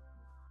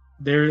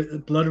 There,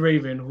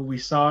 Bloodraven, who we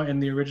saw in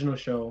the original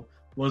show,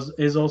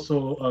 is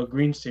also a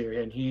green seer,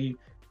 and he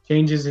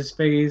changes his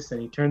face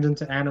and he turns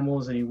into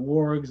animals and he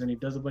wargs and he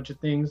does a bunch of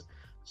things.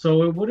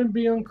 So it wouldn't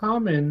be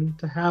uncommon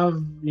to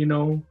have,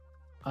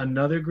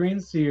 another green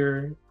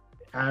seer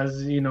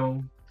as,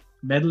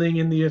 meddling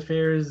in the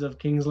affairs of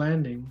King's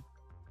Landing.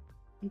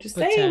 I'm just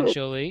saying,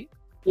 Potentially.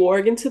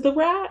 warg into the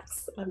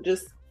rats.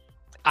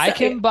 I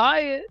can buy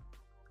it.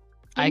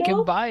 I You know?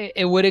 can buy it.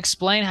 It would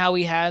explain how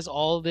he has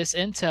all this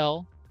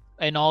intel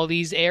and all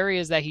these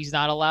areas that he's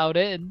not allowed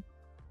in.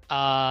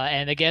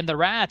 And again, the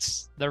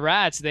rats,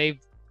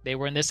 they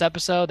were in this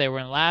episode, they were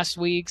in last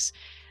week's,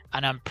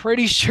 and I'm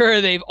pretty sure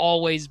they've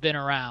always been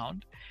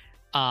around.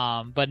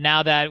 But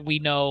now that we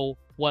know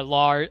what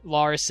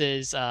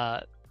Laris's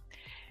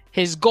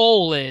his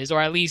goal is, or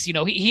at least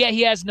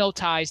he has no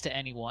ties to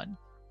anyone.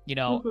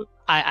 Mhm.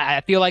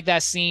 I feel like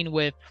that scene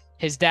with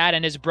his dad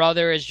and his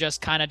brother is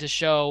just kind of to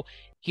show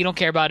he don't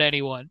care about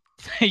anyone.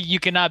 You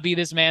cannot be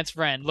this man's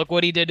friend. Look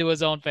what he did to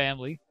his own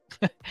family.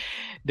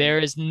 There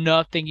is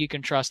nothing you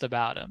can trust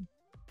about him.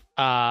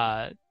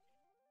 I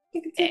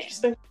think it's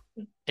interesting.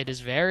 It is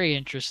very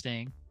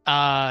interesting.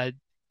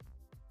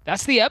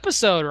 That's the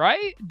episode,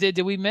 right? Did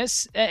we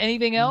miss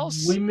anything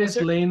else? We missed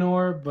Was there-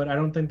 Laenor, but I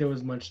don't think there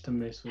was much to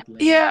miss with Laenor.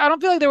 Yeah, I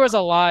don't feel like there was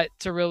a lot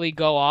to really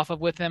go off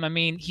of with him. I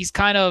mean, he's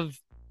kind of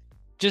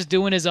just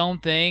doing his own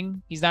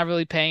thing. He's not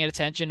really paying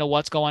attention to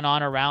what's going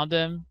on around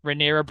him.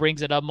 Rhaenyra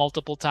brings it up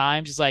multiple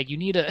times. He's like,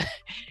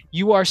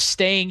 you are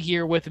staying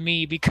here with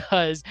me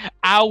because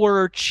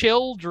our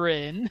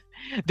children,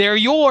 they're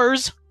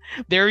yours.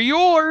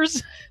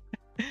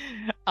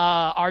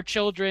 Our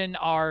children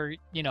are,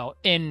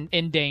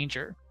 in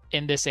danger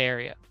in this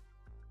area.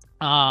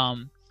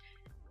 And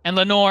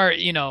Lenore,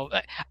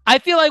 I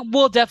feel like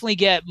we'll definitely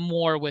get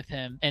more with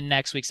him in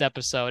next week's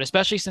episode,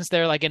 especially since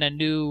they're like in a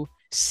new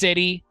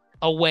city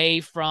away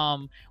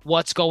from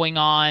what's going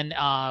on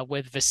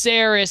with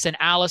Viserys and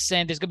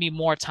Alicent. There's gonna be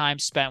more time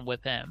spent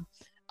with him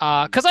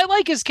because I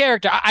like his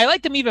character. I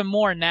like him even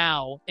more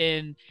now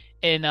in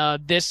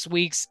this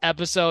week's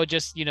episode.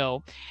 Just he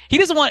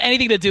doesn't want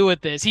anything to do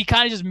with this. He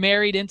kind of just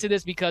married into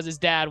this because his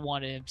dad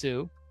wanted him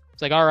to.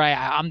 It's like, all right,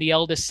 I'm the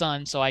eldest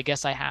son, so I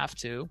guess I have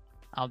to.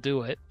 I'll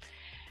do it.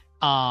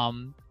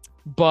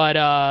 But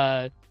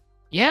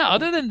yeah,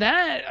 other than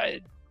that,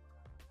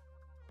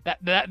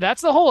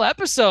 that's the whole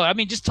episode. I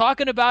mean, just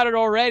talking about it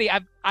already,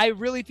 I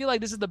really feel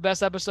like this is the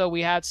best episode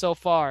we had so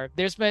far.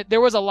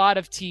 There was a lot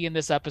of tea in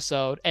this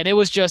episode, and it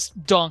was just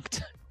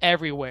dunked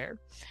everywhere.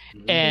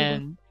 Mhm.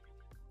 And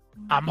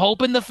I'm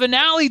hoping the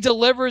finale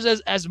delivers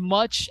as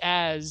much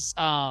as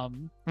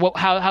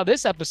how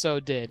this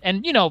episode did,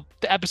 and the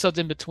episodes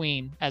in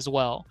between as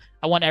well.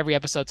 I want every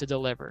episode to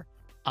deliver.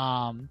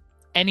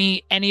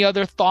 Any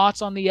other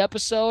thoughts on the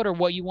episode or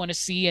what you want to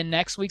see in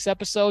next week's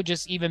episode,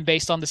 just even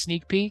based on the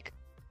sneak peek?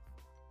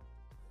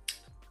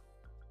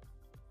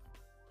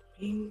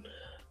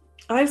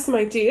 I have some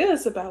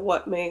ideas about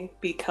what may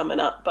be coming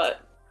up,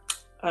 but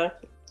I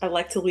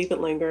like to leave it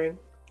lingering.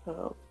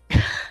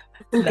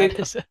 That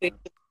is-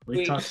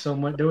 We talked so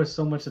much. There was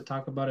so much to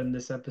talk about in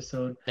this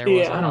episode. There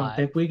was Yeah. a I don't lot.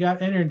 think we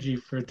got energy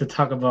to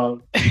talk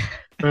about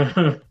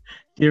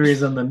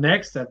theories on the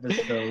next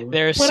episode.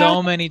 There are What so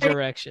I- many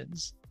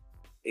directions.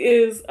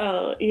 Is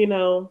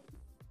the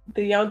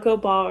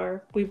Yonko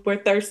bar.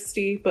 We're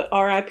thirsty, but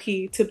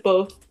R.I.P. to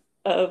both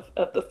of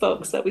the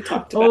folks that we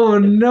talked about. Oh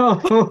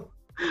no!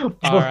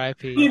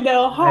 R.I.P. I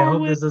hope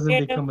Harwin this doesn't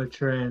and- become a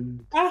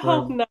trend. I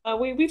hope not.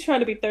 We trying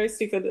to be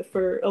thirsty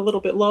for a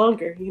little bit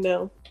longer.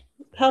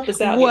 Help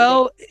us out.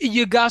 Well,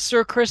 you got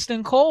Sir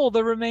Kristen Cole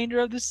the remainder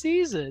of the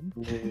season.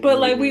 But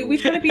like we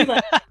try to be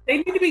like, they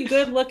need to be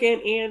good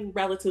looking and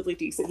relatively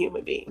decent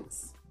human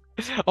beings.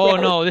 Oh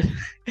no,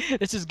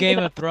 this is Game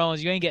of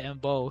Thrones. You ain't getting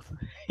both.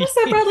 I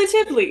said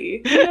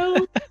relatively,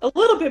 a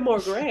little bit more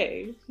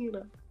gray,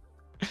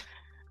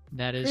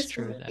 That is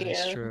true. That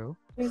is true.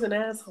 He's an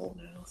asshole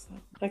now, so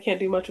I can't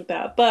do much with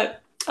that.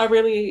 But I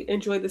really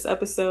enjoyed this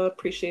episode.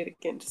 Appreciate it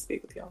getting to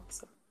speak with y'all.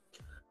 So.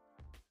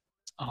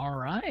 All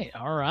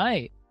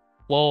right.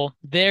 Well,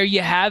 there you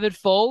have it,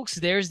 folks.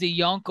 There's the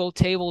Yonko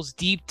Tables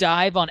deep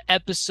dive on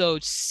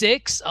episode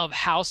 6 of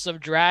House of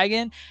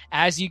Dragon.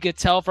 As you could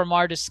tell from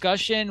our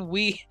discussion,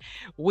 we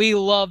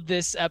love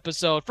this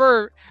episode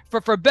for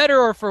better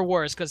or for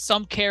worse, because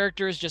some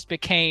characters just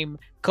became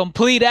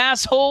complete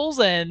assholes,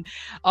 and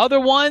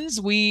other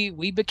ones we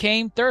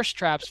became thirst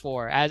traps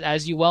for.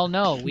 As you well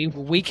know,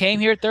 we came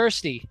here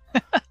thirsty.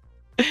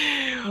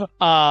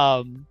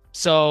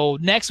 So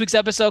next week's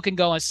episode can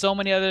go in so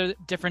many other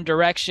different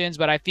directions,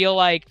 but I feel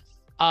like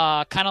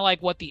kind of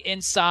like what the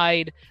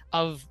inside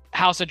of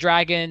House of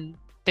Dragon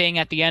thing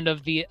at the end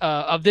of the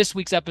of this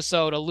week's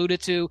episode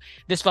alluded to.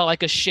 This felt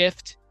like a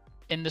shift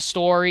in the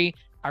story.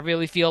 I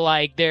really feel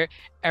like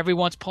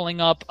everyone's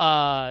pulling up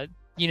the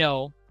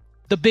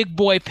big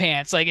boy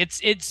pants. Like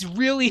it's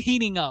really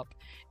heating up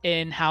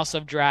in House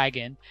of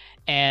Dragon,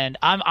 and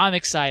I'm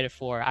excited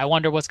for it. I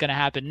wonder what's going to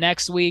happen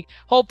next week.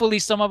 Hopefully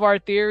some of our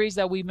theories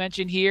that we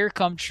mentioned here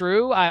come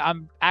true.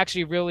 I'm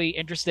actually really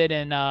interested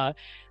in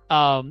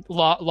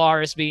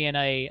Loras being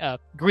a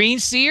green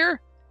seer,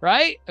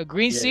 right? A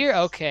green seer?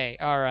 Okay,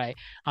 all right.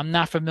 I'm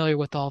not familiar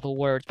with all the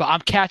words, but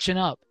I'm catching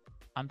up.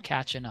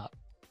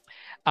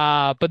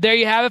 But there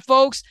you have it,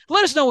 folks.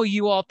 Let us know what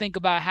you all think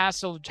about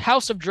House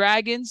of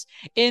Dragons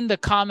in the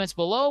comments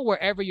below,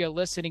 wherever you're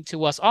listening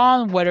to us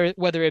on, whether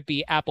it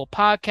be Apple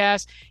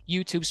Podcasts,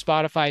 YouTube,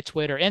 Spotify,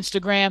 Twitter,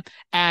 Instagram,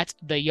 at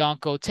the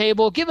Yonko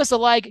Table. Give us a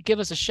like, give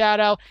us a shout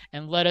out,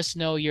 and let us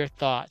know your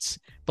thoughts.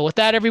 But with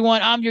that,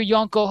 everyone, I'm your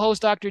Yonko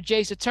host, Dr.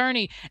 Jace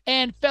Attorney,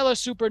 and fellow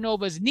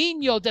supernovas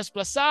Nino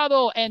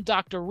Desplazado and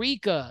Dr.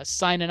 Rika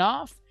signing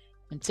off,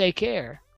 and take care.